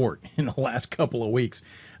home court in the last couple of weeks.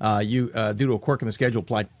 You, due to a quirk in the schedule,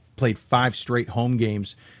 played 5 straight home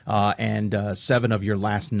games and 7 of your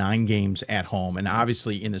last 9 games at home. And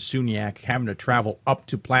obviously, in the SUNYAC, having to travel up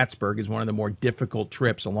to Plattsburgh is one of the more difficult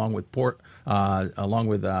trips, along with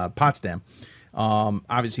Potsdam.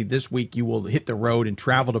 Obviously, this week you will hit the road and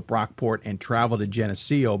travel to Brockport and travel to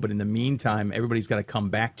Geneseo. But in the meantime, everybody's got to come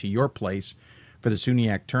back to your place for the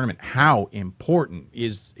SUNYAC tournament. How important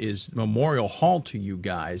is Memorial Hall to you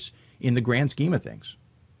guys in the grand scheme of things?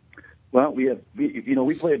 Well, we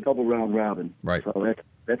play a double round robin, right? So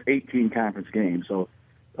that's 18 conference games. So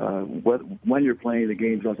when you're playing, the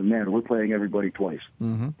game doesn't matter. We're playing everybody twice.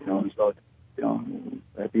 Mm-hmm. So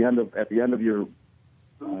at the end of your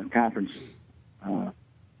conference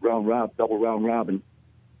double round robin,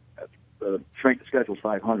 the strength of schedule is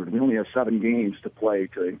 500. We only have 7 games to play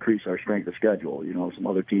to increase our strength of schedule. Some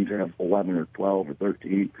other teams have 11 or 12 or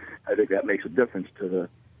 13. I think that makes a difference to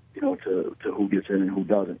to who gets in and who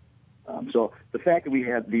doesn't. So the fact that we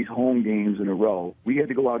had these home games in a row, we had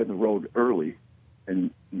to go out on the road early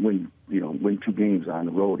and win 2 games on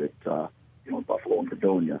the road at Buffalo and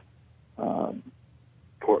Fredonia,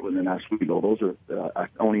 Portland and Oswego. Those are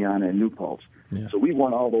Oneonta and New Paltz. Yeah. So we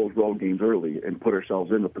won all those road games early and put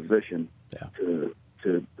ourselves in the position to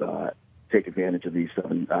take advantage of these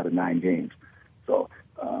 7 out of 9 games. So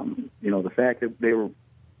the fact that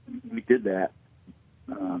we did that.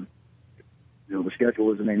 The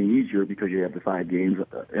schedule isn't any easier because you have the 5 games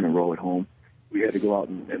in a row at home. We had to go out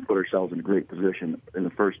and put ourselves in a great position in the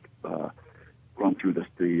first run through the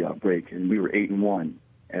break, and we were 8-1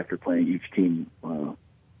 after playing each team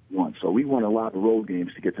once. So we won a lot of road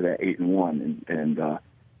games to get to that 8-1, and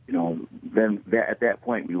then at that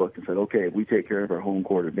point we looked and said, okay, if we take care of our home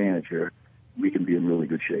court advantage here, we can be in really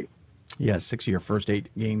good shape. Yeah, 6 of your first 8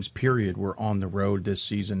 games, period, were on the road this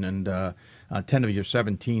season, and 10 of your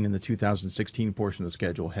 17 in the 2016 portion of the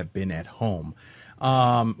schedule have been at home.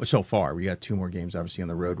 So far, we got 2 more games, obviously, on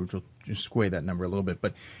the road, which will just sway that number a little bit.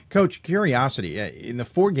 But, Coach, curiosity, in the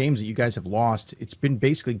 4 games that you guys have lost, it's been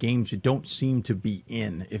basically games you don't seem to be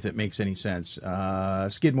in, if it makes any sense.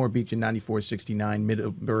 Skidmore beat you 94-69,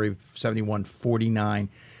 Middlebury 71-49.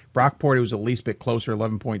 Brockport, it was at least a bit closer,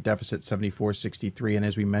 11-point deficit, 74-63, and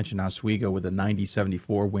as we mentioned, Oswego with a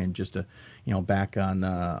 90-74 win just back on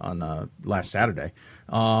last Saturday.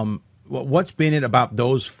 What's been it about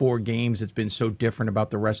those 4 games that's been so different about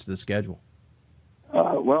the rest of the schedule?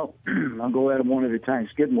 Well, I'll go at them one at a time.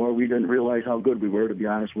 Skidmore, we didn't realize how good we were, to be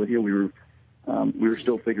honest with you. We were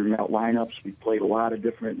still figuring out lineups. We played a lot of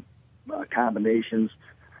different combinations,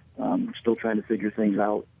 still trying to figure things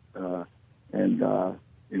out, and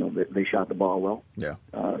they shot the ball well. Yeah.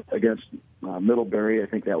 Against Middlebury, I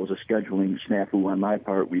think that was a scheduling snafu on my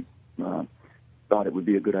part. We thought it would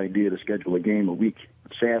be a good idea to schedule a game a week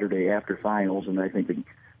Saturday after finals, and I think that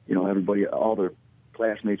everybody, all their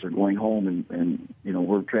classmates are going home, and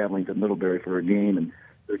we're traveling to Middlebury for a game, and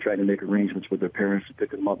they're trying to make arrangements with their parents to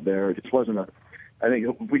pick them up there. It just wasn't I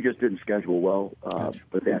think we just didn't schedule well.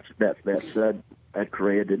 But that said, Ed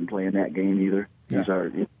Correa didn't play in that game either. Yeah.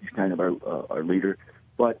 He's kind of our leader.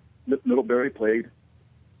 But Middlebury played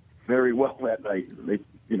very well that night. They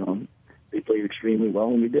played extremely well,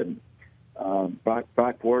 and we didn't.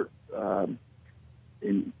 Brockport,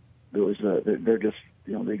 they're just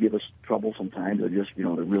they give us trouble sometimes. They just they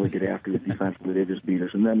really get after it defensively. They just beat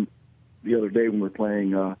us. And then the other day when we were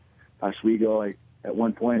playing Oswego, at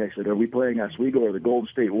one point I said, "Are we playing Oswego or the Golden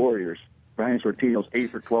State Warriors?" Brian Sortino's 8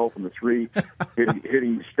 for 12 from the 3,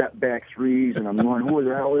 hitting step back threes, and I'm going, "Who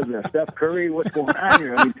the hell is that? Steph Curry? What's going on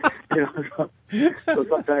here?" I mean, so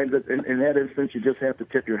sometimes in that instance you just have to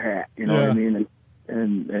tip your hat. You know what I mean?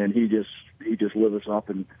 And he just lit us up,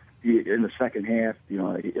 and in the second half,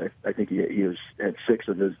 I think he had 6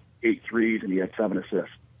 of his 8 threes, and he had 7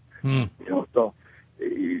 assists. So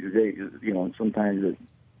sometimes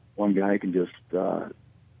one guy can just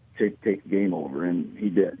take the game over, and he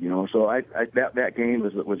did. So that game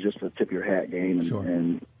was just a tip your hat game,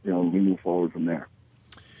 and we move forward from there.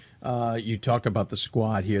 You talked about the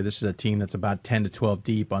squad here. This is a team that's about 10 to 12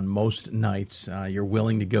 deep on most nights. You're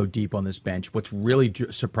willing to go deep on this bench. What's really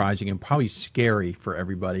surprising and probably scary for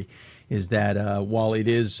everybody is that while it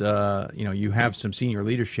is, you have some senior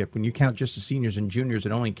leadership, when you count just the seniors and juniors,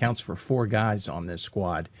 it only counts for 4 guys on this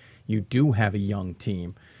squad. You do have a young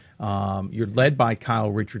team. You're led by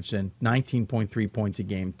Kyle Richardson, 19.3 points a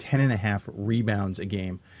game, 10.5 rebounds a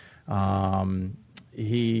game.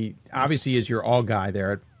 He obviously is your all guy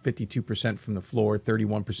there at 52% from the floor,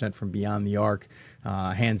 31% from beyond the arc,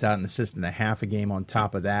 hands out an assist and a half a game on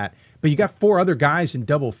top of that. But you got 4 other guys in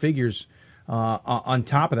double figures on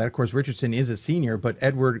top of that. Of course, Richardson is a senior, but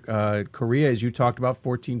Edward Correa, as you talked about,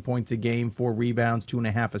 14 points a game, 4 rebounds,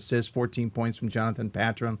 2.5 assists, 14 points from Jonathan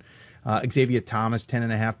Patron. Xavier Thomas,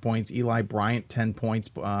 10.5 points. Eli Bryant, 10 points.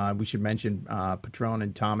 We should mention Patron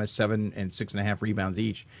and Thomas, 7 and 6.5 rebounds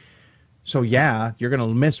each. So, yeah, you're going to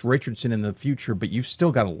miss Richardson in the future, but you've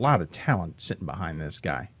still got a lot of talent sitting behind this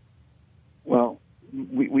guy. Well,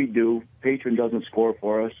 we do. Patron doesn't score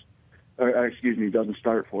for us. Doesn't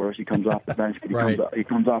start for us. He comes off the bench, but he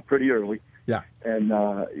comes off pretty early. Yeah. And,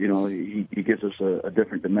 he gives us a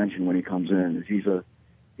different dimension when he comes in.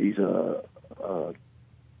 He's a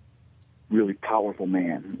really powerful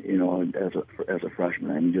man, as a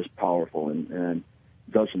freshman. I mean, just powerful and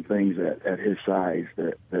does some things at his size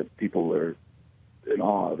that people are in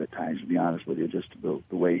awe of at times, to be honest with you, just the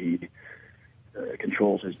way he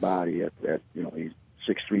controls his body at he's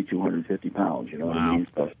 6'3", 250 pounds, what I mean?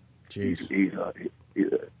 So jeez.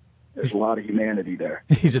 There's a lot of humanity there.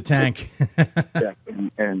 He's a tank. Yeah,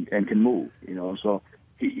 and can move, so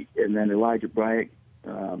And then Elijah Bryant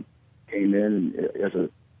came in as a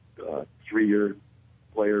 3-year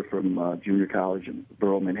player from junior college in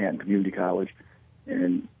Borough Manhattan Community College,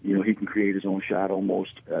 and he can create his own shot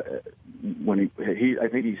almost. When I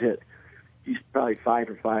think he's probably 5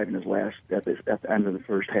 for 5 in his last at the end of the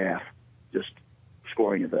first half, just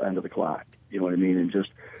scoring at the end of the clock. You know what I mean? And just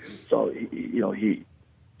so he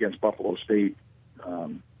against Buffalo State,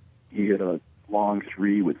 he hit a long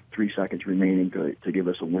 3 with 3 seconds remaining to give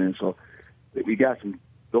us a win. So we got some.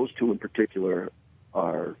 Those two in particular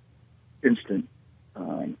are instantly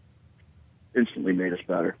made us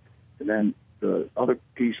better. And then the other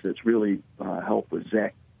piece that's really helped was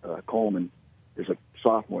Zach Coleman is a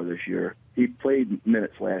sophomore this year. He played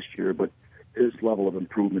minutes last year, but his level of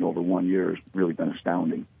improvement over 1 year has really been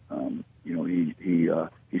astounding.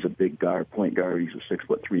 He's a big guard, point guard. He's a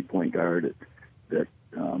 6'3" point guard that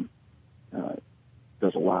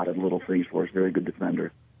does a lot of little things for us. Very good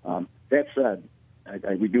defender. That said,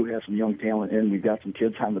 we do have some young talent in. We've got some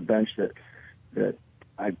kids on the bench that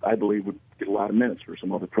I believe would get a lot of minutes for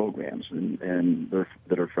some other programs, and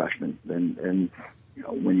that are freshmen. And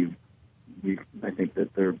I think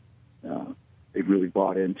that they've really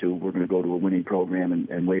bought into we're going to go to a winning program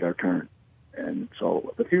and wait our turn. And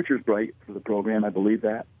so the future is bright for the program. I believe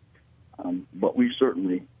that. But we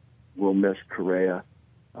certainly will miss Correa,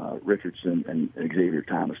 Richardson, and Xavier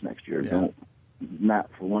Thomas next year. Yeah. Not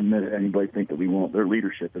for 1 minute anybody think that we won't. Their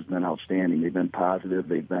leadership has been outstanding. They've been positive.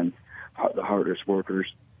 They've been the hardest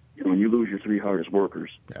workers. When you lose your 3 hardest workers,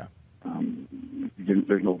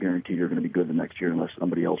 there's no guarantee you're going to be good the next year unless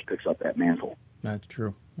somebody else picks up that mantle. That's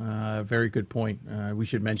true. Very good point. We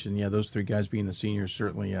should mention, those 3 guys being the seniors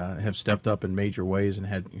certainly have stepped up in major ways and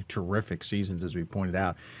had terrific seasons, as we pointed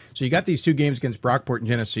out. So you got these 2 games against Brockport and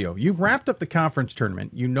Geneseo. You've wrapped up the conference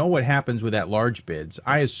tournament. You know what happens with at-large bids.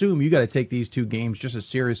 I assume you got to take these 2 games just as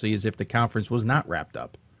seriously as if the conference was not wrapped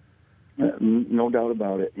up. No doubt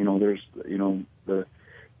about it. There's,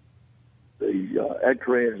 Ed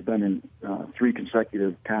Correa has been in 3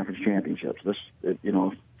 consecutive conference championships.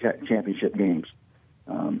 Championship games.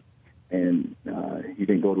 And he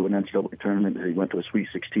didn't go to an NCAA tournament. He went to a Sweet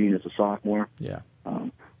 16 as a sophomore. Yeah.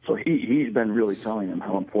 So he's been really telling them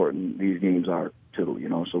how important these games are too.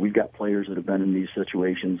 So we've got players that have been in these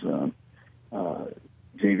situations.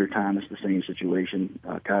 Xavier Thomas, the same situation.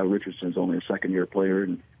 Kyle Richardson's only a second-year player,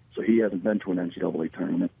 and so he hasn't been to an NCAA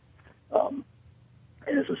tournament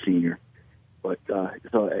as a senior. But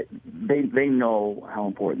so they know how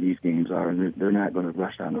important these games are, and they're not going to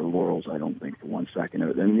rest on their laurels, I don't think, for 1 second.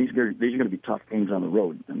 And these are going to be tough games on the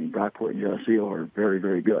road. I mean, Brockport and Geneseo are very,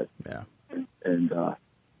 very good. Yeah. And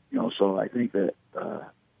so I think that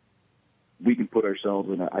we can put ourselves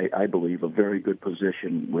in, I believe, a very good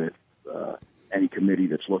position with any committee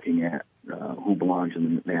that's looking at who belongs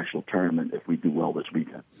in the national tournament if we do well this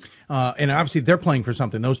weekend. And obviously they're playing for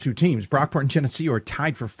something. Those 2 teams, Brockport and Geneseo, are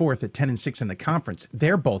tied for 4th at 10-6 in the conference.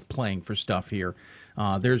 They're both playing for stuff here.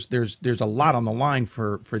 There's a lot on the line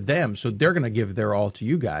for them, so they're going to give their all to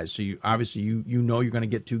you guys. So you know you're going to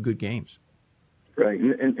get 2 good games. Right,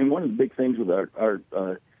 and one of the big things with our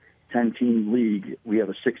 10-team league, we have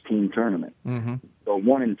a 16 tournament. Mm-hmm. So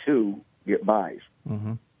 1 and 2 get byes.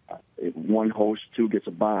 Mm-hmm. 1 host, 2 gets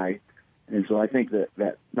a bye. And so I think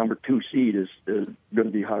that number 2 seed is going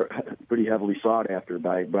to be pretty heavily sought after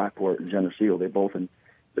by Brockport and Geneseo. They're both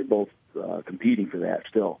competing for that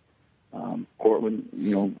still. Cortland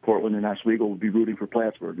and Oswego will be rooting for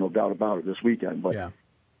Plattsburgh, no doubt about it, this weekend. But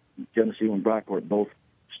Geneseo and Brockport both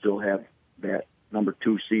still have that number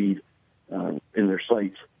 2 seed in their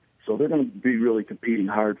sights, so they're going to be really competing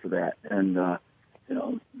hard for that. And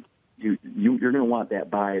you're going to want that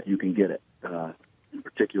bye if you can get it. In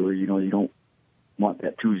particular, you don't want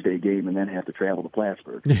that Tuesday game and then have to travel to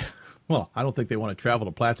Plattsburgh. Yeah. Well, I don't think they want to travel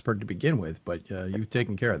to Plattsburgh to begin with, but you've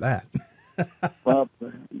taken care of that. Well,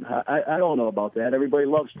 I don't know about that. Everybody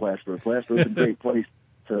loves Plattsburgh. Plattsburgh's a great place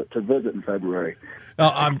to visit in February.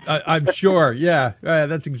 I'm sure. Yeah,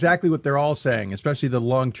 that's exactly what they're all saying, especially the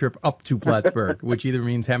long trip up to Plattsburgh, which either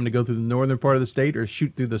means having to go through the northern part of the state or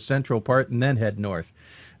shoot through the central part and then head north.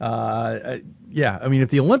 Yeah, I mean, if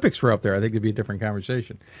the Olympics were up there, I think it'd be a different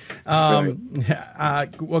conversation.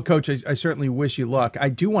 Well, Coach, I certainly wish you luck. I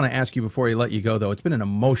do want to ask you before I let you go, though. It's been an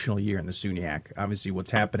emotional year in the SUNYAC. Obviously,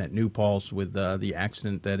 what's happened at New Paltz with the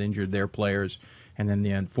accident that injured their players, and then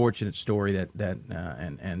the unfortunate story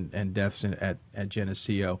and deaths at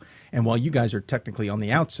Geneseo. And while you guys are technically on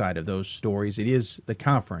the outside of those stories, it is the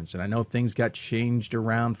conference, and I know things got changed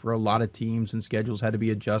around for a lot of teams and schedules had to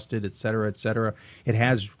be adjusted, et cetera, et cetera. It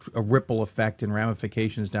has a ripple effect and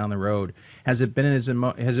ramifications down the road. Has it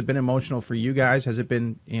been emotional for you guys? Has it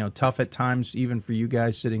been tough at times, even for you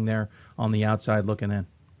guys sitting there on the outside looking in?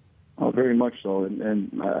 Oh, very much so.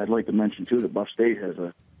 And I'd like to mention too that Buff State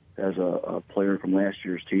has a player from last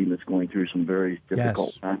year's team that's going through some very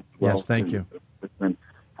difficult times. Yes, thank you. It's been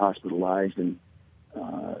hospitalized, and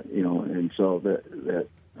and so that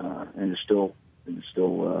and is still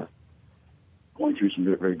going through some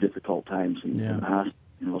very, very difficult times in the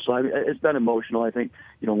hospital. So it's been emotional. I think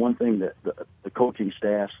one thing that the coaching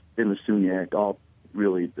staff in the SUNYAC all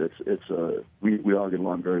really we all get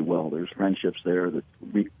along very well. There's friendships there. That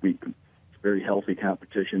it's very healthy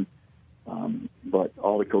competition. But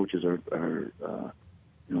all the coaches are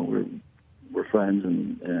we're friends,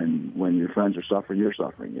 and when your friends are suffering, you're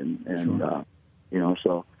suffering,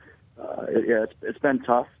 so it's been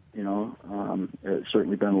tough. It's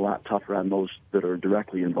certainly been a lot tougher on those that are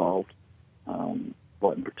directly involved.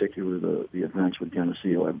 But in particular, the events with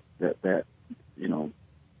Geneseo, that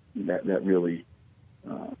really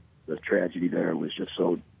the tragedy there was just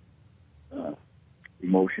so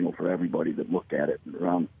emotional for everybody that looked at it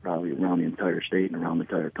probably around the entire state and around the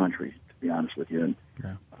entire country, to be honest with you. And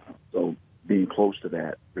so being close to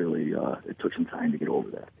that really, it took some time to get over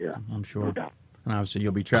that. Yeah, I'm sure. No doubt. And obviously,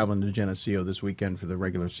 you'll be traveling to Geneseo this weekend for the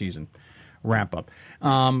regular season wrap-up.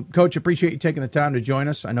 Coach, appreciate you taking the time to join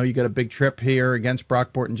us. I know you got a big trip here against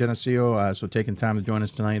Brockport and Geneseo, so taking time to join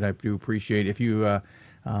us tonight, I do appreciate it. If you,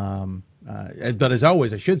 but as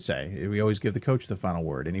always, I should say, we always give the coach the final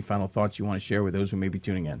word. Any final thoughts you want to share with those who may be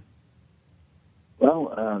tuning in?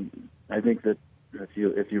 Well, I think that if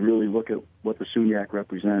you really look at what the SUNYAC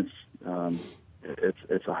represents,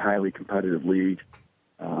 it's a highly competitive league,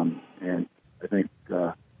 and I think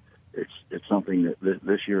it's something that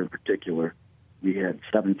this year in particular, we had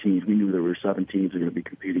 7 teams. We knew there were 7 teams that are going to be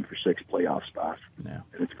competing for 6 playoff spots. Yeah.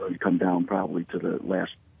 And it's going to come down probably to the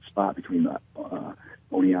last spot between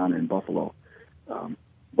Oneonta and Buffalo.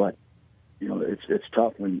 But it's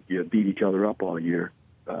tough when you beat each other up all year.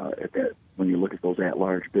 When you look at those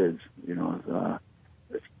at-large bids,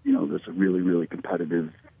 it's a really, really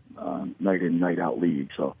competitive night in, night out league.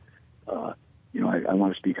 So. I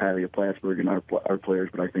want to speak highly of Plattsburgh and our players,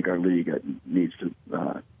 but I think our league needs to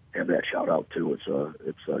have that shout out too. It's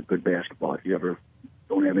a good basketball. If you ever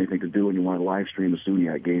don't have anything to do and you want to live stream a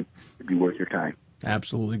SUNYAC game, it'd be worth your time.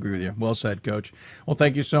 Absolutely agree with you. Well said, Coach. Well,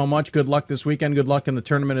 thank you so much. Good luck this weekend. Good luck in the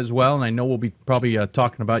tournament as well. And I know we'll be probably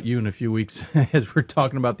talking about you in a few weeks as we're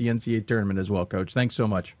talking about the NCAA tournament as well, Coach. Thanks so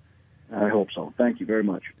much. I hope so. Thank you very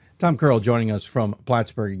much. Tom Curl joining us from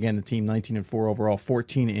Plattsburgh. Again, the team 19-4 overall,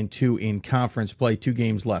 14-2 in conference play. 2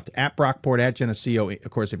 games left at Brockport, at Geneseo.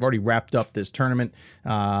 Of course, they've already wrapped up this tournament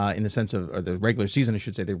in the sense of, or the regular season, I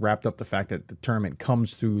should say. They wrapped up the fact that the tournament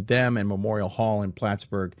comes through them and Memorial Hall in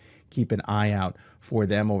Plattsburgh. Keep an eye out for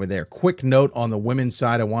them over there. Quick note on the women's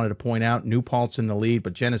side, I wanted to point out, New Paltz in the lead,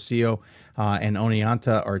 but Geneseo and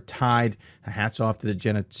Oneonta are tied. Hats off to the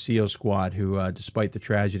Geneseo squad who, despite the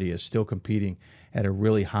tragedy, is still competing at a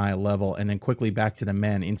really high level. And then quickly back to the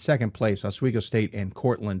men. In second place, Oswego State and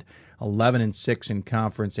Cortland, 11-6 in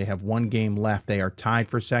conference. They have 1 game left. They are tied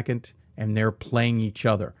for second, and they're playing each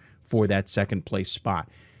other for that second place spot.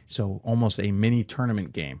 So almost a mini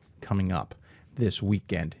tournament game coming up this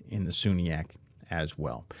weekend in the SUNYAC as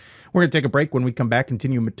well. We're going to take a break. When we come back,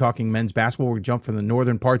 continue talking men's basketball. We're going to jump from the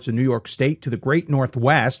northern parts of New York State to the great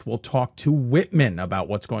Northwest. We'll talk to Whitman about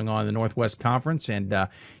what's going on in the Northwest Conference, and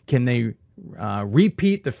can they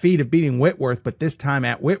repeat the feat of beating Whitworth, but this time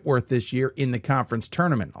at Whitworth this year in the conference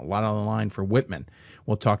tournament. A lot on the line for Whitman.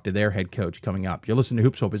 We'll talk to their head coach coming up. You're listening to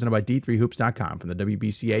Hoops Hope, presented by D3Hoops.com from the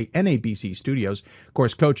WBCA NABC studios. Of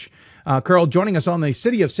course, Coach Curl joining us on the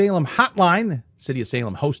City of Salem hotline. City of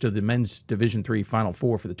Salem, host of the Men's Division III Final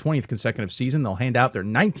Four for the 20th consecutive season. They'll hand out their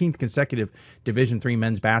 19th consecutive Division III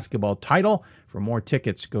men's basketball title. For more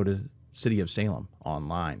tickets, go to City of Salem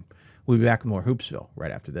online. We'll be back with more Hoopsville right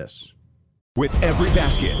after this. With every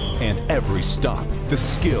basket and every stop, the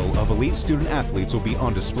skill of elite student athletes will be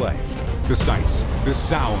on display. The sights, the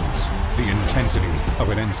sounds, the intensity of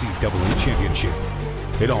an NCAA championship.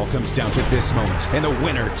 It all comes down to this moment, and the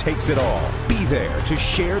winner takes it all. Be there to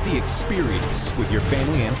share the experience with your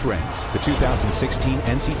family and friends. The 2016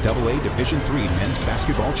 NCAA Division III Men's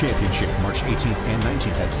Basketball Championship, March 18th and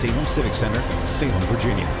 19th at Salem Civic Center in Salem,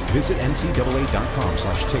 Virginia. Visit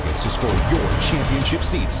ncaa.com/tickets to score your championship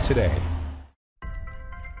seats today.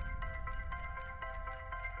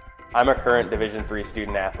 I'm a current Division III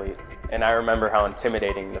student athlete, and I remember how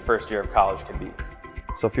intimidating the first year of college can be.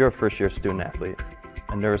 So if you're a first-year student athlete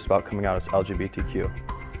and nervous about coming out as LGBTQ,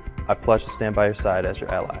 I pledge to stand by your side as your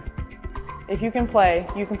ally. If you can play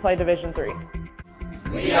Division III.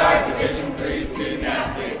 We are Division III student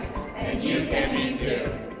athletes, and you can be too.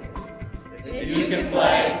 If you can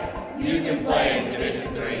play in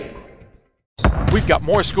Division III. We've got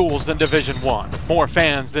more schools than Division I, more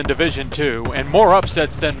fans than Division II, and more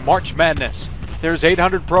upsets than March Madness. There's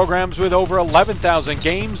 800 programs with over 11,000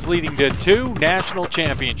 games leading to 2 national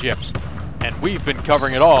championships. And we've been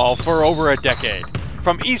covering it all for over a decade.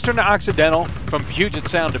 From Eastern to Occidental, from Puget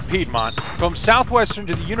Sound to Piedmont, from Southwestern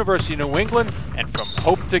to the University of New England, and from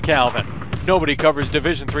Hope to Calvin. Nobody covers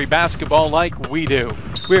Division III basketball like we do.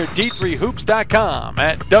 We're at D3Hoops.com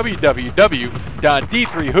at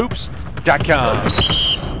www.d3hoops.com.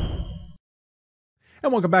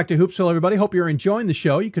 And welcome back to Hoopsville, everybody. Hope you're enjoying the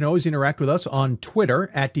show. You can always interact with us on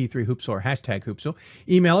Twitter at D3Hoopsville or hashtag Hoopsville.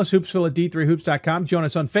 Email us, hoopsville at D3Hoops.com. Join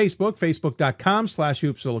us on Facebook,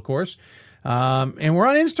 Facebook.com/Hoopsville, of course. And we're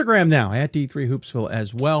on Instagram now at D3Hoopsville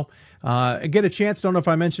as well. I get a chance, don't know if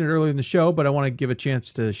I mentioned it earlier in the show, but I want to give a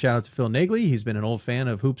chance to shout out to Phil Nagley. He's been an old fan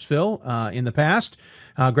of Hoopsville in the past.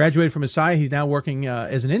 Graduated from Messiah. He's now working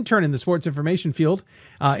as an intern in the sports information field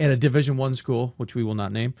in a Division I school, which we will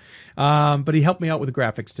not name. But he helped me out with the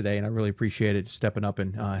graphics today, and I really appreciate it, stepping up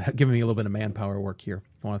and giving me a little bit of manpower work here.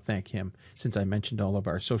 I want to thank him since I mentioned all of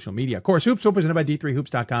our social media. Of course, Hoopsville presented by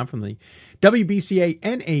D3Hoops.com from the WBCA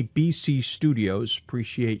NABC studios.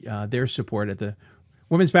 Appreciate their support at the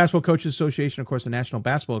Women's Basketball Coaches Association, of course, the National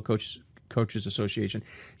Basketball Coaches Association.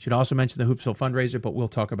 Should also mention the Hoopsville fundraiser, but we'll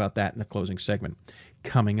talk about that in the closing segment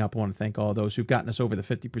coming up. I want to thank all those who've gotten us over the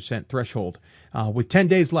 50% threshold with 10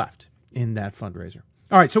 days left in that fundraiser.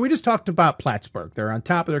 All right, so we just talked about Plattsburgh. They're on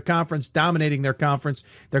top of their conference, dominating their conference.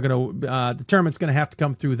 They're going to the tournament's going to have to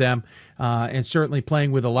come through them, and certainly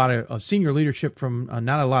playing with a lot of senior leadership from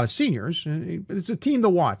not a lot of seniors. It's a team to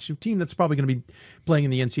watch, a team that's probably going to be playing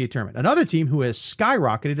in the NCAA tournament. Another team who has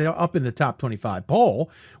skyrocketed up in the top 25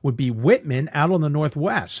 poll would be Whitman out on the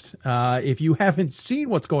Northwest. If you haven't seen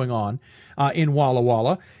what's going on in Walla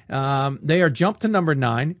Walla, they are jumped to number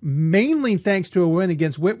 9, mainly thanks to a win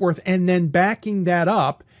against Whitworth, and then backing that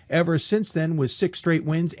up ever since then with 6 straight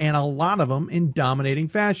wins, and a lot of them in dominating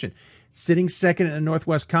fashion. Sitting second in the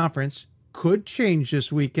Northwest Conference could change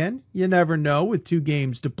this weekend. You never know with 2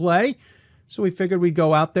 games to play. So we figured we'd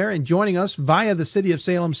go out there, and joining us via the City of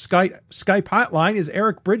Salem Skype hotline is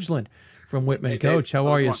Eric Bridgeland from Whitman. Hey, Coach, how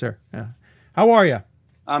are you, sir? How are you?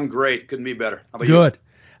 I'm great. Couldn't be better. How about Good.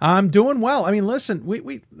 I'm doing well. I mean, listen,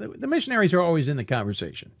 the missionaries are always in the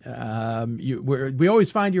conversation. We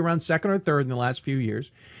always find you around second or third in the last few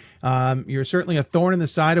years. You're certainly a thorn in the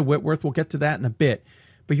side of Whitworth. We'll get to that in a bit.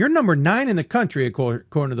 But you're number 9 in the country,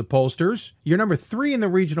 according to the pollsters. You're number 3 in the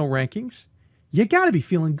regional rankings. You got to be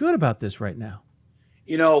feeling good about this right now.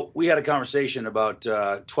 You know, we had a conversation about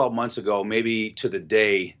 12 months ago, maybe to the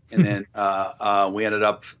day, and then we ended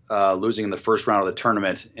up losing in the first round of the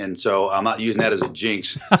tournament. And so I'm not using that as a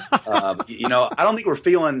jinx. You know, I don't think we're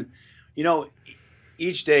feeling, you know,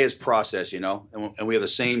 each day is process, you know, and we have the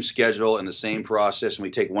same schedule and the same process, and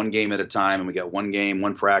we take one game at a time, and we got one game,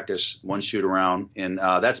 one practice, one shoot around, and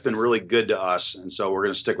that's been really good to us. And so we're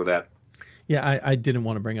going to stick with that. Yeah, I didn't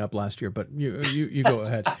want to bring up last year, but you go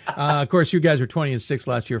ahead. Of course, you guys were 20-6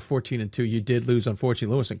 last year, 14-2. You did lose,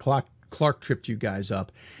 unfortunately. Lewis and Clark tripped you guys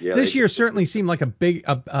up. Yeah, this year certainly seemed like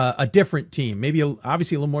a different team. Maybe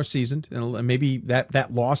obviously a little more seasoned, and maybe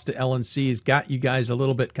that loss to LNC has got you guys a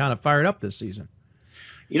little bit kind of fired up this season.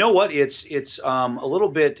 You know what? It's a little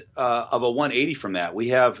bit of a 180 from that. We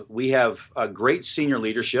have a great senior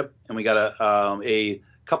leadership, and we got a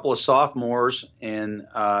couple of sophomores, and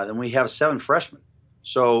then we have 7 freshmen.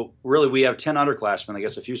 So really, we have 10 underclassmen, I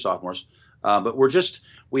guess a few sophomores. But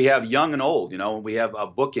we have young and old. You know, we have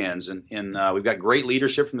bookends, and we've got great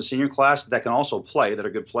leadership from the senior class that can also play, that are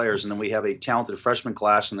good players, and then we have a talented freshman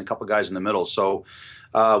class and a couple guys in the middle. So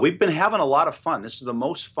we've been having a lot of fun. This is the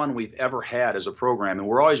most fun we've ever had as a program, and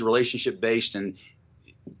we're always relationship based and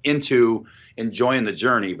into enjoying the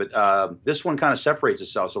journey. But this one kind of separates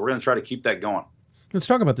itself, so we're going to try to keep that going. Let's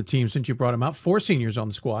talk about the team since you brought them out. 4 seniors on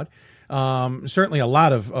the squad. Certainly a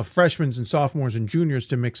lot of freshmen and sophomores and juniors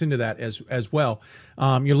to mix into that as well.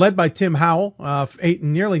 You're led by Tim Howell,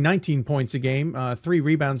 nearly 19 points a game, 3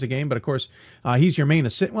 rebounds a game. But, of course, he's your main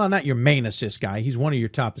assist. Well, not your main assist guy. He's one of your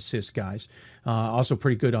top assist guys. Also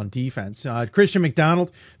pretty good on defense. Christian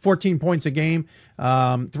McDonald, 14 points a game,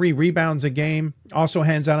 3 rebounds a game, also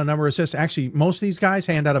hands out a number of assists. Actually, most of these guys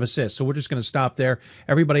hand out of assists, so we're just going to stop there.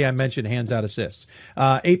 Everybody I mentioned hands out assists.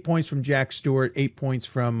 8 points from Jack Stewart, 8 points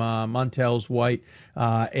from Montez White,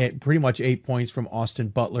 pretty much 8 points from Austin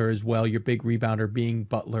Butler as well. Your big rebounder being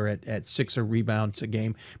Butler at 6 rebounds a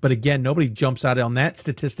game. But again, nobody jumps out on that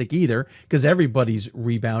statistic either, because everybody's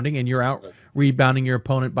rebounding, and you're out rebounding your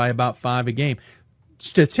opponent by about 5 a game.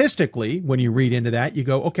 Statistically, when you read into that, you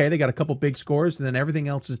go, okay, they got a couple big scores, and then everything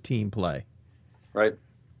else is team play. Right.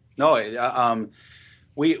 No,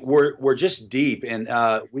 we're just deep, and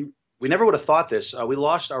we never would have thought this. We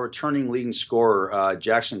lost our returning leading scorer,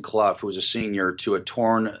 Jackson Clough, who was a senior, to a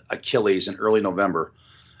torn Achilles in early November.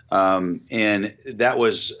 And that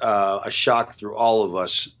was a shock through all of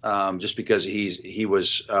us, just because he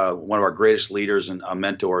was one of our greatest leaders and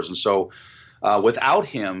mentors. And so without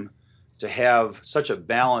him, to have such a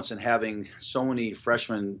balance and having so many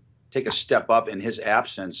freshmen take a step up in his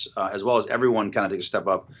absence, as well as everyone kind of take a step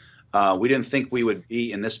up, we didn't think we would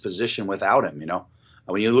be in this position without him.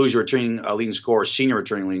 When you lose your returning leading scorer, senior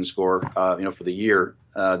returning leading scorer, for the year,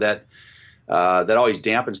 that always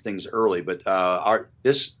dampens things early. But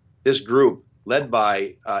this group, led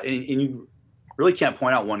by and you really can't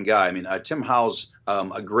point out one guy. I mean, Tim Howell's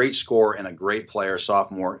a great scorer and a great player,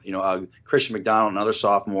 sophomore. Christian McDonald, another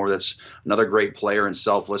sophomore, that's another great player and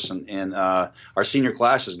selfless. And our senior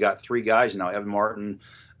class has got 3 guys now: Evan Martin,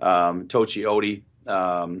 Tochi Odi,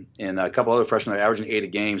 and a couple other freshmen that are averaging 8 a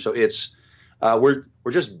game. So it's we're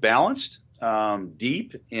just balanced,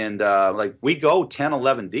 deep, and like we go 10,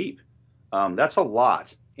 11 deep. That's a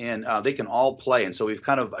lot, and they can all play. And so we've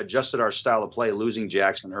kind of adjusted our style of play, losing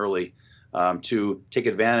Jackson early, to take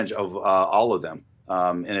advantage of all of them.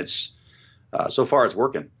 And it's so far it's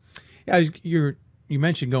working. Yeah, you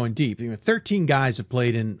mentioned going deep. 13 guys have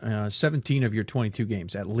played in 17 of your 22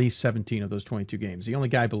 games, at least 17 of those 22 games. The only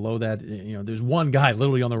guy below that, there's one guy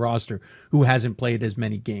literally on the roster who hasn't played as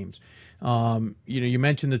many games. You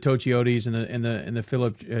mentioned the Tochiotis and the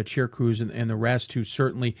Philip Chircus and the rest, who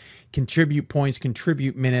certainly contribute points,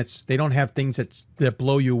 contribute minutes. They don't have things that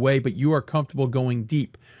blow you away, but you are comfortable going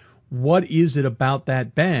deep. What is it about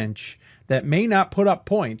that bench that may not put up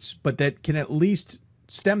points, but that can at least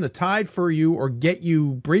stem the tide for you, or get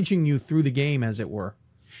you, bridging you through the game, as it were?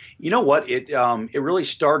 You know what? It really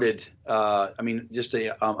started. Just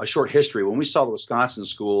a short history. When we saw the Wisconsin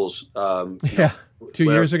schools, 2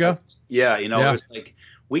 years ago. Yeah, it was like,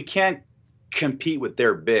 we can't compete with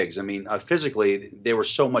their bigs. I mean, physically, they were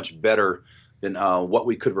so much better than what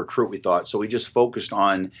we could recruit, we thought. So we just focused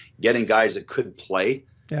on getting guys that could play.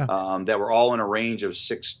 Yeah. That were all in a range of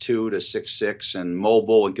 6'2" to 6'6", and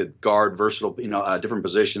mobile, and could guard versatile, different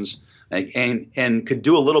positions, and could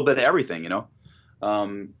do a little bit of everything,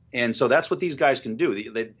 and so that's what these guys can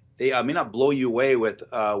do. They may not blow you away with,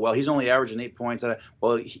 he's only averaging 8 points.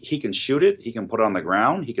 Well, he can shoot it. He can put it on the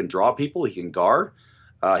ground. He can draw people. He can guard.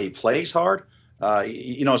 He plays hard.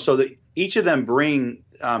 So that each of them bring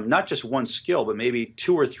not just one skill, but maybe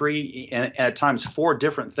 2 or 3, and at times 4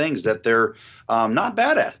 different things that they're not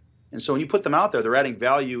bad at. And so when you put them out there, they're adding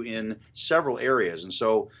value in several areas. And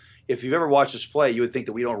so if you've ever watched us play, you would think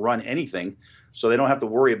that we don't run anything, so they don't have to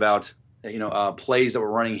worry about plays that we're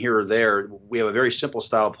running here or there. We have a very simple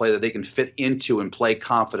style of play that they can fit into and play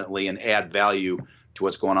confidently and add value to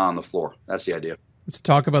what's going on the floor. That's the idea. Let's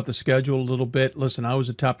talk about the schedule a little bit. Listen, I was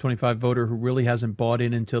a top 25 voter who really hasn't bought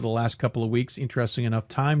in until the last couple of weeks. Interesting enough,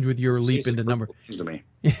 timed with your leap into number. To me.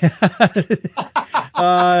 You guys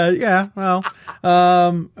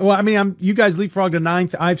leapfrogged to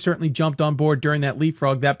 9th. I've certainly jumped on board during that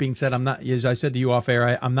leapfrog. That being said, I'm not, as I said to you off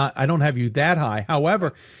air, I don't have you that high.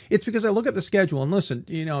 However, it's because I look at the schedule and listen,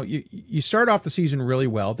 you start off the season really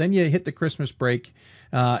well. Then you hit the Christmas break,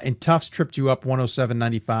 and Tufts tripped you up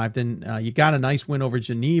 107-95. Then you got a nice win over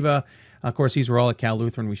Geneva. Of course, these were all at Cal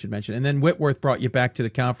Lutheran, we should mention. And then Whitworth brought you back to the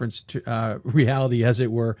conference reality, as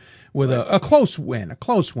it were, with a close win,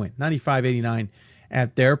 95-89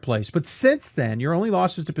 at their place. But since then, your only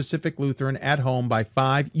losses to Pacific Lutheran at home by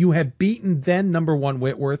 5. You have beaten then number 1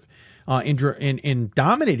 Whitworth in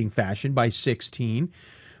dominating fashion by 16.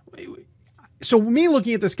 So me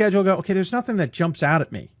looking at the schedule, I go, okay, there's nothing that jumps out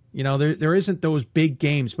at me. There isn't those big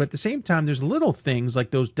games, but at the same time, there's little things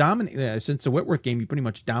like those since the Whitworth game, you pretty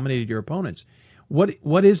much dominated your opponents.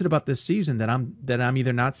 What is it about this season that I'm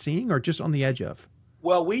either not seeing or just on the edge of?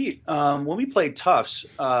 Well, when we played Tufts,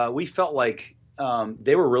 we felt like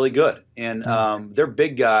they were really good, and their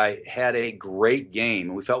big guy had a great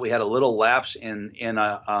game. We felt we had a little lapse in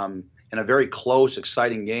a very close,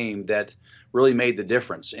 exciting game that really made the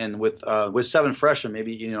difference. And with 7 freshmen,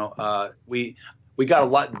 maybe we got a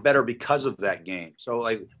lot better because of that game. So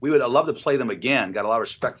like I love to play them again. Got a lot of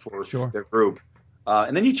respect for their group.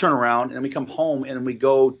 And then you turn around and we come home and we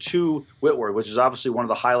go to Whitworth, which is obviously one of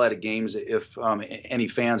the highlighted games if any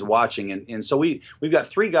fans watching. And so we've got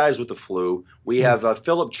 3 guys with the flu. We have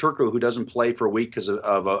Philip Churko, who doesn't play for a week because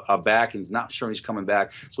of a back and he's not sure he's coming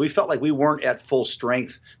back. So we felt like we weren't at full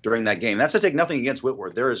strength during that game. That's to take nothing against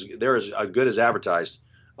Whitworth. They're as good as advertised.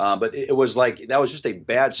 But it was like that was just a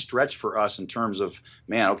bad stretch for us in terms of,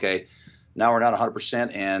 man, okay, now we're not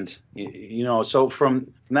 100%. And, so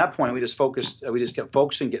from that point, we just kept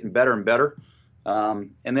focusing, getting better and better.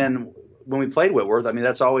 And then when we played Whitworth, I mean,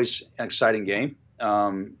 that's always an exciting game.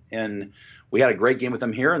 And we had a great game with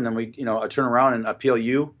them here. And then we, turn around and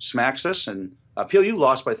PLU smacks us. And PLU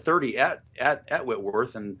lost by 30 at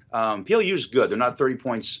Whitworth. And PLU's good. They're not 30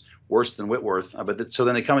 points worse than Whitworth. So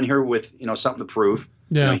then they come in here with, something to prove.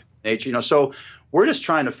 Yeah. So we're just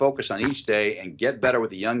trying to focus on each day and get better with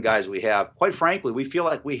the young guys we have. Quite frankly, we feel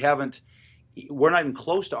like we're not even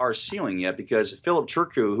close to our ceiling yet because Philip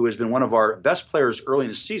Churko, who has been one of our best players early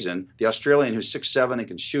in the season, the Australian who's 6'7" and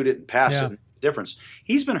can shoot it and pass it, and difference.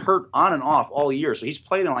 He's been hurt on and off all year, so he's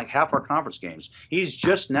played in like half our conference games. He's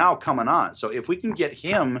just now coming on. So if we can get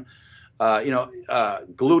him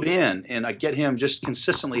glued in and get him just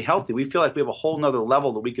consistently healthy, we feel like we have a whole nother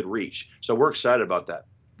level that we could reach. So we're excited about that.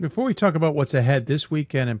 Before we talk about what's ahead this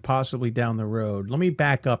weekend and possibly down the road, let me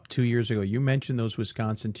back up 2 years ago. You mentioned those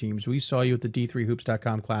Wisconsin teams. We saw you at the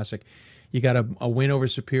D3Hoops.com Classic. You got a win over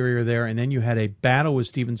Superior there, and then you had a battle with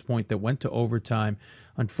Stevens Point that went to overtime.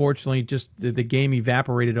 Unfortunately, just the game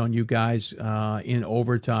evaporated on you guys in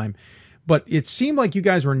overtime. But it seemed like you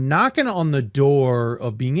guys were knocking on the door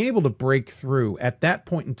of being able to break through at that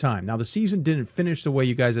point in time. Now, the season didn't finish the way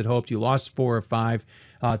you guys had hoped. You lost 4 or 5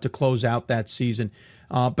 to close out that season.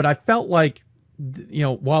 But I felt like,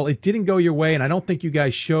 while it didn't go your way, and I don't think you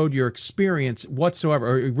guys showed your experience whatsoever,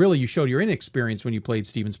 or really you showed your inexperience when you played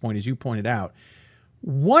Stevens Point, as you pointed out.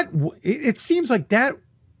 It seems like that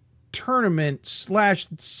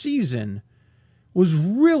tournament/season was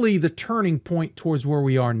really the turning point towards where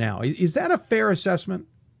we are now. Is that a fair assessment?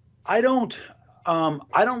 I don't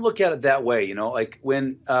look at it that way. Like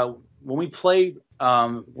when we played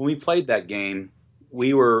that game,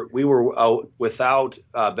 we were without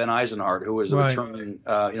Ben Eisenhart, who was the returning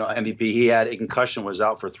MVP. He had a concussion, was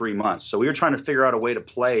out for 3 months. So we were trying to figure out a way to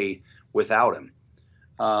play without him.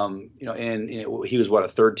 And he was a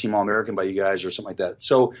 3rd-team All-American by you guys or something like that.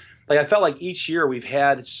 So I felt like each year we've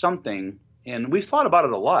had something, and we've thought about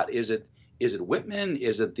it a lot. Is it Whitman?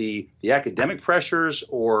 Is it the academic pressures,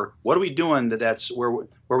 or what are we doing that's where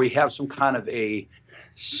we have some kind of a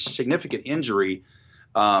significant injury?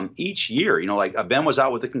 Each year, like Ben was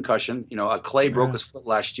out with a concussion. Clay broke his foot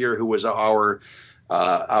last year, who was our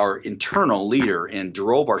internal leader and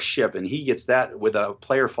drove our ship, and he gets that with a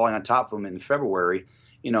player falling on top of him in February.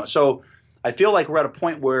 So I feel like we're at a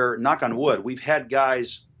point where, knock on wood, we've had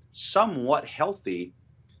guys somewhat healthy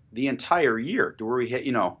the entire year to where we hit.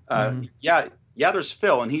 There's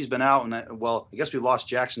Phil, and he's been out, and I guess we lost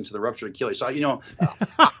Jackson to the ruptured Achilles. So I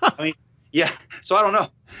mean, yeah. So I don't know.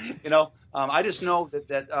 I just know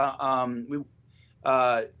that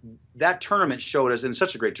that tournament showed us, and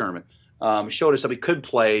such a great tournament, showed us that we could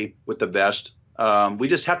play with the best. We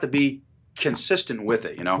just have to be consistent with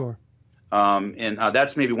it, Sure. And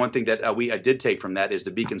that's maybe one thing that I did take from that is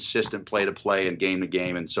to be consistent, play to play, and game to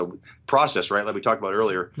game. And so process, right? Like we talked about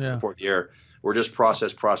earlier before the air. We're just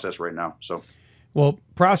process right now. So. Well,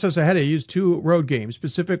 process ahead of you is 2 road games,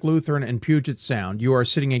 Pacific Lutheran and Puget Sound. You are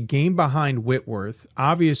sitting a game behind Whitworth.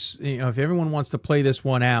 Obviously, if everyone wants to play this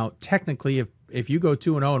one out, technically, if you go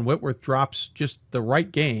 2-0 and Whitworth drops just the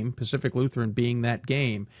right game, Pacific Lutheran being that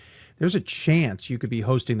game, there's a chance you could be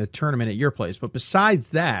hosting the tournament at your place. But besides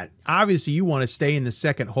that, obviously you want to stay in the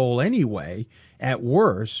second hole anyway, at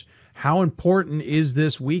worst. How important is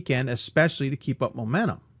this weekend, especially to keep up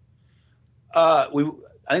momentum?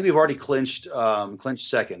 I think we've already clinched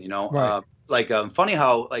second. Right. Funny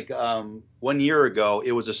how 1 year ago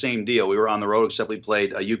it was the same deal. We were on the road, except we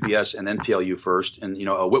played UPS and then PLU first, and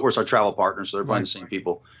Whitworth's our travel partner, so they're playing the same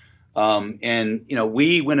people.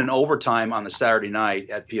 We win in overtime on the Saturday night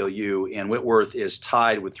at PLU, and Whitworth is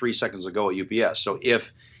tied with 3 seconds to go at UPS. So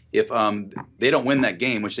if they don't win that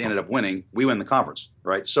game, which they ended up winning, we win the conference,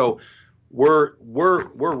 right? So we're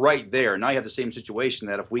right there. Now you have the same situation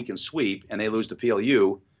that if we can sweep and they lose to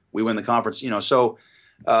PLU, we win the conference. So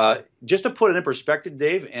just to put it in perspective,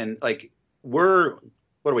 Dave, and we're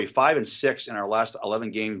 5-6 in our last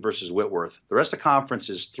 11 games versus Whitworth. The rest of the conference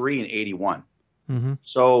is 3-81. Mm-hmm.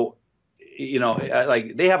 So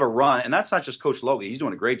like they have a run, and that's not just Coach Logan. He's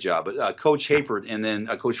doing a great job, but Coach Hayford and then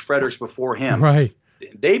Coach Fredericks before him. Right.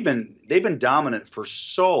 They've been dominant for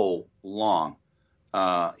so long,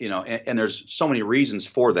 and there's so many reasons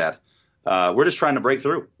for that. We're just trying to break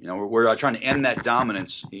through. We're trying to end that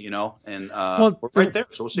dominance. And we're right there.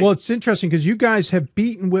 So we'll see. Well, it's interesting because you guys have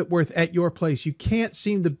beaten Whitworth at your place. You can't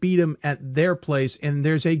seem to beat them at their place, and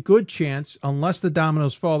there's a good chance, unless the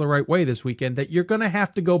dominoes fall the right way this weekend, that you're going to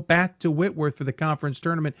have to go back to Whitworth for the conference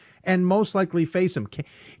tournament and most likely face them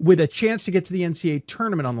with a chance to get to the NCAA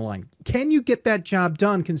tournament on the line. Can you get that job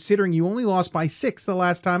done, considering you only lost by 6 the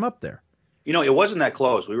last time up there? It wasn't that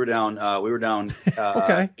close. We were down.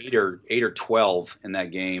 Okay. 8 or 12 in that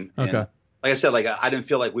game. Okay. And like I said, I didn't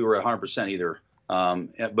feel like we were 100% either.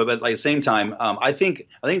 But at the same time, I think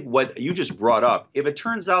what you just brought up, if it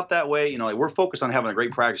turns out that way, we're focused on having a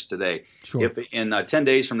great practice today. Sure. If in 10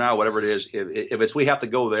 days from now, whatever it is, if it's we have to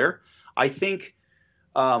go there, I think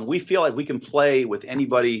we feel like we can play with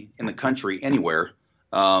anybody in the country anywhere.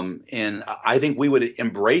 And I think we would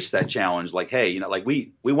embrace that challenge. Like, hey,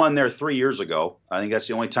 we won there 3 years ago. I think that's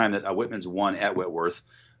the only time that Whitman's won at Whitworth.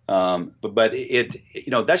 But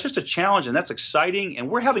that's just a challenge, and that's exciting. And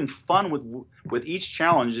we're having fun with each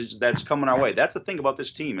challenge that's coming our way. That's the thing about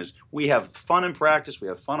this team is we have fun in practice. We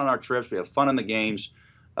have fun on our trips. We have fun in the games.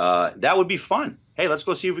 That would be fun. Hey, let's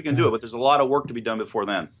go see if we can do it. But there's a lot of work to be done before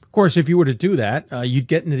then. Of course, if you were to do that, you'd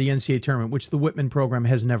get into the NCAA tournament, which the Whitman program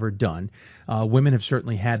has never done. Women have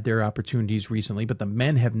certainly had their opportunities recently, but the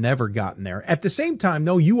men have never gotten there. At the same time,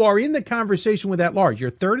 though, you are in the conversation with at large. You're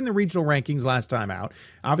third in the regional rankings last time out.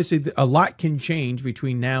 Obviously, a lot can change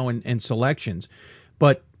between now and selections.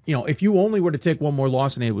 But, if you only were to take one more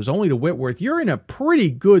loss and it was only to Whitworth, you're in a pretty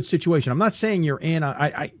good situation. I'm not saying you're in.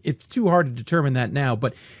 It's too hard to determine that now,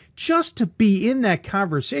 but just to be in that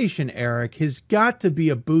conversation, Eric, has got to be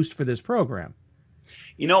a boost for this program.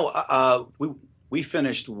 We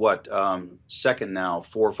finished second now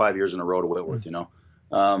 4 or 5 years in a row to Whitworth.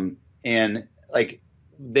 And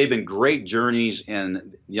they've been great journeys,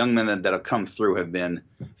 and young men that have come through have been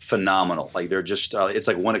phenomenal. Like they're just it's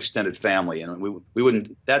like one extended family, and we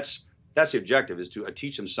wouldn't. That's the objective, is to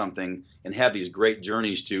teach them something and have these great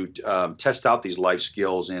journeys to test out these life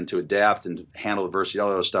skills and to adapt and handle adversity, all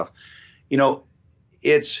that other stuff.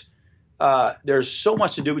 It's there's so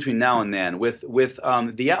much to do between now and then with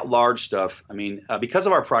the at-large stuff. I mean, because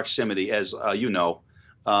of our proximity, as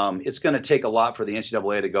it's going to take a lot for the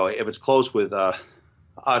NCAA to go. If it's close with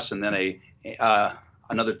us and then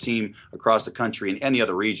another team across the country in any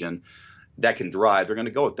other region that can drive, they're going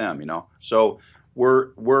to go with them. So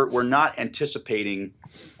we're not anticipating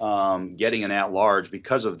getting an at-large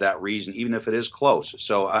because of that reason, even if it is close.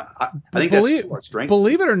 So I think that's to our strength.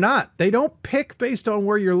 Believe it or not, they don't pick based on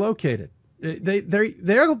where you're located.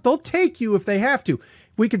 They'll take you if they have to.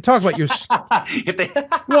 We can talk about your.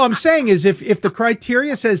 Well, I'm saying is if the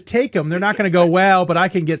criteria says take them, they're not going to go, well, but I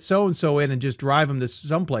can get so and so in and just drive them to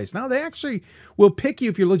someplace. No, they actually will pick you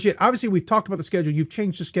if you're legit. Obviously, we've talked about the schedule. You've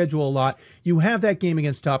changed the schedule a lot. You have that game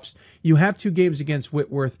against Tufts. You have 2 games against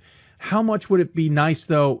Whitworth. How much would it be nice,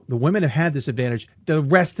 though? The women have had this advantage. The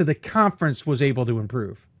rest of the conference was able to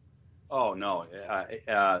improve. Oh no,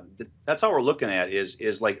 that's how we're looking at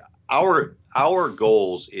is like our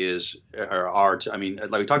goals are to, I mean,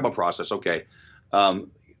 like we talk about process. Okay,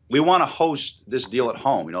 we want to host this deal at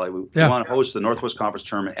home. We want to host the Northwest Conference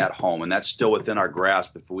tournament at home, and that's still within our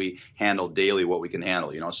grasp if we handle daily what we can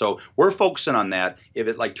handle. So we're focusing on that. If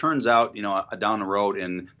it turns out down the road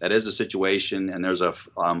and that is the situation, and there's a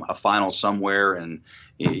final somewhere, and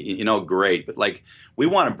great. But we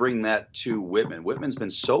want to bring that to Whitman. Whitman's been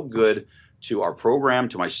so good to our program,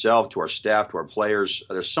 to myself, to our staff, to our players.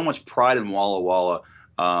 There's so much pride in Walla Walla.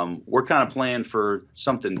 We're kind of playing for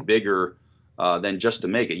something bigger than just to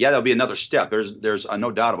make it. Yeah, there'll be another step. There's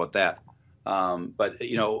no doubt about that. But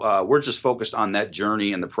we're just focused on that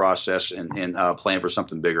journey and the process and playing for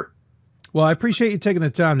something bigger. Well, I appreciate you taking the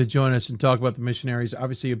time to join us and talk about the Missionaries.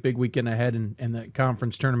 Obviously, a big weekend ahead in the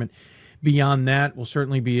conference tournament. Beyond that, we'll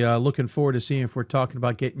certainly be looking forward to seeing if we're talking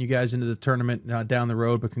about getting you guys into the tournament down the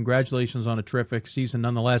road. But congratulations on a terrific season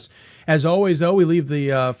nonetheless. As always, though, we leave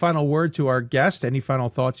the final word to our guest. Any final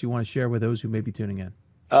thoughts you want to share with those who may be tuning in?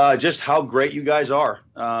 Just how great you guys are.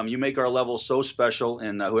 You make our level so special,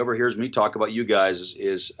 and whoever hears me talk about you guys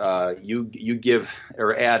is you give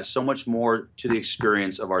or add so much more to the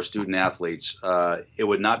experience of our student athletes. It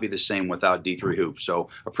would not be the same without D3 Hoops. So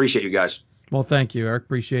appreciate you guys. Well, thank you, Eric.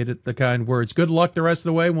 Appreciate it. The kind words. Good luck the rest of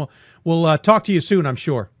the way. We'll talk to you soon, I'm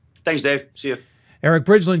sure. Thanks, Dave. See you. Eric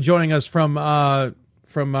Bridgeland joining us from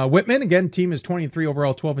from Whitman. Again, team is 20-3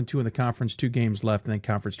 overall, 12-2 in the conference, 2 games left in the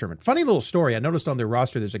conference tournament. Funny little story. I noticed on their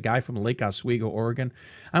roster there's a guy from Lake Oswego, Oregon.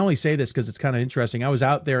 I only say this because it's kind of interesting. I was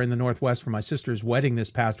out there in the Northwest for my sister's wedding this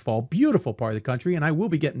past fall. Beautiful part of the country, and I will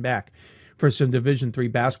be getting back for some Division III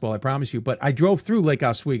basketball, I promise you. But I drove through Lake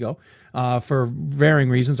Oswego for varying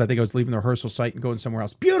reasons. I think I was leaving the rehearsal site and going somewhere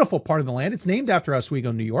else. Beautiful part of the land. It's named after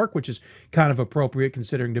Oswego, New York, which is kind of appropriate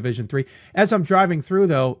considering Division III. As I'm driving through,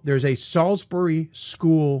 though, there's a Salisbury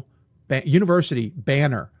School University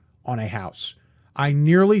banner on a house. I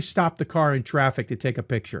nearly stopped the car in traffic to take a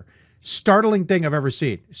picture. Startling thing I've ever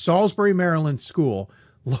seen. Salisbury, Maryland School,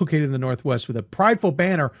 located in the Northwest, with a prideful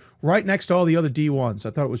banner right next to all the other D1s.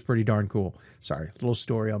 I thought it was pretty darn cool. Sorry, a little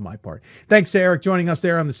story on my part. Thanks to Eric joining us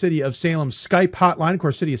there on the City of Salem Skype hotline. Of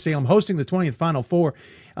course, City of Salem hosting the 20th Final Four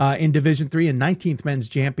in Division III and 19th Men's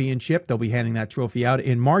Championship. They'll be handing that trophy out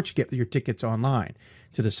in March. Get your tickets online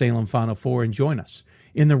to the Salem Final Four and join us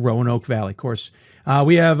in the Roanoke Valley. Of course,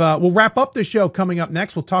 we'll wrap up the show coming up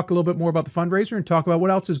next. We'll talk a little bit more about the fundraiser and talk about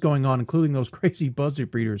what else is going on, including those crazy buzzer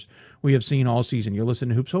beaters we have seen all season. You're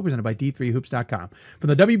listening to Hoopsville, presented by D3Hoops.com. From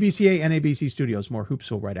the WBCA and ABC studios, more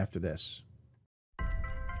Hoopsville right after this.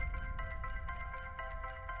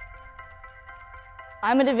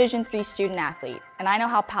 I'm a Division III student athlete, and I know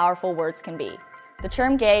how powerful words can be. The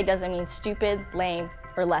term gay doesn't mean stupid, lame,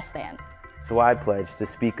 or less than. So I pledge to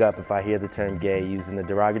speak up if I hear the term gay used in a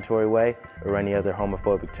derogatory way or any other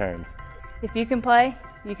homophobic terms. If you can play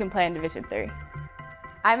in Division III.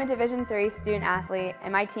 I'm a Division III student athlete,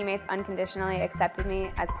 and my teammates unconditionally accepted me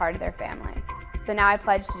as part of their family. So now I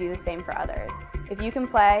pledge to do the same for others. If you can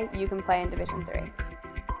play in Division III.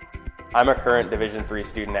 I'm a current Division III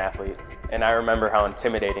student athlete, and I remember how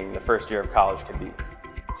intimidating the first year of college can be.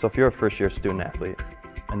 So if you're a first-year student athlete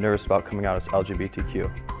and nervous about coming out as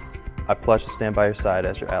LGBTQ, I pledge to stand by your side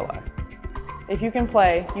as your ally. If you can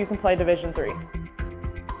play Division III.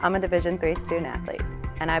 I'm a Division III student athlete,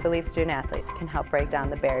 and I believe student athletes can help break down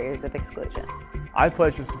the barriers of exclusion. I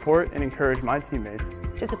pledge to support and encourage my teammates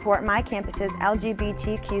to support my campus's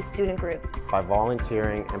LGBTQ student group by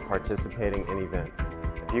volunteering and participating in events.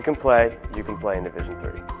 If you can play in Division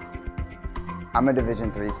III. I'm a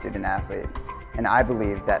Division III student athlete, and I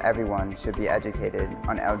believe that everyone should be educated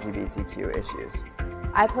on LGBTQ issues.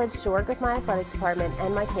 I pledge to work with my athletic department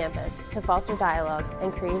and my campus to foster dialogue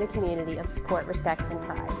and create a community of support, respect, and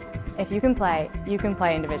pride. If you can play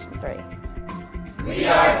in Division III. We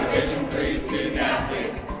are Division III student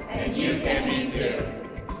athletes, and you can be too.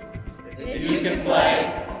 If you can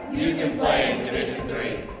play in Division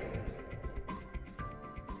III.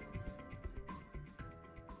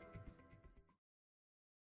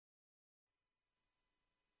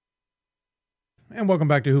 And welcome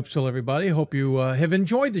back to Hoopsville, everybody. Hope you have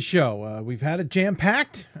enjoyed the show. We've had it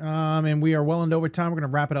jam-packed, and we are well into overtime. We're going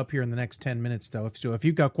to wrap it up here in the next 10 minutes, though. So if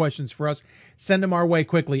you've got questions for us, send them our way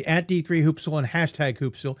quickly at D3Hoopsville and hashtag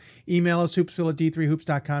Hoopsville. Email us,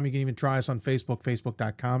 hoopsville@D3Hoops.com. You can even try us on Facebook,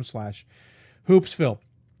 facebook.com/Hoopsville.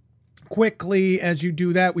 Quickly, as you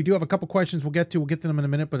do that, we do have a couple questions we'll get to them in a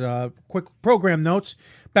minute, but quick program notes.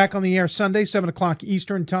 Back on the air Sunday, 7 o'clock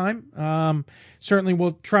Eastern time. Certainly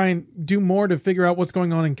we'll try and do more to figure out what's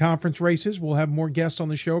going on in conference races. We'll have more guests on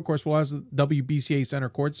the show. Of course, we'll have the WBCA Center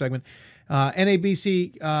Court segment.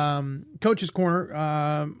 NABC Coach's Corner,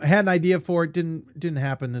 had an idea for it. Didn't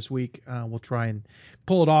happen this week. We'll try and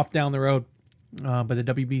pull it off down the road. But the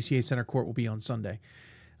WBCA Center Court will be on Sunday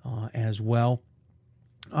as well.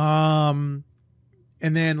 And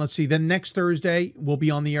then let's see, then next Thursday we'll be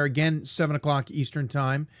on the air again, 7 o'clock Eastern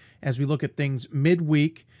time, as we look at things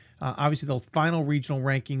midweek. Obviously the final regional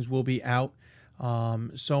rankings will be out,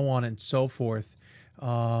 so on and so forth.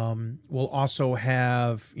 We'll also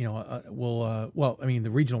have, the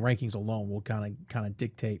regional rankings alone will kind of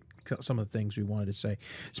dictate some of the things we wanted to say.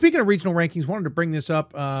 Speaking of regional rankings, wanted to bring this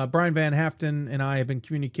up. Brian Van Haften and I have been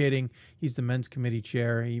communicating. He's the men's committee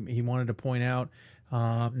chair. He wanted to point out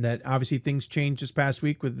that obviously things changed this past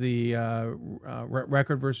week with the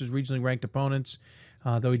record versus regionally ranked opponents,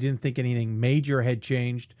 though he didn't think anything major had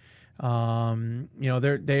changed. They're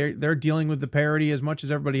dealing with the parity as much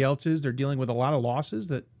as everybody else is. They're dealing with a lot of losses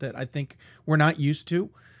that I think we're not used to.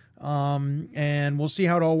 And we'll see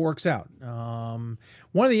how it all works out.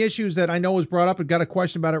 One of the issues that I know was brought up, I got a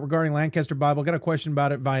question about it regarding Lancaster Bible. Got a question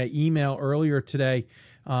about it via email earlier today.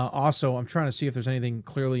 Also, I'm trying to see if there's anything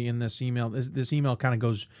clearly in this email. This email kind of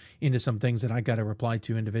goes into some things that I got to reply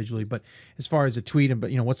to individually. But as far as a tweet,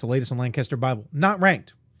 but what's the latest on Lancaster Bible? Not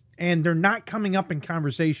ranked, and they're not coming up in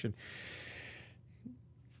conversation.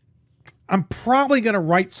 I'm probably going to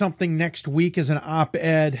write something next week as an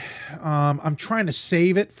op-ed. I'm trying to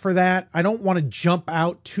save it for that. I don't want to jump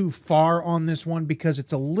out too far on this one because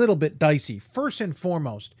it's a little bit dicey. First and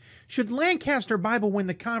foremost, should Lancaster Bible win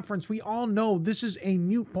the conference? We all know this is a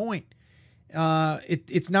moot point.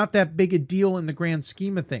 It's not that big a deal in the grand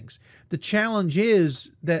scheme of things. The challenge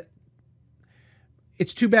is that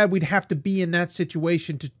it's too bad we'd have to be in that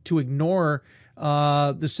situation to ignore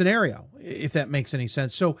the scenario, if that makes any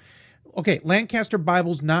sense. So, okay, Lancaster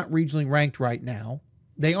Bible's not regionally ranked right now.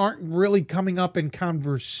 They aren't really coming up in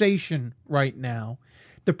conversation right now.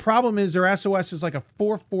 The problem is their SOS is like a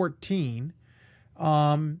 414,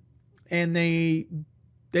 and they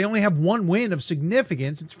only have one win of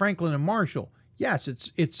significance. It's Franklin and Marshall. Yes,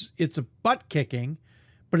 it's a butt kicking,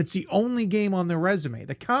 but it's the only game on their resume.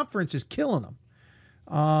 The conference is killing them.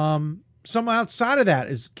 Some outside of that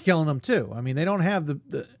is killing them too. I mean, they don't have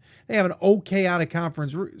they have an okay out of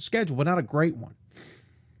conference schedule, but not a great one.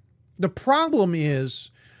 The problem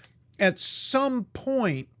is, at some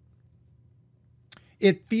point,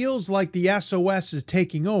 it feels like the SOS is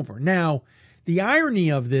taking over. Now, the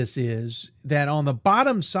irony of this is that on the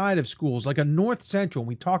bottom side of schools, like a North Central,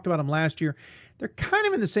 we talked about them last year, they're kind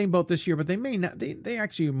of in the same boat this year, but they may not. They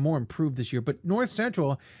actually are more improved this year. But North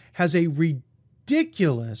Central has a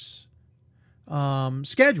ridiculous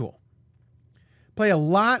schedule. Play a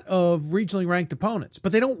lot of regionally ranked opponents,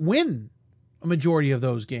 but they don't win a majority of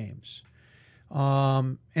those games.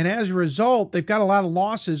 And as a result, they've got a lot of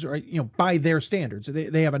losses, or by their standards.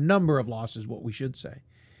 They have a number of losses, what we should say.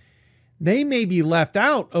 They may be left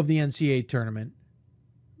out of the NCAA tournament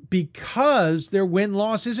because their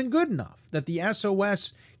win-loss isn't good enough, that the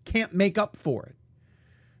SOS can't make up for it.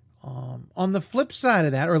 On the flip side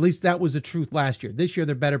of that, or at least that was the truth last year. This year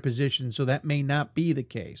they're better positioned, so that may not be the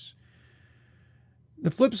case. The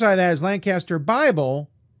flip side of that is Lancaster Bible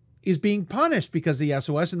is being punished because of the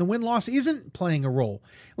SOS, and the win-loss isn't playing a role.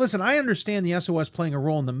 Listen, I understand the SOS playing a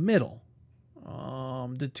role in the middle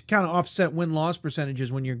to kind of offset win-loss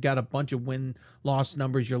percentages when you've got a bunch of win-loss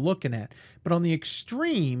numbers you're looking at. But on the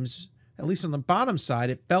extremes, at least on the bottom side,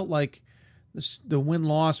 it felt like the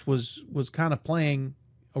win-loss was kind of playing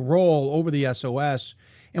a role over the SOS.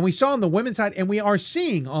 And we saw on the women's side, and we are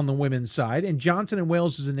seeing on the women's side, and Johnson and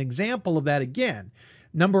Wales is an example of that again.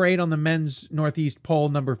 Number 8 on the men's Northeast poll,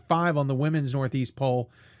 number 5 on the women's Northeast poll,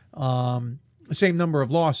 same number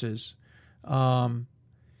of losses.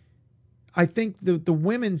 I think the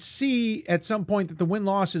women see at some point that the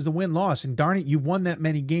win-loss is the win-loss, and darn it, you've won that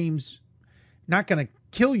many games, not going to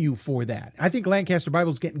kill you for that. I think Lancaster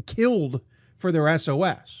Bible is getting killed for their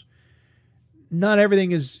SOS. Not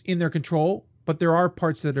everything is in their control, but there are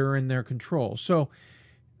parts that are in their control. So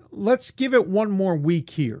let's give it one more week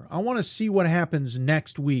here. I want to see what happens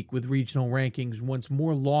next week with regional rankings once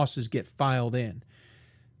more losses get filed in.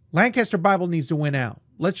 Lancaster Bible needs to win out.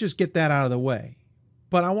 Let's just get that out of the way.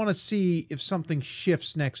 But I want to see if something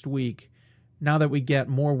shifts next week now that we get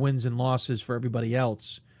more wins and losses for everybody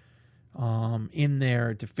else in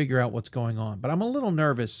there to figure out what's going on. But I'm a little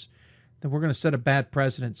nervous that we're going to set a bad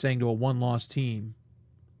precedent saying to a one-loss team,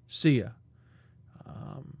 see ya.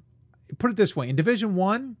 Put it this way, in Division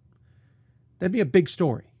I, that'd be a big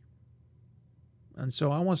story. And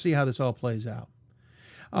so I want to see how this all plays out.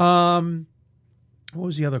 What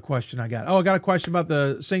was the other question I got? Oh, I got a question about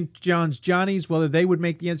the St. John's Johnnies, whether they would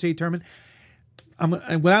make the NCAA tournament.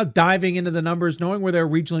 Without diving into the numbers, knowing where they're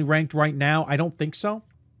regionally ranked right now, I don't think so.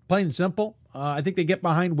 Plain and simple. I think they get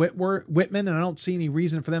behind Whitman, and I don't see any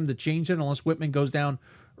reason for them to change it unless Whitman goes down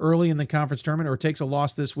early in the conference tournament or takes a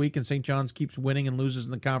loss this week and St. John's keeps winning and loses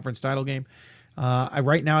in the conference title game.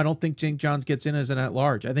 Right now, I don't think St. John's gets in as an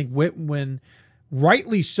at-large. I think Whitman,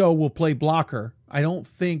 rightly so, will play blocker. I don't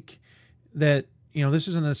think that, this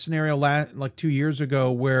isn't a scenario like 2 years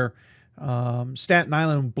ago where Staten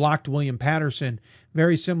Island blocked William Patterson.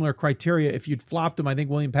 Very similar criteria. If you'd flopped him, I think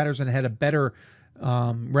William Patterson had a better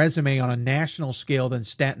resume on a national scale than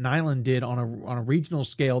Staten Island did on a regional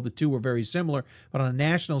scale. The two were very similar, but on a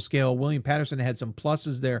national scale, William Patterson had some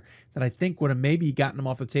pluses there that I think would have maybe gotten him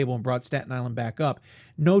off the table and brought Staten Island back up.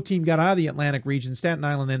 No team got out of the Atlantic region. Staten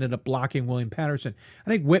Island ended up blocking William Patterson. I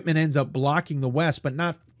think Whitman ends up blocking the West, but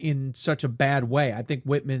not in such a bad way. I think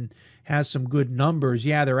Whitman has some good numbers.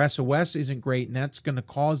 Yeah, their SOS isn't great, and that's going to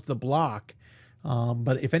cause the block.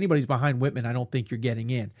 But if anybody's behind Whitman, I don't think you're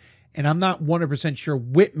getting in. And I'm not 100% sure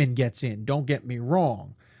Whitman gets in. Don't get me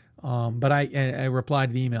wrong. But I replied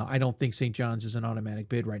to the email. I don't think St. John's is an automatic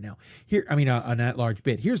bid right now. An at-large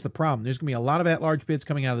bid. Here's the problem. There's going to be a lot of at-large bids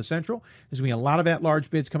coming out of the Central. There's going to be a lot of at-large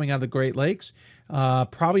bids coming out of the Great Lakes.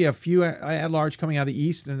 Probably a few at-large coming out of the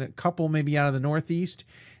East and a couple maybe out of the Northeast.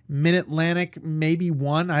 Mid-Atlantic, maybe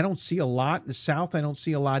 1. I don't see a lot. The South, I don't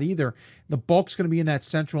see a lot either. The bulk's going to be in that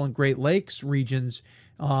Central and Great Lakes regions,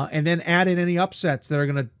 and then add in any upsets that are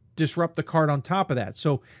going to disrupt the card on top of that.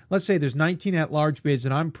 So let's say there's 19 at-large bids,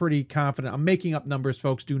 and I'm pretty confident. I'm making up numbers,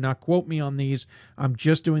 folks. Do not quote me on these. I'm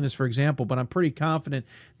just doing this for example, but I'm pretty confident.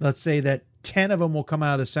 Let's say that 10 of them will come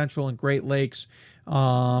out of the Central and Great Lakes.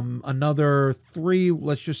 Another 3,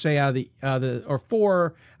 let's just say out of or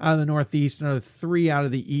 4 out of the Northeast, another 3 out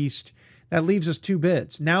of the East. That leaves us 2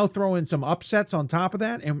 bids. Now throw in some upsets on top of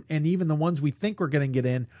that, and even the ones we think we're going to get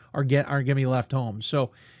in are going to be left home.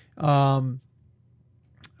 So I'm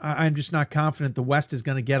just not confident the West is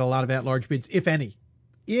going to get a lot of at-large bids, if any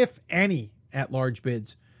at-large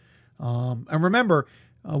bids. And remember,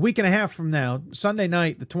 a week and a half from now, Sunday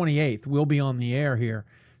night, the 28th, we'll be on the air here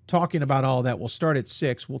talking about all that. We'll start at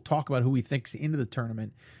 6. We'll talk about who we think's into the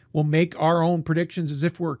tournament. We'll make our own predictions as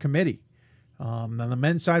if we're a committee. On the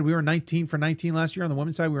men's side, we were 19 for 19 last year. On the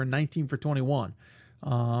women's side, we were 19 for 21.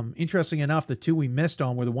 Interesting enough, the 2 we missed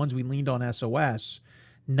on were the ones we leaned on SOS,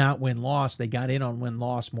 not win-loss. They got in on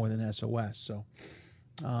win-loss more than SOS. So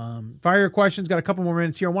fire your questions. Got a couple more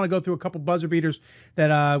minutes here. I want to go through a couple buzzer beaters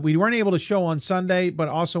that we weren't able to show on Sunday, but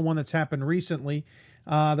also one that's happened recently.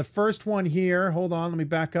 The first one here, hold on, let me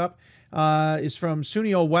back up, is from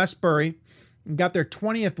SUNY Old Westbury. Got their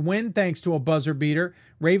 20th win thanks to a buzzer beater.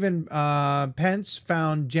 Raven Pence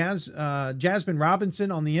found Jasmine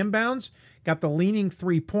Robinson on the inbounds. Got the leaning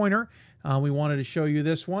 3-pointer. We wanted to show you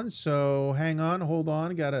this one, so hang on, hold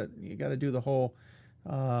on. You gotta do the whole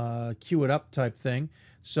cue it up type thing.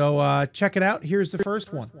 So check it out. Here's the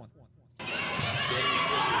first one.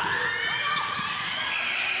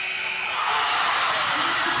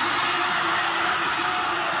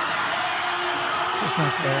 Just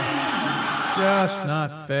not fair. Just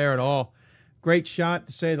not fair at all. Great shot,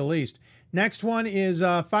 to say the least. Next one is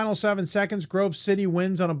final 7 seconds. Grove City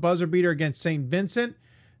wins on a buzzer beater against St. Vincent.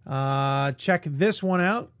 Check this one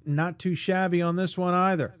out. Not too shabby on this one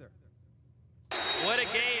either. What a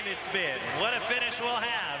game it's been. What a finish we'll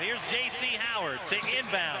have. Here's J.C. Howard to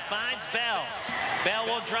inbound. Finds Bell. Bell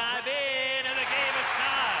will drive in, and the game is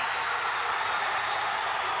tied.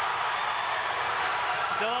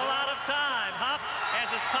 Still a lot of time. Huff has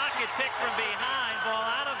his pocket picked from behind. Ball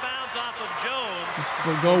out of bounds off of Jones.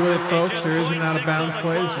 Let's go with it, folks. There is an out of bounds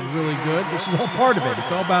play. This is really good. This is all part of it.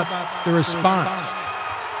 It's all about the response.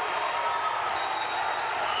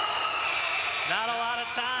 Not a lot of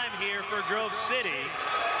time here for Grove City.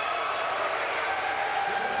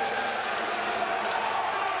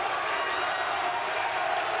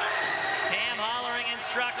 Tam hollering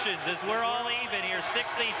instructions as we're all even here,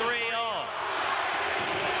 63 all.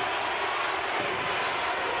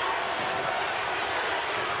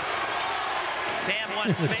 Tam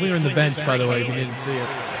wants space. Clearing the bench, by the way, if you didn't see it.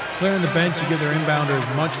 Clearing the bench to give their inbounder as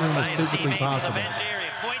much room as physically possible.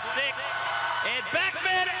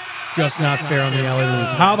 Just not fair on the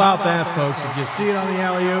alley-oop. How about that, folks? Did you see it on the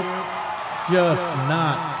alley-oop? Just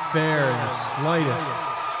not fair in the slightest.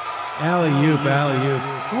 Alley-oop, alley-oop.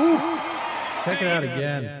 Woo. Check it out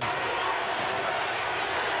again.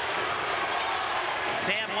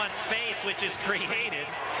 Tam wants space, which is created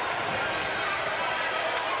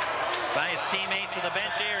by his teammates in the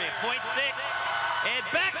bench area. .6, and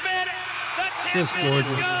Beckman, the tip Just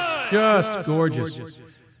gorgeous. Just gorgeous.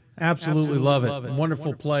 Absolutely love it.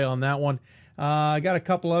 Wonderful play on that one. I got a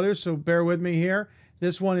couple others, so bear with me here.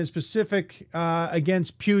 This one is Pacific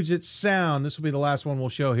against Puget Sound. This will be the last one we'll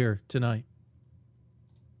show here tonight.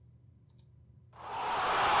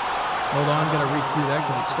 Hold on, I'm going to read through that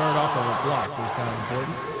because it started off on a block, which is kind of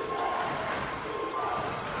important.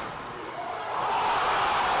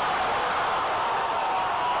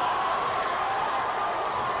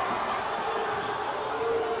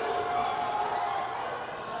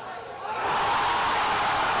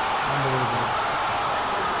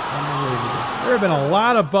 There have been a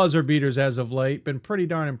lot of buzzer beaters as of late. Been pretty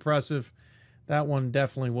darn impressive. That one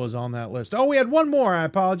definitely was on that list. Oh, we had one more. I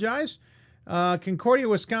apologize. Concordia,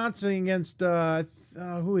 Wisconsin against,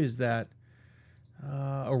 who is that?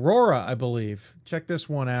 Aurora, I believe. Check this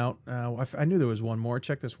one out. I knew there was one more.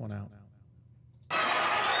 Check this one out.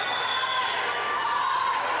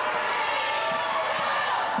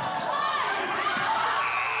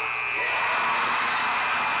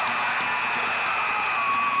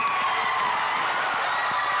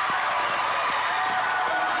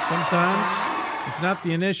 Sometimes it's not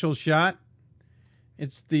the initial shot,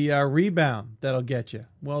 it's the rebound that'll get you.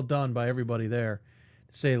 Well done by everybody there,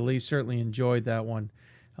 to say the least. Certainly enjoyed that one.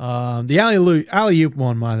 The alley-oop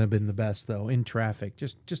one might have been the best, though, in traffic.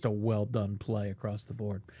 Just a well-done play across the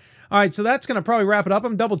board. All right, so that's going to probably wrap it up.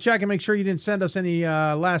 I'm double-checking, make sure you didn't send us any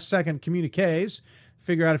last-second communiques.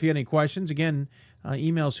 Figure out if you had any questions. Again,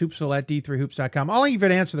 emails hoopsville@d3hoops.com. I'll leave you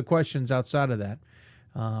to answer the questions outside of that.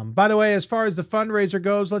 By the way, as far as the fundraiser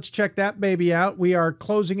goes, let's check that baby out. We are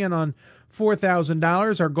closing in on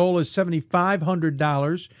 $4,000. Our goal is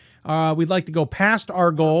 $7,500. We'd like to go past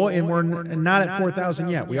our goal, and we're not at 4,000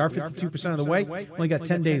 yet. We are 52% of the way. Only got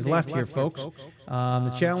 10 days left here, folks.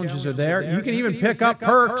 The challenges are there. You can even pick up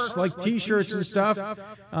perks like T-shirts and stuff.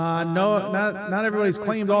 Not everybody's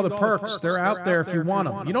claimed all the perks. They're out there if you want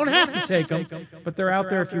them. You don't have to take them, but they're out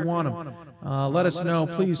there if you want them. Let us know.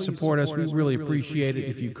 Please support us. We really appreciate it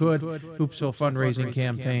if you could. Hoopsville fundraising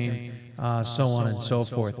campaign, so on and so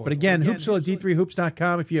forth. But again,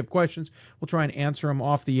 hoopsville@d3hoops.com. If you have questions, we'll try and answer them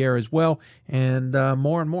off the air as well, and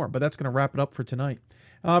more and more. But that's going to wrap it up for tonight.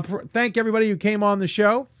 Thank everybody who came on the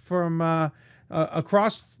show from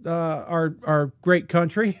across our great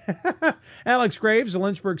country. Alex Graves, a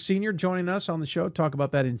Lynchburg senior, joining us on the show. Talk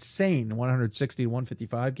about that insane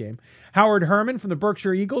 160-155 game. Howard Herman from the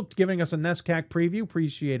Berkshire Eagle giving us a NESCAC preview.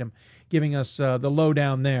 Appreciate him giving us the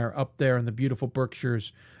lowdown there, up there in the beautiful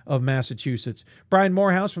Berkshires of Massachusetts. Brian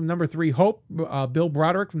Morehouse from number 3 Hope. Bill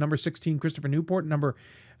Broderick from number 16 Christopher Newport.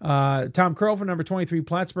 Tom Curl from number 23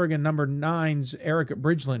 Plattsburgh, and number 9's Eric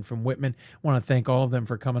Bridgeland from Whitman. Want to thank all of them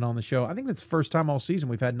for coming on the show. I think that's the first time all season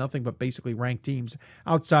we've had nothing but basically ranked teams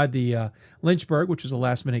outside the Lynchburg, which was a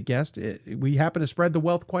last-minute guest. We happen to spread the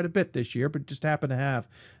wealth quite a bit this year, but just happen to have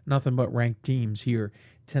nothing but ranked teams here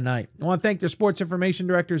tonight. I want to thank the sports information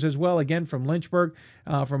directors as well, again from Lynchburg,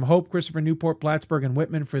 from Hope, Christopher Newport, Plattsburgh, and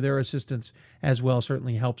Whitman for their assistance as well.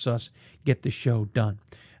 Certainly helps us get the show done.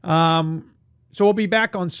 So we'll be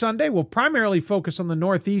back on Sunday. We'll primarily focus on the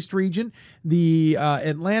Northeast region, the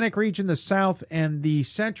Atlantic region, the South, and the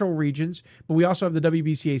Central regions. But we also have the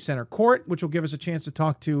WBCA Center Court, which will give us a chance to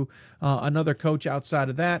talk to another coach outside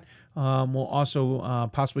of that. We'll also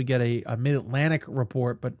possibly get a Mid-Atlantic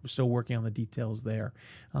report, but we're still working on the details there.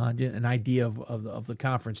 An idea of the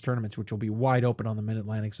conference tournaments, which will be wide open on the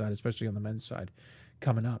Mid-Atlantic side, especially on the men's side,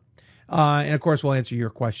 coming up. And, of course, we'll answer your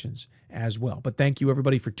questions as well. But thank you,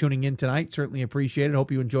 everybody, for tuning in tonight. Certainly appreciate it.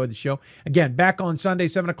 Hope you enjoyed the show. Again, back on Sunday,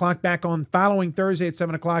 7 o'clock, back on following Thursday at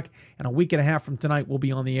 7 o'clock, and a week and a half from tonight, we'll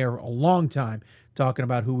be on the air a long time talking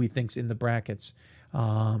about who we think's in the brackets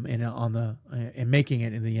and making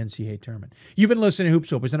it in the NCAA tournament. You've been listening to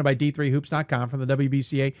Hoopsville, presented by D3Hoops.com from the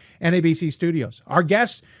WBCA and ABC studios. Our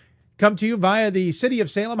guests come to you via the City of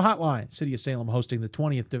Salem hotline. City of Salem hosting the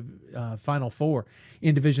 20th Final Four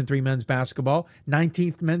in Division III men's basketball.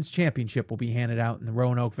 19th men's championship will be handed out in the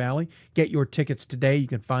Roanoke Valley. Get your tickets today. You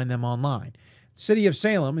can find them online. City of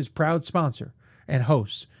Salem is proud sponsor and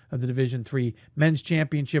host of the Division III Men's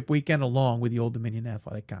Championship Weekend, along with the Old Dominion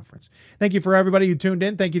Athletic Conference. Thank you for everybody who tuned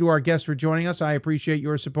in. Thank you to our guests for joining us. I appreciate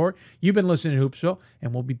your support. You've been listening to Hoopsville,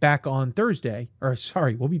 and we'll be back on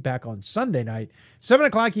we'll be back on Sunday night, 7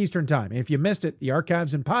 o'clock Eastern Time. And if you missed it, the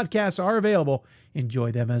archives and podcasts are available.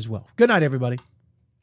 Enjoy them as well. Good night, everybody.